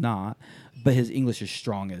 Kenneth does not, but his English is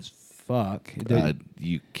strong as fuck.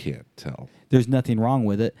 You can't tell. There's nothing wrong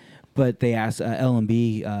with it. But they asked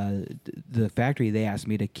L&B, the factory. They asked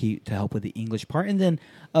me to help with the English part, and then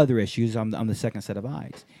other issues. I'm the second set of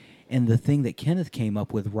eyes. And the thing that Kenneth came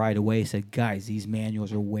up with right away said, "Guys, these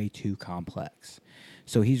manuals are way too complex."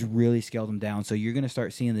 So he's really scaled them down. So you're going to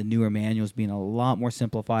start seeing the newer manuals being a lot more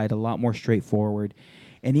simplified, a lot more straightforward,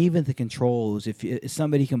 and even the controls. If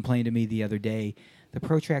somebody complained to me the other day, the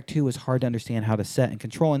ProTrack 2 is hard to understand how to set and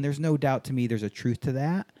control, and there's no doubt to me there's a truth to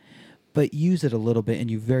that. But use it a little bit,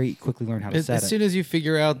 and you very quickly learn how to set As it. soon as you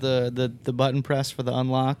figure out the button press for the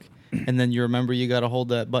unlock, and then you remember you got to hold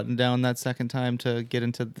that button down that second time to get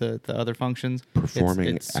into the other functions.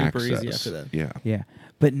 Performing it's super access. easy after that. Yeah. Yeah,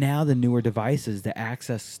 but now the newer devices, the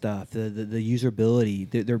access stuff, the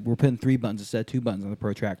usability, we're putting 3 buttons instead of 2 buttons on the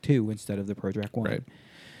ProTrack 2 instead of the ProTrack 1. Right.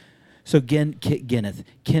 So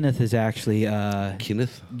Kenneth is actually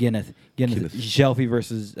Kenneth? Kenneth Shelby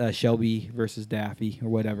versus Daffy or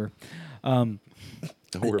whatever.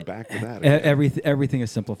 We're back to that. again. Everything is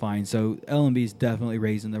simplifying. So L&B is definitely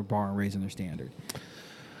raising their bar and raising their standard.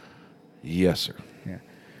 Yes, sir. Yeah.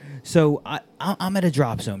 So I'm at a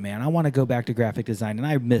drop zone, man. I want to go back to graphic design, and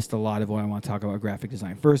I missed a lot of what I want to talk about graphic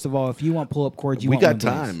design. First of all, if you want pull-up cords, We got want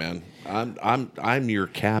one of time, these. man. I'm your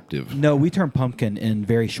captive. No, we turn pumpkin in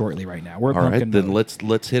very shortly right now. We're All pumpkin right, then mode.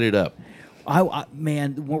 let's hit it up.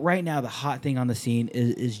 Man, right now the hot thing on the scene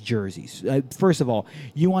is jerseys. First of all,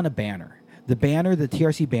 you want a banner. The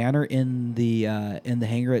TRC banner in the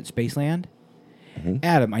hangar at Spaceland. Mm-hmm.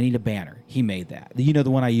 Adam, I need a banner. He made that. You know,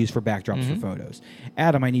 the one I use for backdrops for photos.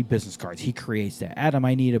 Adam, I need business cards. He creates that. Adam,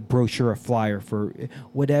 I need a brochure, a flyer for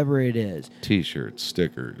whatever it is. T-shirts,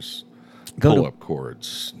 stickers, Go to- pull-up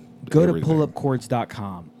cords. Go everything. to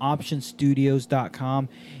pullupcords.com. Optionstudios.com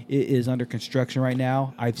is under construction right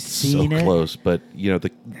now. I've seen so it. close, but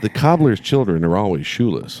the cobbler's children are always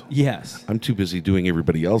shoeless. Yes. I'm too busy doing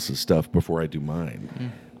everybody else's stuff before I do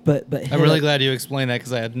mine. But I'm really glad you explained that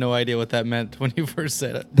because I had no idea what that meant when you first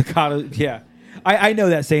said it. yeah. I know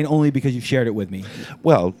that saying only because you shared it with me.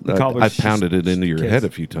 Well, cobbler's I've pounded it into your kids. head a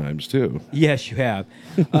few times too. Yes, you have.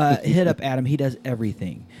 Hit up Adam. He does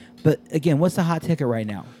everything. But again, what's the hot ticket right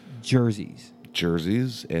now? Jerseys.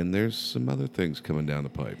 Jerseys, and there's some other things coming down the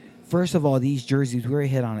pipe. First of all, these jerseys, we already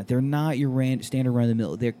hit on it. They're not your standard run of the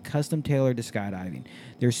mill. They're custom tailored to skydiving.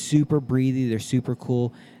 They're super breathy. They're super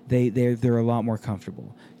cool. They're a lot more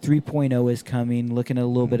comfortable. 3.0 is coming. Looking at a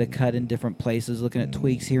little bit of cut in different places. Looking at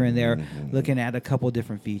tweaks here and there. Looking at a couple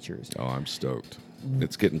different features. Oh, I'm stoked.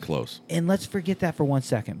 It's getting close. And let's forget that for 1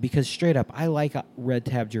 second, because straight up, I like Red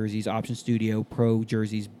Tab jerseys, Option Studio Pro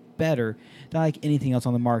jerseys better than I like anything else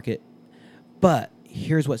on the market. But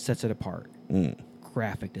here's what sets it apart.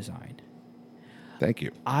 Graphic design. Thank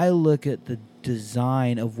you. I look at the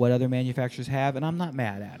design of what other manufacturers have, and I'm not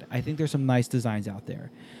mad at it. I think there's some nice designs out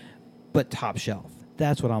there. But top shelf,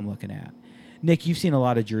 that's what I'm looking at. Nick, you've seen a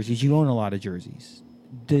lot of jerseys. You own a lot of jerseys.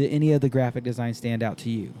 Did any of the graphic design stand out to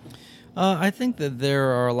you? I think that there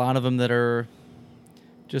are a lot of them that are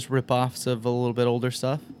just rip-offs of a little bit older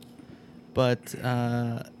stuff. But,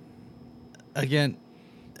 again,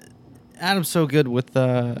 Adam's so good with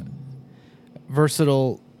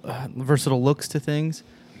versatile looks to things,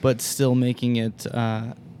 but still making it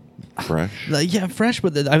Fresh. fresh.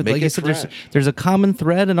 But Make like I it said, fresh. there's a common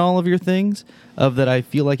thread in all of your things of that. I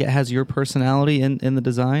feel like it has your personality in the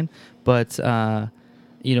design, but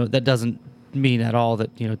that doesn't mean at all that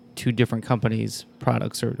two different companies'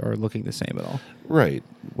 products are looking the same at all. Right.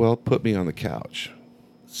 Well, put me on the couch.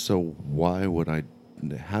 So why would I?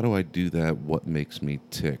 How do I do that? What makes me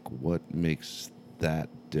tick? What makes that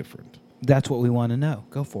different? That's what we want to know.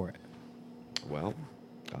 Go for it. Well,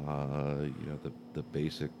 the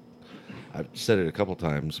basic. I've said it a couple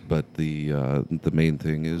times, but the main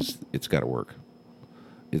thing is it's got to work.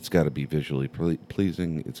 It's got to be visually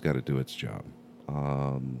pleasing. It's got to do its job.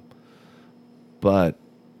 But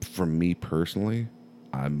for me personally,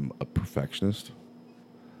 I'm a perfectionist.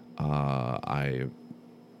 I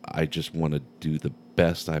just want to do the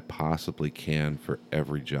best I possibly can for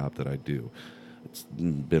every job that I do. It's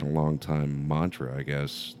been a long time mantra, I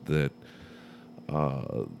guess, that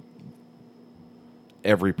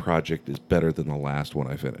every project is better than the last one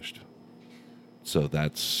I finished. So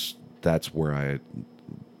that's what I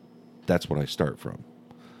start from.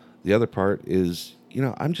 The other part is,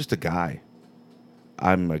 I'm just a guy.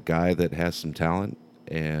 I'm a guy that has some talent,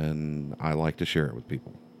 and I like to share it with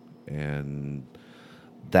people. And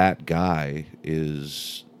that guy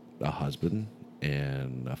is a husband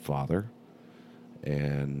and a father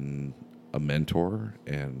and a mentor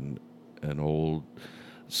and an old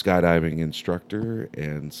skydiving instructor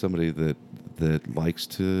and somebody that likes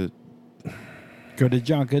to Go to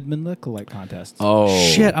John Goodman lookalike contests. Oh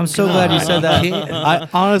Shit, I'm so glad you said that. I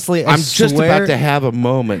honestly, I I'm just swear, about to have a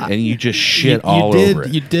moment and you just shit you all did, over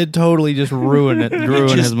it. You did totally just ruin it,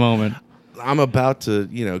 his moment. I'm about to,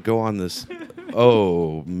 go on this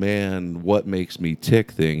oh man, what makes me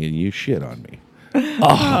tick thing and you shit on me.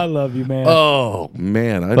 I love you, man. Oh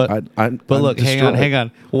man, But I'm look, hang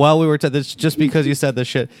on. While we were this just because you said this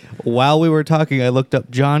shit, while we were talking, I looked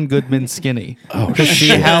up John Goodman skinny to see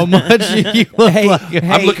how much you look like.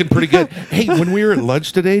 I'm looking pretty good. Hey, when we were at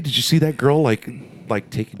lunch today, did you see that girl like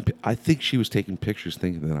taking? I think she was taking pictures,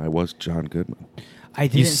 thinking that I was John Goodman. I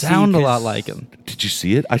didn't You see sound a 'cause- lot like him. Did you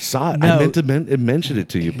see it? I saw it. No. I meant to mention it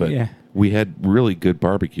to you, but Yeah. we had really good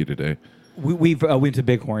barbecue today. We've went to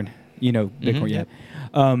Bighorn. Bighorn, yeah.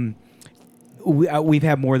 We've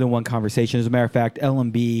had more than one conversation. As a matter of fact,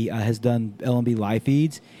 LMB has done LMB live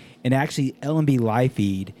feeds, and actually LMB live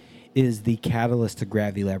feed is the catalyst to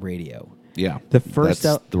Gravity Lab Radio. Yeah, The first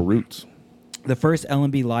that's the roots. The first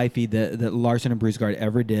LMB live feed that Larson and Brusgard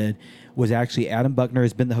ever did was actually Adam Buckner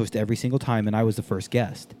has been the host every single time, and I was the first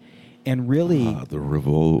guest. And really, The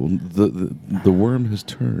revolt, the worm has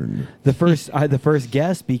turned. the first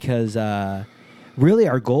guest because really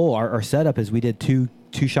our goal, our setup is we did two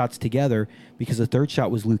shots together because the third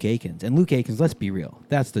shot was Luke Akins. And Luke Akins, let's be real,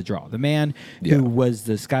 that's the draw. The man Yeah. who was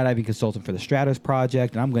the skydiving consultant for the Stratos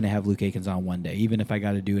project, and I'm going to have Luke Akins on one day, even if I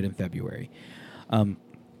got to do it in February.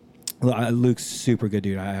 Luke's super good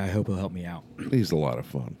dude. I hope he'll help me out. He's a lot of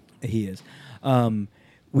fun. He is.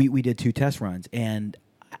 We did 2 test runs, and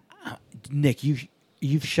Nick,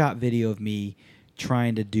 you've shot video of me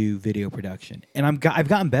trying to do video production, and I've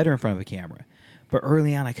gotten better in front of a camera, but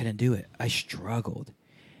early on I couldn't do it. I struggled,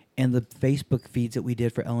 and the Facebook feeds that we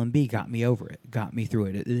did for LMB got me over it, got me through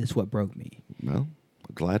it. It's what broke me. Well,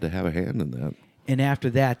 glad to have a hand in that. And after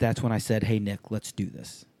that, that's when I said, "Hey Nick, let's do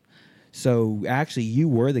this." So actually, you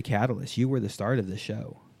were the catalyst. You were the start of the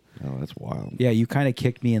show. Oh, that's wild. Yeah, you kind of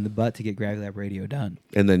kicked me in the butt to get Gravity Lab Radio done.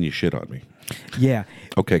 And then you shit on me. Yeah.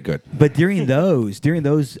 Okay, good. But during those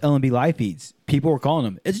LMB live feeds, people were calling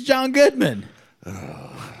him, "It's John Goodman."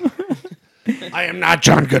 I am not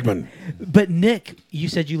John Goodman. But Nick, you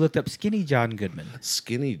said you looked up skinny John Goodman.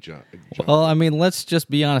 Skinny John. Well, I mean, let's just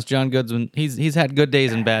be honest. John Goodman, he's had good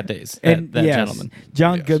days and bad days. And that yes, gentleman.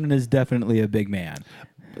 John Yes. Goodman is definitely a big man.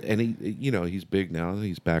 And he's big now.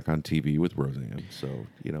 He's back on TV with Roseanne. So,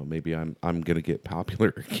 maybe I'm gonna get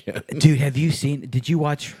popular again. Dude,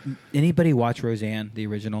 anybody watch Roseanne, the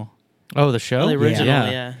original? Oh, the show? The original, Yeah.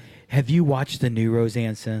 yeah. Have you watched the new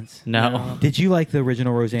Roseanne since? No. Did you like the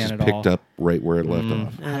original Roseanne Just at all? picked up right where it left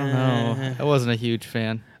off. I don't know. I wasn't a huge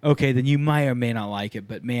fan. Okay, then you might or may not like it,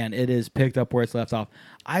 but man, it is picked up where it's left off.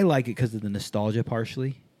 I like it because of the nostalgia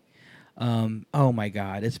partially. Oh my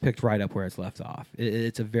God, it's picked right up where it's left off.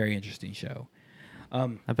 It's a very interesting show.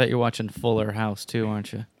 I bet you're watching Fuller House too,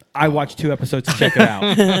 aren't you? I watched 2 episodes to check it out.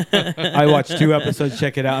 And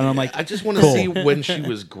I'm like, I just want to cool. see when she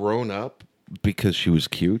was grown up because she was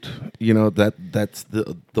cute. That's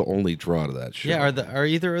the only draw to that show. Yeah. Are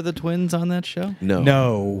either of the twins on that show? No.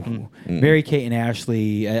 No. Mary Kate and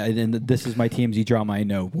Ashley, and this is my TMZ drama. I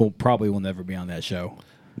know will never be on that show.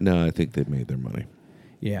 No, I think they made their money.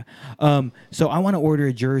 Yeah. So I want to order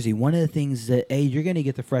a jersey. One of the things that, you're going to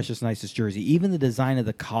get the freshest, nicest jersey. Even the design of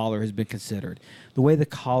the collar has been considered. The way the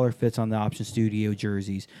collar fits on the Option Studio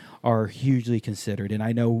jerseys are hugely considered. And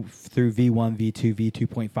I know through V1, V2,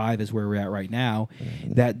 V2.5 is where we're at right now,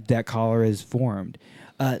 that collar is formed.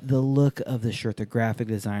 The look of the shirt, the graphic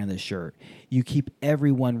design of the shirt. You keep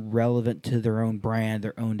everyone relevant to their own brand,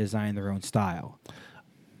 their own design, their own style.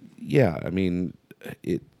 Yeah, I mean,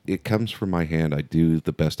 it comes from my hand. I do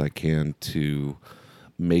the best I can to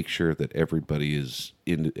make sure that everybody is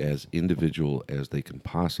as individual as they can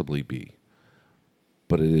possibly be.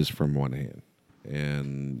 But it is from one hand,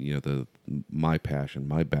 and my passion,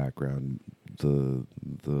 my background,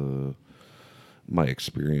 my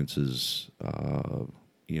experiences,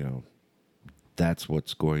 that's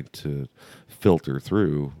what's going to filter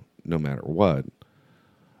through no matter what.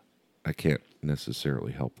 I can't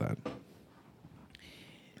necessarily help that.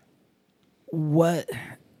 What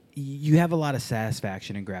you have a lot of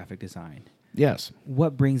satisfaction in graphic design. Yes.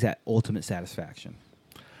 What brings that ultimate satisfaction?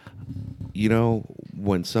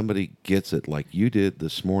 When somebody gets it like you did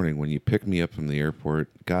this morning, when you picked me up from the airport,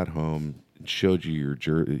 got home, and showed you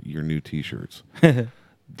your new T-shirts,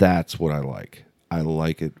 that's what I like. I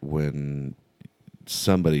like it when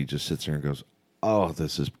somebody just sits there and goes, "Oh,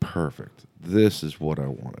 this is perfect. This is what I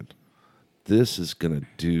wanted. This is going to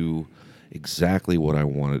do exactly what I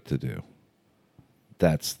want it to do."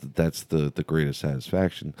 That's the greatest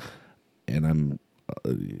satisfaction, and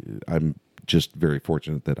I'm just very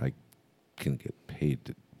fortunate that I can get paid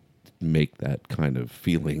to make that kind of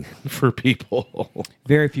feeling for people.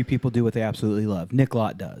 Very few people do what they absolutely love. Nick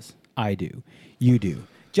Lott does. I do. You do.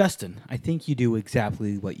 Justin, I think you do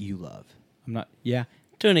exactly what you love. I'm not. Yeah.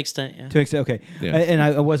 To an extent, yeah. To an extent, okay. Yeah. And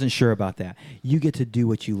I wasn't sure about that. You get to do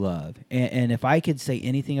what you love. And if I could say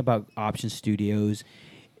anything about Option Studios,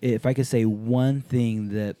 if I could say one thing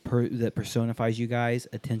that that personifies you guys,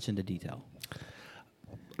 attention to detail.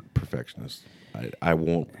 Perfectionist. I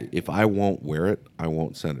won't. If I won't wear it, I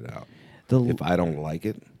won't send it out. If I don't like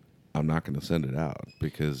it, I'm not going to send it out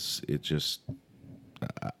because it just.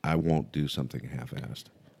 I won't do something half-assed.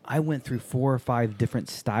 I went through 4 or 5 different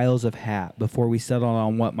styles of hat before we settled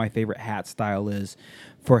on what my favorite hat style is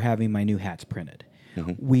for having my new hats printed.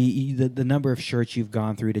 Mm-hmm. The number of shirts you've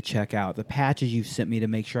gone through to check out, the patches you've sent me to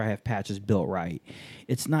make sure I have patches built right.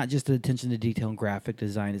 It's not just attention to detail and graphic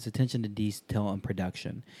design, it's attention to detail and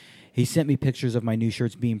production. He sent me pictures of my new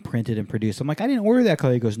shirts being printed and produced. I'm like, I didn't order that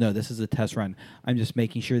color. He goes, no, this is a test run. I'm just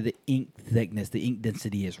making sure the ink thickness, the ink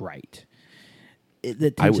density is right.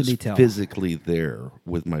 The I attention was to detail. physically there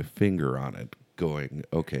with my finger on it going,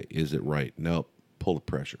 okay, is it right? Nope. Pull the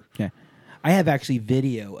pressure. Yeah. I have actually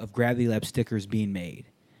video of Gravity Lab stickers being made.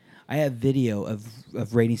 I have video of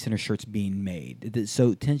Rating Center shirts being made.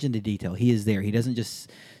 So attention to detail. He is there. He doesn't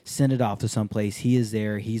just send it off to someplace. He is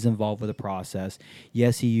there. He's involved with the process.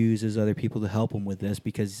 Yes, he uses other people to help him with this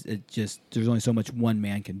because there's only so much one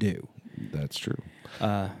man can do. That's true.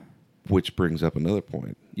 Which brings up another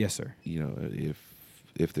point. Yes, sir.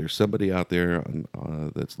 If there's somebody out there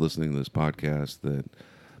that's listening to this podcast that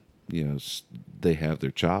they have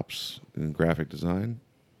their chops in graphic design,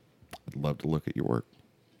 I'd love to look at your work.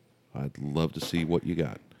 I'd love to see what you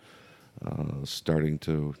got. Starting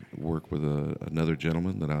to work with another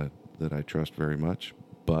gentleman that I trust very much,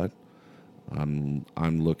 but I'm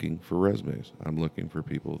looking for resumes. I'm looking for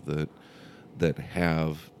people that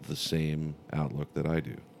have the same outlook that I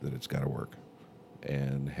do. That it's got to work,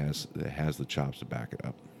 and has the chops to back it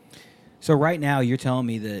up. So right now, you're telling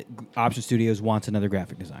me that Option Studios wants another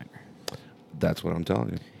graphic designer. That's what I'm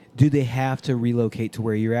telling you. Do they have to relocate to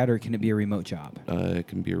where you're at, or can it be a remote job? It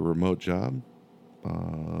can be a remote job.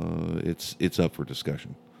 It's up for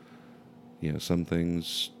discussion. Some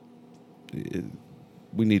things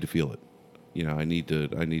we need to feel it. I need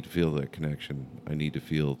to feel that connection. I need to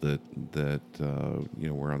feel that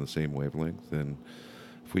we're on the same wavelength, and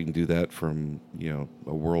if we can do that from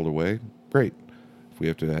a world away, great. If we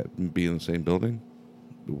have to be in the same building,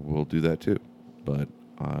 we'll do that too. But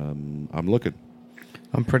I'm looking.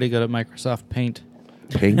 I'm pretty good at Microsoft Paint.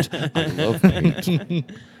 Paint. I love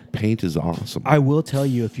paint. Paint is awesome. I will tell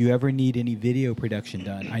you, if you ever need any video production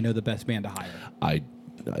done, I know the best man to hire.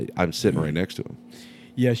 I'm sitting right next to him.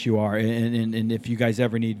 Yes, you are. And if you guys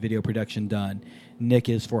ever need video production done, Nick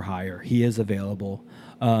is for hire. He is available.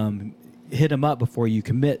 Hit him up before you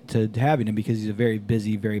commit to having him because he's a very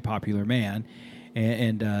busy, very popular man.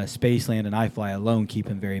 And Spaceland and iFly alone keep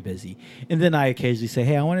him very busy. And then I occasionally say,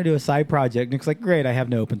 hey, I want to do a side project. Nick's like, great, I have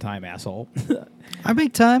no open time, asshole. I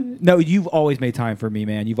make time. No, you've always made time for me,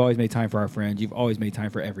 man. You've always made time for our friends. You've always made time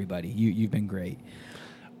for everybody. You've been great.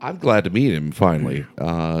 I'm glad to meet him finally.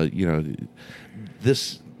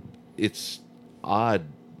 It's odd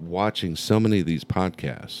watching so many of these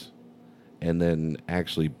podcasts and then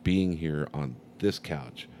actually being here on this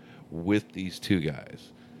couch with these 2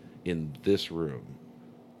 guys in this room.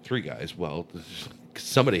 3 guys. Well,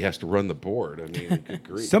 somebody has to run the board. I mean, good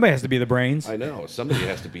grief. Somebody has to be the brains. I know. Somebody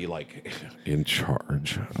has to be in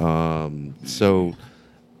charge. So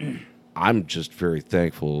I'm just very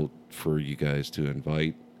thankful for you guys to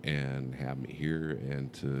invite and have me here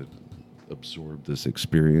and to absorb this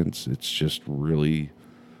experience. It's just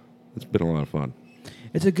it's been a lot of fun.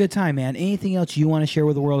 It's a good time, man. Anything else you want to share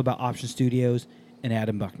with the world about Option Studios and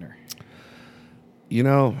Adam Buckner?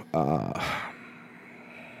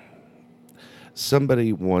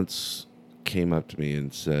 Somebody once came up to me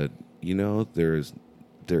and said,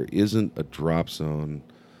 there isn't a drop zone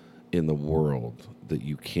in the world that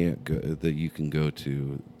you can't go, that you can go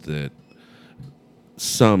to, that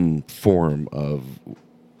some form of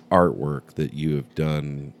artwork that you have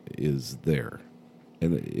done is there.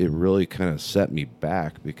 And it really kind of set me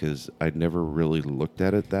back because I'd never really looked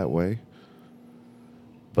at it that way.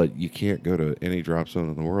 But you can't go to any drop zone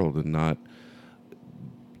in the world and not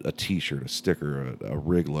a T-shirt, a sticker, a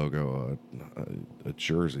rig logo, a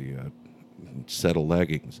jersey, a set of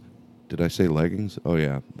leggings. Did I say leggings? Oh,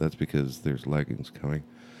 yeah. That's because there's leggings coming.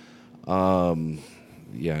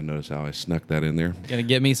 Yeah, notice how I snuck that in there. Gonna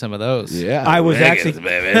get me some of those. Yeah. I was leggings, actually,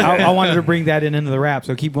 baby. I wanted to bring that into the wrap,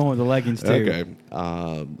 so keep going with the leggings too. Okay.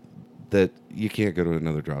 That you can't go to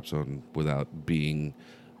another drop zone without being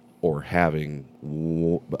or having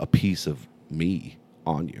a piece of me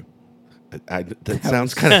on you. That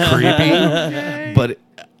sounds kind of creepy, but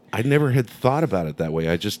I never had thought about it that way.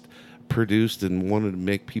 I just produced and wanted to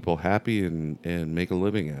make people happy and make a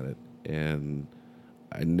living at it. And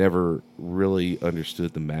I never really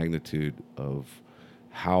understood the magnitude of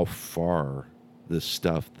how far this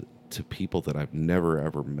stuff to people that I've never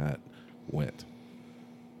ever met went.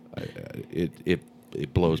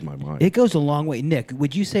 It blows my mind. It goes a long way. Nick,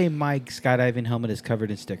 would you say my skydiving helmet is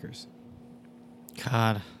covered in stickers?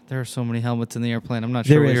 God, there are so many helmets in the airplane. I'm not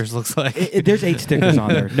There sure what is. yours looks like. There's 8 stickers on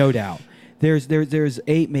there, no doubt. There's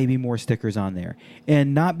 8, maybe more stickers on there,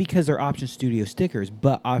 and not because they're Option Studio stickers,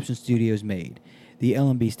 but Option Studios made. The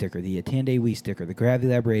LMB sticker, the Attende Wii sticker, the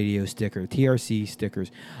Gravity Lab Radio sticker, TRC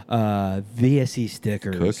stickers, VSE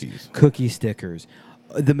stickers, cookie stickers.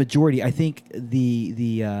 The majority, I think, the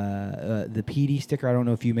PD sticker. I don't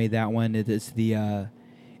know if you made that one. It's the No.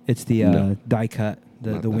 die cut,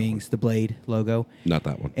 Not the that wings, the blade logo, Not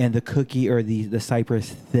that one. and the cookie or the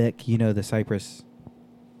Cypress thick. The Cypress.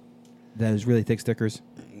 Those really thick stickers.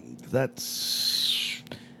 That's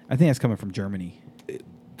I think that's coming from Germany.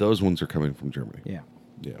 those ones are coming from Germany. Yeah.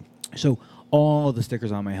 Yeah. So all the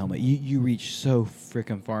stickers on my helmet, you reach so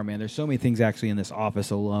freaking far, man. There's so many things actually in this office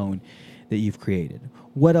alone that you've created.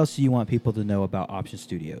 What else do you want people to know about Option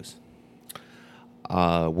Studios?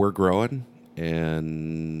 We're growing,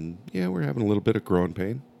 and yeah, we're having a little bit of growing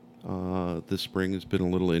pain. This spring has been a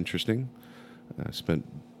little interesting. I spent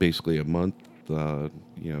basically a month,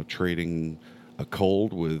 trading a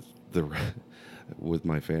cold with with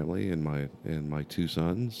my family and my 2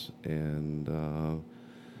 sons, and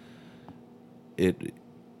it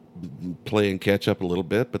playing catch up a little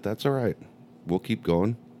bit, but that's all right. We'll keep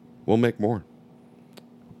going. We'll make more.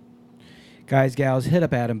 Guys, gals, hit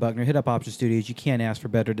up Adam Buckner, hit up Option Studios. You can't ask for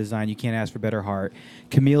better design. You can't ask for better heart.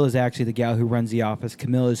 Camille is actually the gal who runs the office.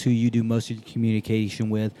 Camille is who you do most of your communication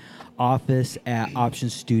with.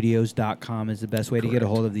 office@optionstudios.com is the best way to get a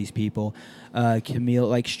hold of these people. Camille,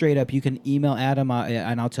 like straight up, you can email Adam,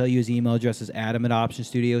 and I'll tell you his email address is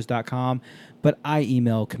adam@optionstudios.com. But I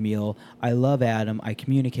email Camille. I love Adam. I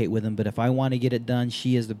communicate with him. But if I want to get it done,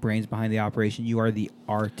 she is the brains behind the operation. You are the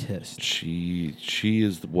artist. She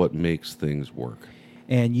is what makes things work.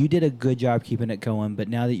 And you did a good job keeping it going. But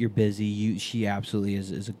now that you're busy, she absolutely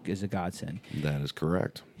is a godsend. That is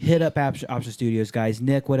correct. Hit up Option Studios, guys.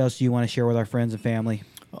 Nick, what else do you want to share with our friends and family?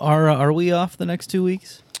 Are we off the next 2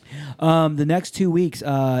 weeks? The next 2 weeks,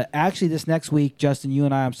 actually this next week, Justin, you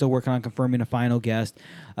and I'm still working on confirming a final guest.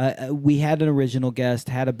 We had an original guest,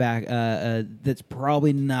 had a back that's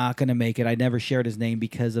probably not going to make it. I never shared his name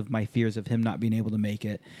because of my fears of him not being able to make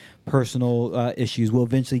it. Personal issues. We'll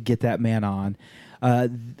eventually get that man on.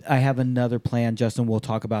 I have another plan, Justin. We'll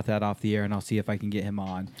talk about that off the air, and I'll see if I can get him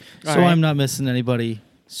on. So I'm not missing anybody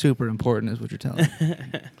super important, is what you're telling me.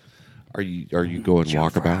 Are you going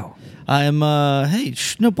walkabout? I'm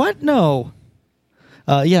what? No.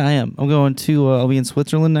 Yeah, I am. I'm going to I'll be in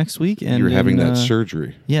Switzerland next week, and You're having that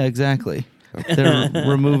surgery. Yeah, exactly. They're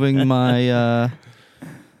removing my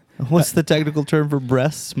what's the technical term for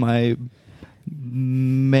breasts? My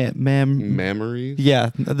Memories? Yeah,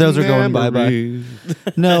 those are going bye-bye.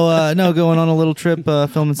 No, going on a little trip,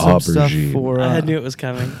 filming some stuff for... I knew it was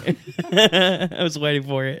coming. I was waiting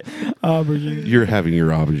for it. Aubergine. You're having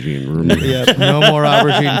your aubergine removed. Yeah, no more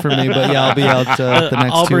aubergine for me, but yeah, I'll be out the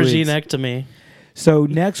next 2 weeks. Aubergine-ectomy. So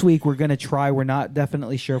next week we're going to try. We're not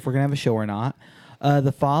definitely sure if we're going to have a show or not.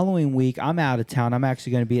 The following week, I'm out of town. I'm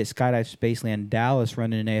actually going to be at Skydive Spaceland Dallas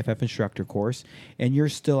running an AFF instructor course. And you're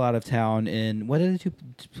still out of town in, what did it do?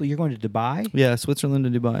 You're going to Dubai? Yeah, Switzerland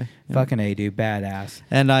and Dubai. Yeah. Fucking A, dude. Badass.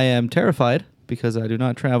 And I am terrified because I do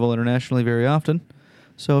not travel internationally very often.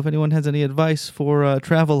 So if anyone has any advice for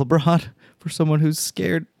travel abroad for someone who's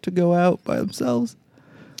scared to go out by themselves.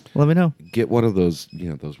 let me know. Get one of those,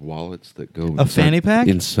 those wallets that go A fanny pack?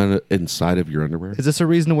 inside of your underwear. Is this a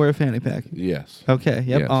reason to wear a fanny pack? Yes. Okay.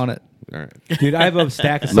 Yep. Yes. On it. All right. Dude, I have a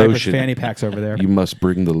stack of Cypress Lotion. fanny packs over there. You must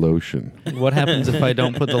bring the lotion. What happens if I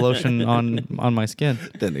don't put the lotion on my skin?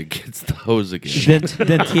 Then it gets the hose again.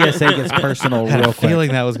 then TSA gets personal I had real a quick.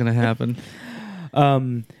 feeling that was going to happen.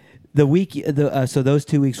 The week, so those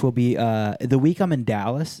 2 weeks will be the week I'm in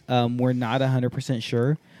Dallas. We're not 100%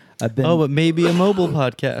 sure. But maybe a mobile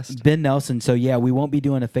podcast. Ben Nelson. So yeah, we won't be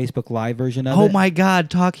doing a Facebook Live version of it. Oh my God!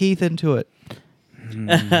 Talk Heath into it.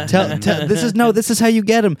 tell, this is how you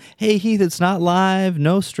get him. Hey Heath, it's not live,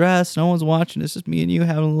 no stress, no one's watching. It's just me and you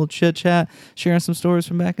having a little chit chat, sharing some stories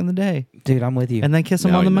from back in the day, Dude, I'm with you. and then kiss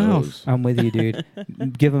him Now on the he mouth. knows. I'm with you, dude.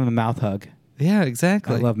 Give him a mouth hug. Yeah,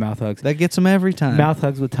 exactly. I love mouth hugs. that. Gets him every time. Mouth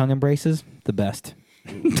hugs with tongue embraces, the best.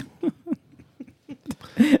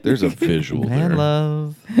 There's a visual Man there.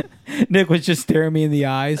 love. Nick was just staring me in the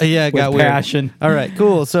eyes. Yeah, it with got weird. passion. All right,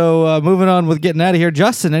 cool. So moving on with getting out of here.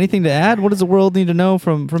 Justin, anything to add? What does the world need to know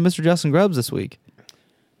from Mr. Justin Grubbs this week?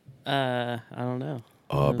 I don't know.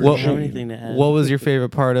 Aubergine. I don't have anything to add. What was your favorite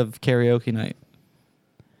part of karaoke night?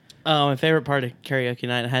 Oh, my favorite part of karaoke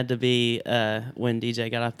night had to be when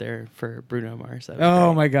DJ got up there for Bruno Mars. That was Oh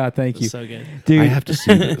great. my God, thank It was you. so good. Dude, I have to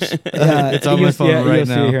see this. It's on my you'll- phone right you'll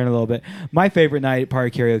see now. it here in a little bit. My favorite night,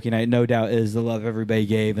 part of karaoke night, no doubt, is the love everybody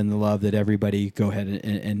gave and the love that everybody go ahead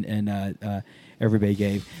and everybody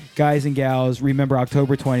gave. Guys and gals, remember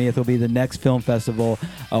October 20th will be the next film festival.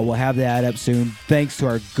 We'll have the ad up soon. Thanks to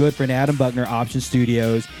our good friend Adam Buckner, Option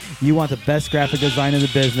Studios. You want the best graphic design in the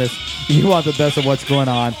business. You want the best of what's going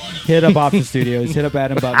on. Hit up Option Studios. Hit up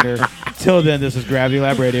Adam Buckner. Till then, this is Gravity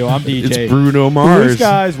Lab Radio. I'm DJ. It's Bruno Mars. Peace,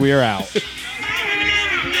 guys. We are out.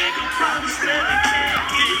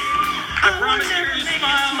 I promise you, your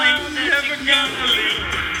smile ain't never gonna leave.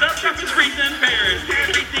 Substance free in Paris,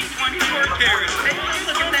 everything 24 carats. Take a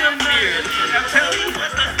look at them mirrors. Now tell me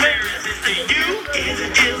what's the fairest. Is it you? Is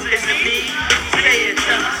it me? Say it's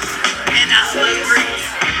us, and I'll agree.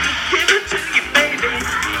 Give it to you, baby.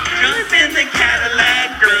 Jump in the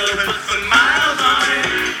Cadillac, girl, put some miles on it.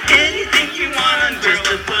 Anything you want, just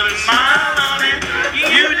to put a smile on it.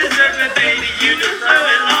 You deserve it, baby. You deserve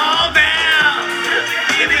it all down.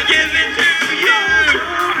 Give it to you.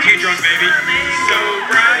 I'm too drunk, baby. So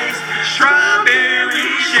bright, strawberry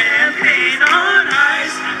champagne on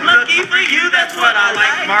ice. Lucky for you, that's what I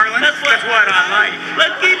like, Marlon. That's what I like.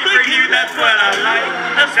 Lucky for you, that's what I like.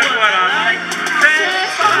 That's what I like. Sat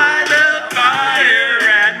by the fire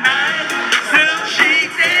at night. Silk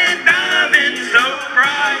sheets and diamonds so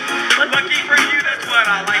bright. Lucky for you, that's what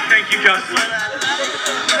I like. Thank you, Justin.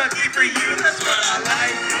 Lucky for you, that's what I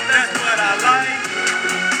like. That's what I like.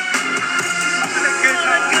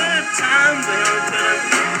 Good time,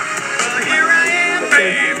 well, here I am,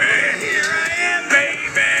 baby. Here I am,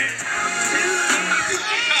 baby.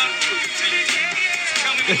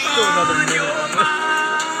 On your